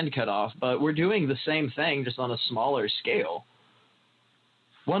their hand cut off. But we're doing the same thing, just on a smaller scale.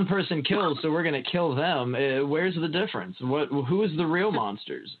 One person kills, so we're going to kill them. Where's the difference? Who is the real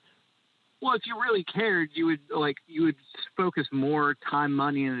monsters? Well, if you really cared, you would focus more time,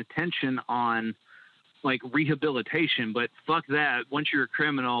 money, and attention on rehabilitation. But fuck that. Once you're a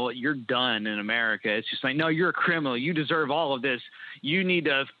criminal, you're done in America. It's just like, no, you're a criminal. You deserve all of this. You need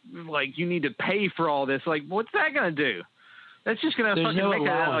to pay for all this. Like, what's that going to do? That's just going to fucking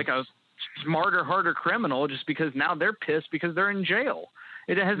make a smarter, harder criminal just because now they're pissed because they're in jail.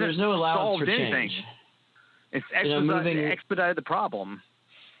 It hasn't There's no allowance solved for anything. Change. It's expedited the problem.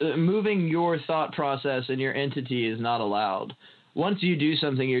 Moving your thought process and your entity is not allowed. Once you do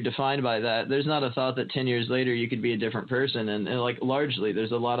something, you're defined by that. There's not a thought that 10 years later you could be a different person. And largely,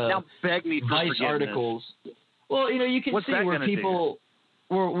 there's a lot of Vice articles. Well, you can see where people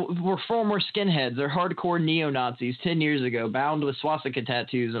were former skinheads or hardcore neo-Nazis 10 years ago, bound with swastika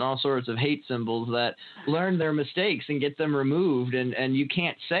tattoos and all sorts of hate symbols that learn their mistakes and get them removed. And you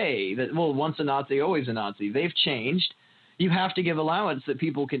can't say that, well, once a Nazi, always a Nazi. They've changed. You have to give allowance that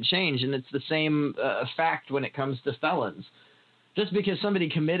people can change. And it's the same fact when it comes to felons. Just because somebody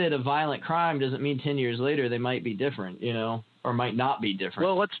committed a violent crime doesn't mean 10 years later they might be different, or might not be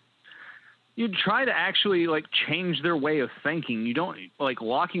different. Well, you try to actually change their way of thinking. You don't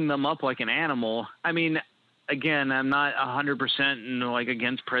locking them up like an animal. I mean, again, I'm not 100%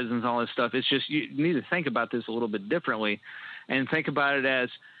 against prisons and all this stuff. It's just you need to think about this a little bit differently and think about it as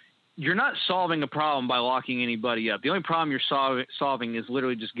you're not solving a problem by locking anybody up. The only problem you're solving is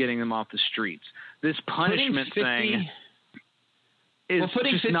literally just getting them off the streets. This punishment thing is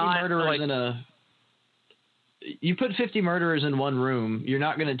putting just 50 not murderers like, in a. You put 50 murderers in one room, you're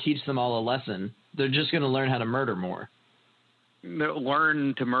not going to teach them all a lesson. They're just going to learn how to murder more.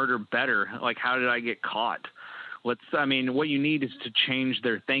 Learn to murder better. Like, how did I get caught? What you need is to change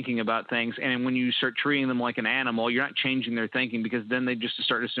their thinking about things. And when you start treating them like an animal, you're not changing their thinking, because then they just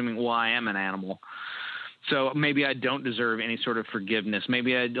start assuming, well, I am an animal. So maybe I don't deserve any sort of forgiveness.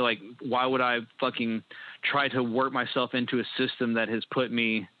 Maybe why would I fucking try to work myself into a system that has put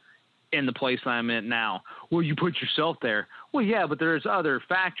me in the place I'm in now? Well, you put yourself there. Well, yeah, but there's other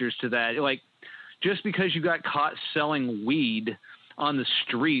factors to that. Like, just because you got caught selling weed on the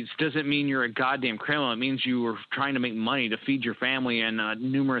streets doesn't mean you're a goddamn criminal. It means you were trying to make money to feed your family and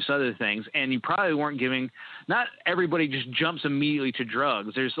numerous other things. And you probably weren't not everybody just jumps immediately to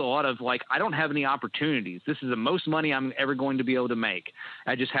drugs. There's a lot of I don't have any opportunities. This is the most money I'm ever going to be able to make.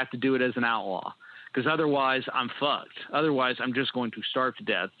 I just have to do it as an outlaw, because otherwise I'm fucked. Otherwise I'm just going to starve to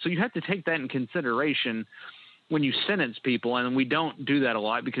death. So you have to take that in consideration when you sentence people. And we don't do that a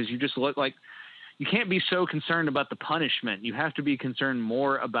lot, because you just look like, you can't be so concerned about the punishment. You have to be concerned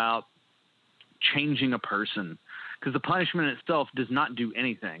more about changing a person, because the punishment itself does not do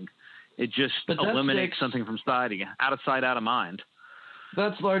anything. It just eliminates something from society. Out of sight, out of mind.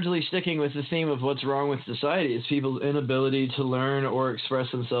 That's largely sticking with the theme of what's wrong with society, is people's inability to learn or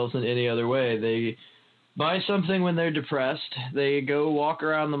express themselves in any other way. They buy something when they're depressed. They go walk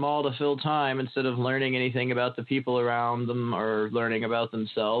around the mall to fill time instead of learning anything about the people around them or learning about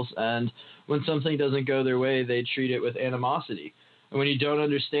themselves. And when something doesn't go their way, they treat it with animosity. And when you don't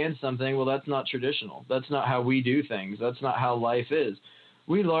understand something, well, that's not traditional. That's not how we do things. That's not how life is.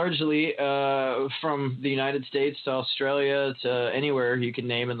 We largely, from the United States to Australia to anywhere you can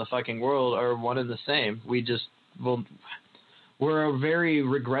name in the fucking world, are one and the same. We're a very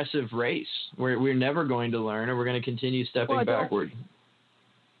regressive race. We're never going to learn, and we're going to continue stepping backward.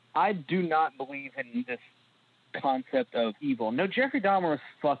 I do not believe in this concept of evil. No, Jeffrey Dahmer was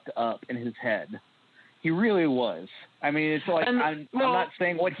fucked up in his head. He really was. I mean, it's like, I'm not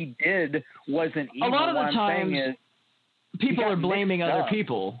saying what he did wasn't evil. A lot of what the times, people are blaming other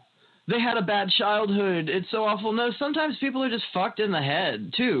people. They had a bad childhood. It's so awful. No, sometimes people are just fucked in the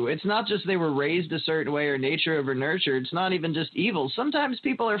head, too. It's not just they were raised a certain way or nature over nurture. It's not even just evil. Sometimes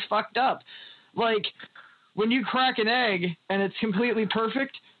people are fucked up. Like, when you crack an egg and it's completely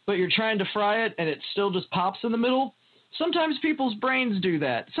perfect, but you're trying to fry it and it still just pops in the middle, sometimes people's brains do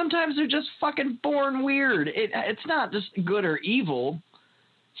that. Sometimes they're just fucking born weird. It's not just good or evil.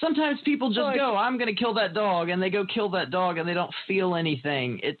 Sometimes people just go, I'm going to kill that dog, and they go kill that dog, and they don't feel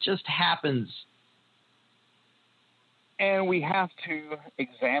anything. It just happens. And we have to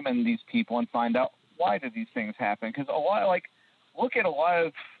examine these people and find out, why do these things happen? Because look at a lot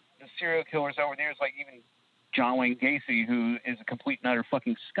of the serial killers over the years, like even John Wayne Gacy, who is a complete and utter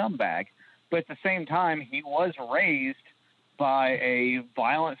fucking scumbag. But at the same time, he was raised by a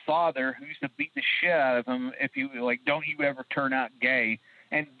violent father who used to beat the shit out of him if you, don't you ever turn out gay.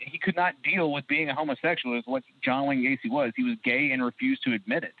 And he could not deal with being a homosexual, is what John Wayne Gacy was. He was gay and refused to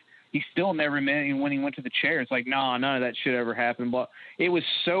admit it. He still never admitted it. When he went to the chair, it's like, no, none of that shit ever happened. But it was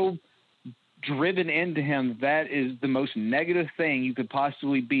so driven into him, that is the most negative thing you could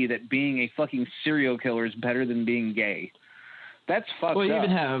possibly be, that being a fucking serial killer is better than being gay. That's fucked up. Well, you even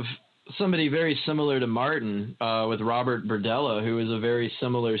have somebody very similar to Martin with Robert Berdella, who is a very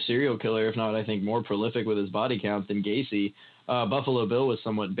similar serial killer, if not, I think, more prolific with his body count than Gacy. Buffalo Bill was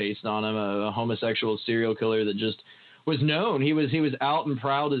somewhat based on him, a homosexual serial killer that just was known. He was out and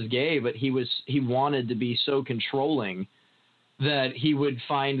proud as gay, but he wanted to be so controlling that he would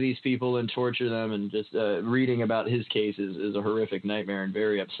find these people and torture them. And just reading about his cases is a horrific nightmare and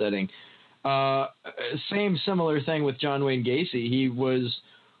very upsetting. Similar thing with John Wayne Gacy. He was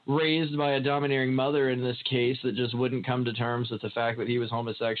raised by a domineering mother in this case that just wouldn't come to terms with the fact that he was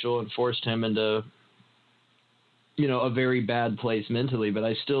homosexual and forced him into a very bad place mentally. But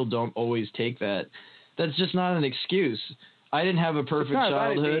I still don't always take that. That's just not an excuse. I didn't have a perfect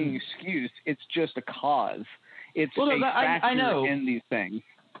childhood. It's not about it being an excuse. It's just a cause. It's a factor I know. in these things.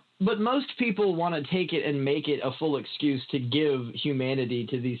 But most people want to take it and make it a full excuse to give humanity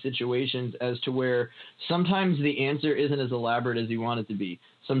to these situations, as to where sometimes the answer isn't as elaborate as you want it to be.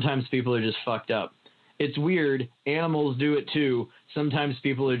 Sometimes people are just fucked up. It's weird. Animals do it too. Sometimes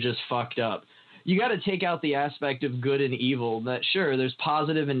people are just fucked up. You got to take out the aspect of good and evil. That sure, there's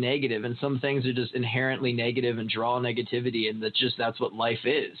positive and negative, and some things are just inherently negative and draw negativity, and that's what life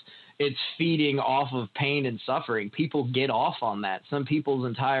is. it's feeding off of pain and suffering. People get off on that. Some people's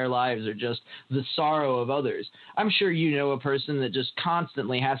entire lives are just the sorrow of others. I'm sure you know a person that just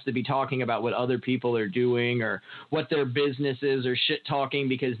constantly has to be talking about what other people are doing or what their business is or shit talking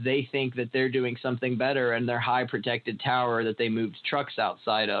because they think that they're doing something better in their high protected tower that they moved trucks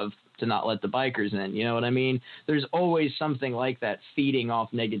outside of to not let the bikers in. You know what I mean? There's always something like that feeding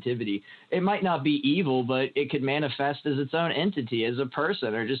off negativity. It might not be evil, but it could manifest as its own entity, as a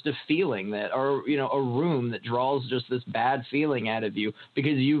person, or just a feeling that, or, you know, a room that draws just this bad feeling out of you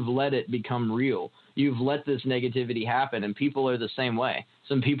because you've let it become real. You've let this negativity happen, and people are the same way.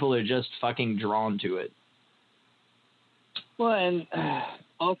 Some people are just fucking drawn to it. Well, and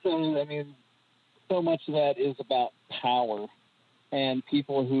also, I mean, so much of that is about power. And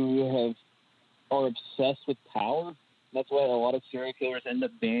people who are obsessed with power, that's what a lot of serial killers end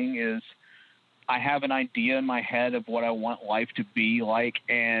up being, is I have an idea in my head of what I want life to be like,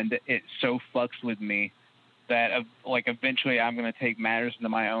 and it so fucks with me that eventually I'm going to take matters into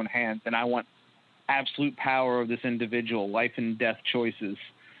my own hands, and I want absolute power of this individual, life and death choices,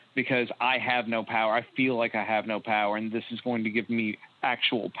 because I have no power. I feel like I have no power, and this is going to give me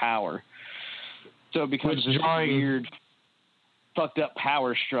actual power. So it becomes this weird, fucked up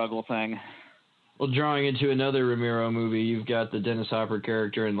power struggle thing. Well, drawing into another Romero movie, you've got the Dennis Hopper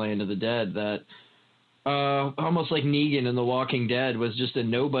character in Land of the Dead that almost like Negan in The Walking Dead was just a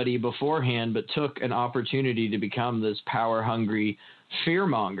nobody beforehand, but took an opportunity to become this power-hungry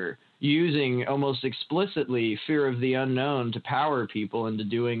fearmonger, using almost explicitly fear of the unknown to power people into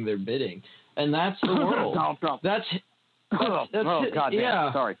doing their bidding. And that's the world. That's goddamn.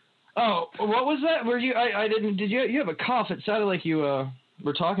 Yeah. Sorry. Oh, what was that? Were you? I didn't. Did you? You have a cough. It sounded like you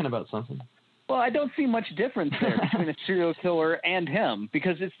were talking about something. Well, I don't see much difference there between a serial killer and him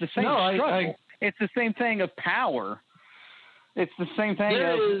because it's the same struggle. It's the same thing of power. It's the same thing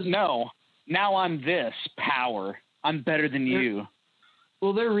now I'm this power. I'm better than you.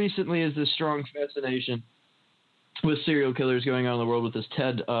 Well, there recently is this strong fascination with serial killers going on in the world with this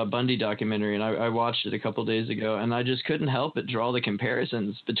Ted Bundy documentary, and I watched it a couple days ago, and I just couldn't help but draw the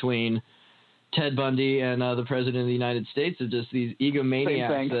comparisons between Ted Bundy and the President of the United States, of just these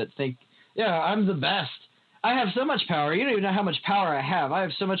egomaniacs that think, yeah, I'm the best. I have so much power. You don't even know how much power I have. I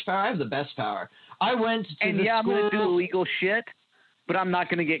have so much power. I have the best power. I went to I'm going to do illegal shit, but I'm not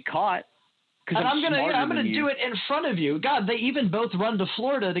going to get caught. And I'm gonna do it in front of you. God, they even both run to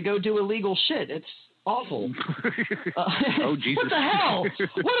Florida to go do illegal shit. It's awful. Oh Jesus! What the hell?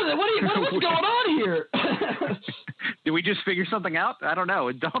 What's going on here? Did we just figure something out? I don't know.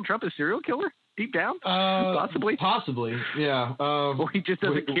 Is Donald Trump a serial killer deep down? Possibly. Possibly. Yeah. Or he just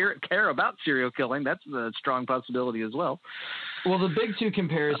doesn't care about serial killing. That's a strong possibility as well. Well, the big two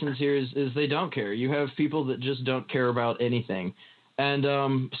comparisons here is they don't care. You have people that just don't care about anything. And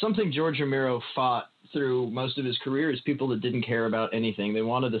something George Romero fought through most of his career is people that didn't care about anything. They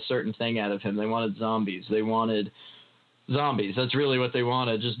wanted a certain thing out of him. They wanted zombies. That's really what they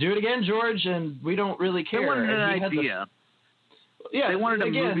wanted. Just do it again, George, and we don't really care. They wanted an idea. They wanted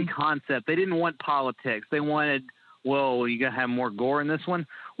a movie concept. They didn't want politics. They wanted, well, you got to have more gore in this one?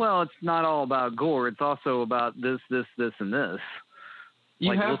 Well, it's not all about gore. It's also about this, and this.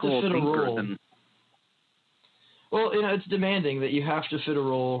 You have to fit a role. Well, it's demanding that you have to fit a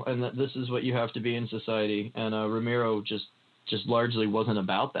role and that this is what you have to be in society. And Romero just largely wasn't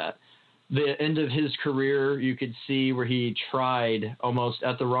about that. The end of his career, you could see where he tried almost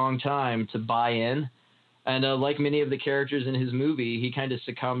at the wrong time to buy in. And like many of the characters in his movie, he kind of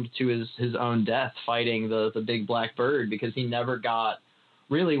succumbed to his own death fighting the big black bird because he never got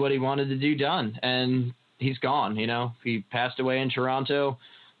really what he wanted to do done. And he's gone, He passed away in Toronto.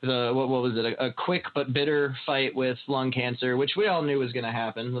 What was it? A quick but bitter fight with lung cancer, which we all knew was going to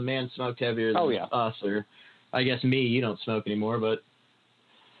happen. The man smoked heavier than us, or I guess me. You don't smoke anymore, but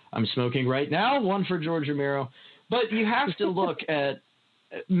I'm smoking right now. One for George Romero. But you have to look at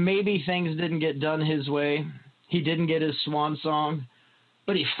maybe things didn't get done his way. He didn't get his swan song,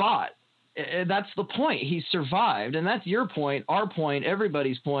 but he fought. That's the point. He survived, and that's your point, our point,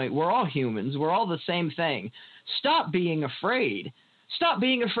 everybody's point. We're all humans. We're all the same thing. Stop being afraid. Stop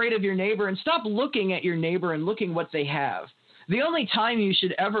being afraid of your neighbor and stop looking at your neighbor and looking what they have. The only time you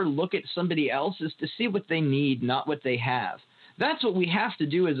should ever look at somebody else is to see what they need, not what they have. That's what we have to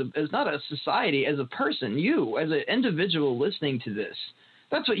do as not a society, as a person, you, as an individual listening to this.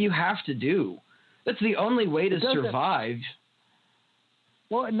 That's what you have to do. That's the only way to survive.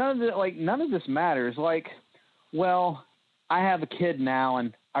 Well, none of this matters. Well, I have a kid now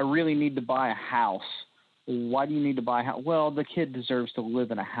and I really need to buy a house. Why do you need to buy a house? Well, the kid deserves to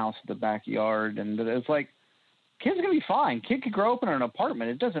live in a house in the backyard. And it's like, kid's going to be fine. Kid could grow up in an apartment.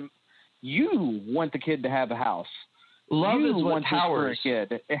 It doesn't You want the kid to have a house. Love you is what want powers. this for a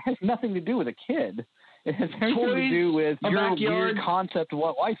kid. It has nothing to do with a kid. It has everything Toys, to do with a your backyard. weird concept of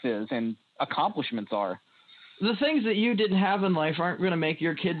what life is and accomplishments are. The things that you didn't have in life aren't going to make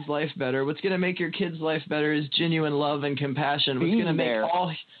your kid's life better. What's going to make your kid's life better is genuine love and compassion. What's going to make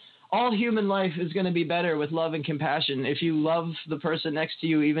all human life is going to be better with love and compassion. If you love the person next to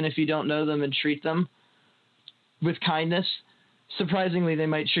you, even if you don't know them, and treat them with kindness, surprisingly, they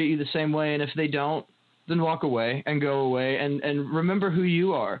might treat you the same way. And if they don't, then walk away and go away and remember who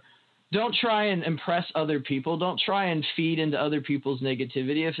you are. Don't try and impress other people. Don't try and feed into other people's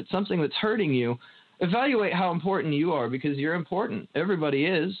negativity. If it's something that's hurting you, evaluate how important you are, because you're important. Everybody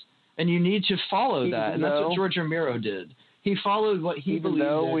is, and you need to follow that. And that's what George Romero did. He followed what he believed in. Even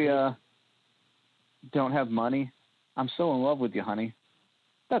though we don't have money, I'm still in love with you, honey.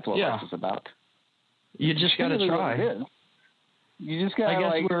 That's what life is about. You just got to try. You just got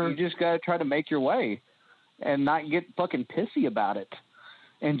to try to make your way and not get fucking pissy about it.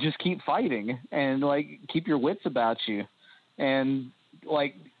 And just keep fighting and, like, keep your wits about you. And,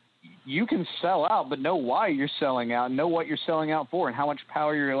 like, you can sell out, but know why you're selling out, know what you're selling out for and how much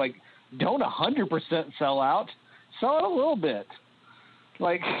power you're, like, don't 100% sell out. Sell it a little bit.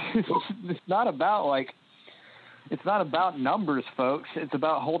 Like, it's not about numbers, folks. It's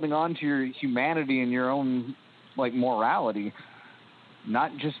about holding on to your humanity and your own, like, morality,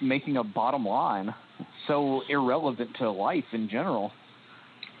 not just making a bottom line. It's so irrelevant to life in general.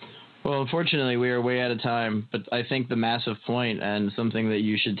 Well, unfortunately, we are way out of time, but I think the massive point and something that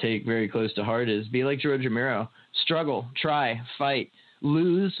you should take very close to heart is be like George Romero. Struggle, try, fight,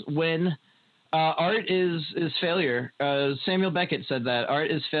 lose, win. Art is failure. Samuel Beckett said that.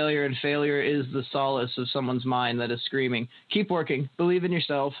 Art is failure, and failure is the solace of someone's mind that is screaming. Keep working. Believe in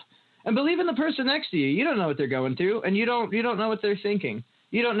yourself. And believe in the person next to you. You don't know what they're going through, and you don't know what they're thinking.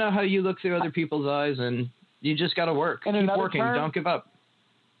 You don't know how you look through other people's eyes, and you just got to work. Keep working. Don't give up.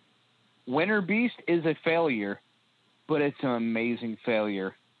 Winter Beast is a failure, but it's an amazing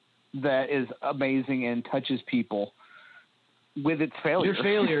failure that is amazing and touches people with its failure. Your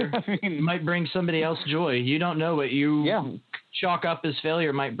failure might bring somebody else joy. You don't know what you chalk up as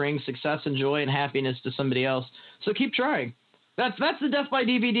failure might bring success and joy and happiness to somebody else. So keep trying. That's the Death by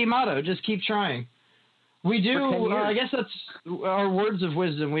DVD motto. Just keep trying. We do. I guess that's our words of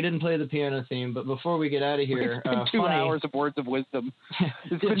wisdom. We didn't play the piano theme, but before we get out of here, it's been 2 hours of words of wisdom.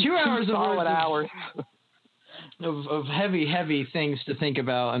 It's been 2 hours of solid hours of heavy things to think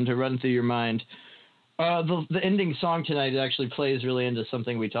about and to run through your mind. The ending song tonight actually plays really into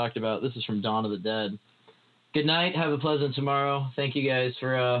something we talked about. This is from Dawn of the Dead. Good night. Have a pleasant tomorrow. Thank you guys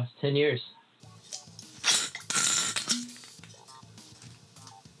for 10 years.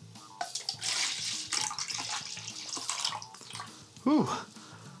 Whew.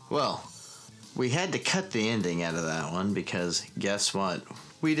 Well, we had to cut the ending out of that one because guess what?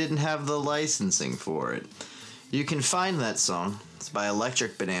 We didn't have the licensing for it. You can find that song. It's by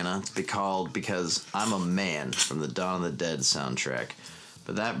Electric Banana. It's called Because I'm a Man from the Dawn of the Dead soundtrack.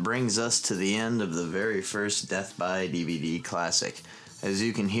 But that brings us to the end of the very first Death by DVD classic. As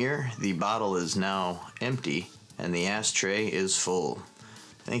you can hear, the bottle is now empty and the ashtray is full.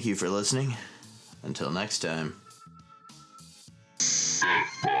 Thank you for listening. Until next time.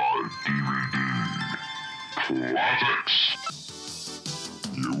 Death by DVD Classics.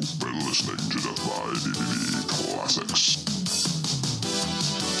 You've been listening to Death by DVD Classics.